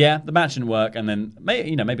 Yeah, the match didn't work, and then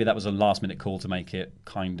maybe that was a last minute call to make it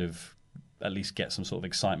kind of at least get some sort of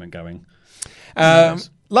excitement going.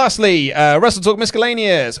 Lastly, Wrestle Talk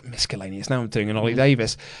Miscellaneous. Now I'm doing an Ollie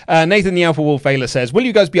Davis. Nathan the Alpha Wolf Vailer says, will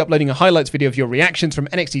you guys be uploading a highlights video of your reactions from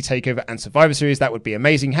NXT TakeOver and Survivor Series? That would be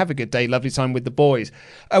amazing. Have a good day. Lovely time with the boys.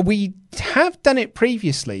 We have done it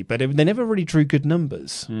previously, but they never really drew good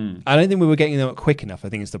numbers. I don't think we were getting them quick enough, I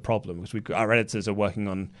think is the problem, because our editors are working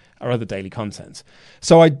on our other daily content.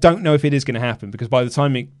 So I don't know if it is going to happen, because by the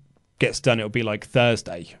time it gets done, it'll be like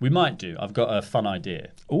Thursday. We might do. I've got a fun idea.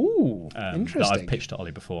 Ooh, interesting. That I've pitched to Ollie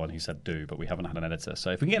before, and he said do, but we haven't had an editor. So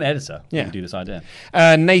if we can get an editor, we can do this idea.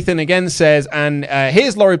 Nathan again says, and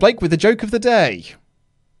here's Laurie Blake with the joke of the day.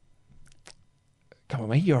 Come on,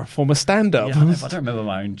 mate, you're a former stand-up. Yeah, I don't remember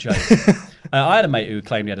my own joke. I had a mate who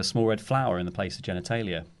claimed he had a small red flower in the place of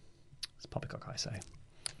genitalia. It's poppycock, I say.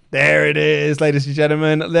 There it is, ladies and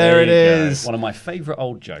gentlemen. There it is. One of my favourite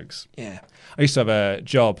old jokes. Yeah. I used to have a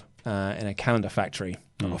job in a calendar factory.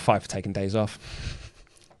 I got 5 for taking days off.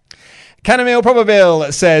 Canamil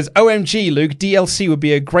Probabile says, OMG, Luke, DLC would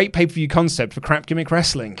be a great pay-per-view concept for crap gimmick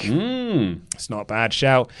wrestling. It's not a bad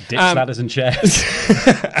shout. Ditch ladders and chairs.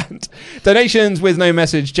 And donations with no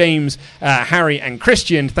message, James, Harry, and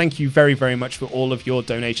Christian. Thank you very, very much for all of your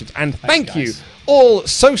donations. And thank you all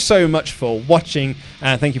so much for watching.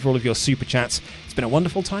 Thank you for all of your super chats. It's been a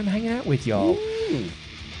wonderful time hanging out with y'all.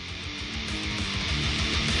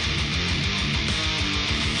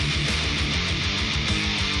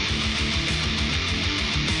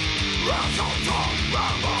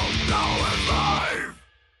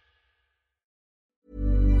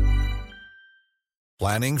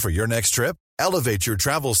 Planning for your next trip? Elevate your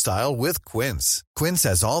travel style with Quince. Quince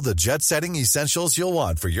has all the jet-setting essentials you'll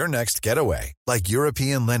want for your next getaway, like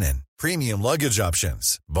European linen, premium luggage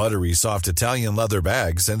options, buttery soft Italian leather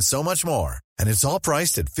bags, and so much more. And it's all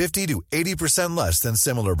priced at 50 to 80% less than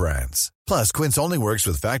similar brands. Plus, Quince only works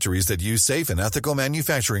with factories that use safe and ethical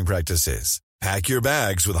manufacturing practices. Pack your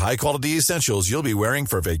bags with high-quality essentials you'll be wearing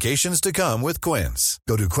for vacations to come with Quince.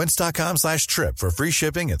 Go to quince.com/trip for free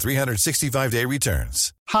shipping and 365-day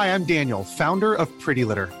returns. Hi, I'm Daniel, founder of Pretty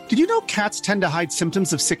Litter. Did you know cats tend to hide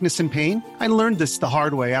symptoms of sickness and pain? I learned this the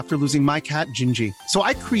hard way after losing my cat, Gingy. So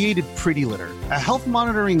I created Pretty Litter, a health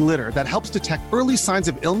monitoring litter that helps detect early signs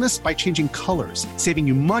of illness by changing colors, saving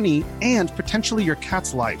you money and potentially your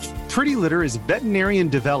cat's life. Pretty Litter is veterinarian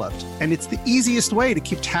developed, and it's the easiest way to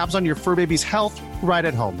keep tabs on your fur baby's health right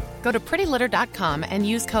at home. Go to prettylitter.com and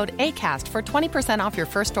use code ACAST for 20% off your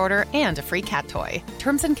first order and a free cat toy.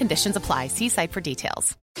 Terms and conditions apply. See site for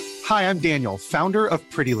details. Hi, I'm Daniel, founder of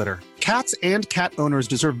Pretty Litter. Cats and cat owners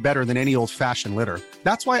deserve better than any old-fashioned litter.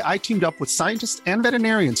 That's why I teamed up with scientists and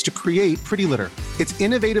veterinarians to create Pretty Litter. Its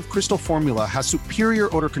innovative crystal formula has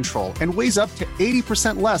superior odor control and weighs up to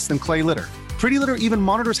 80% less than clay litter. Pretty Litter even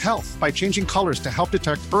monitors health by changing colors to help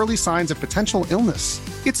detect early signs of potential illness.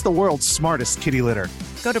 It's the world's smartest kitty litter.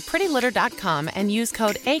 Go to prettylitter.com and use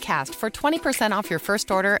code ACAST for 20% off your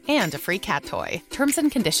first order and a free cat toy. Terms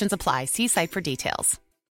and conditions apply. See site for details.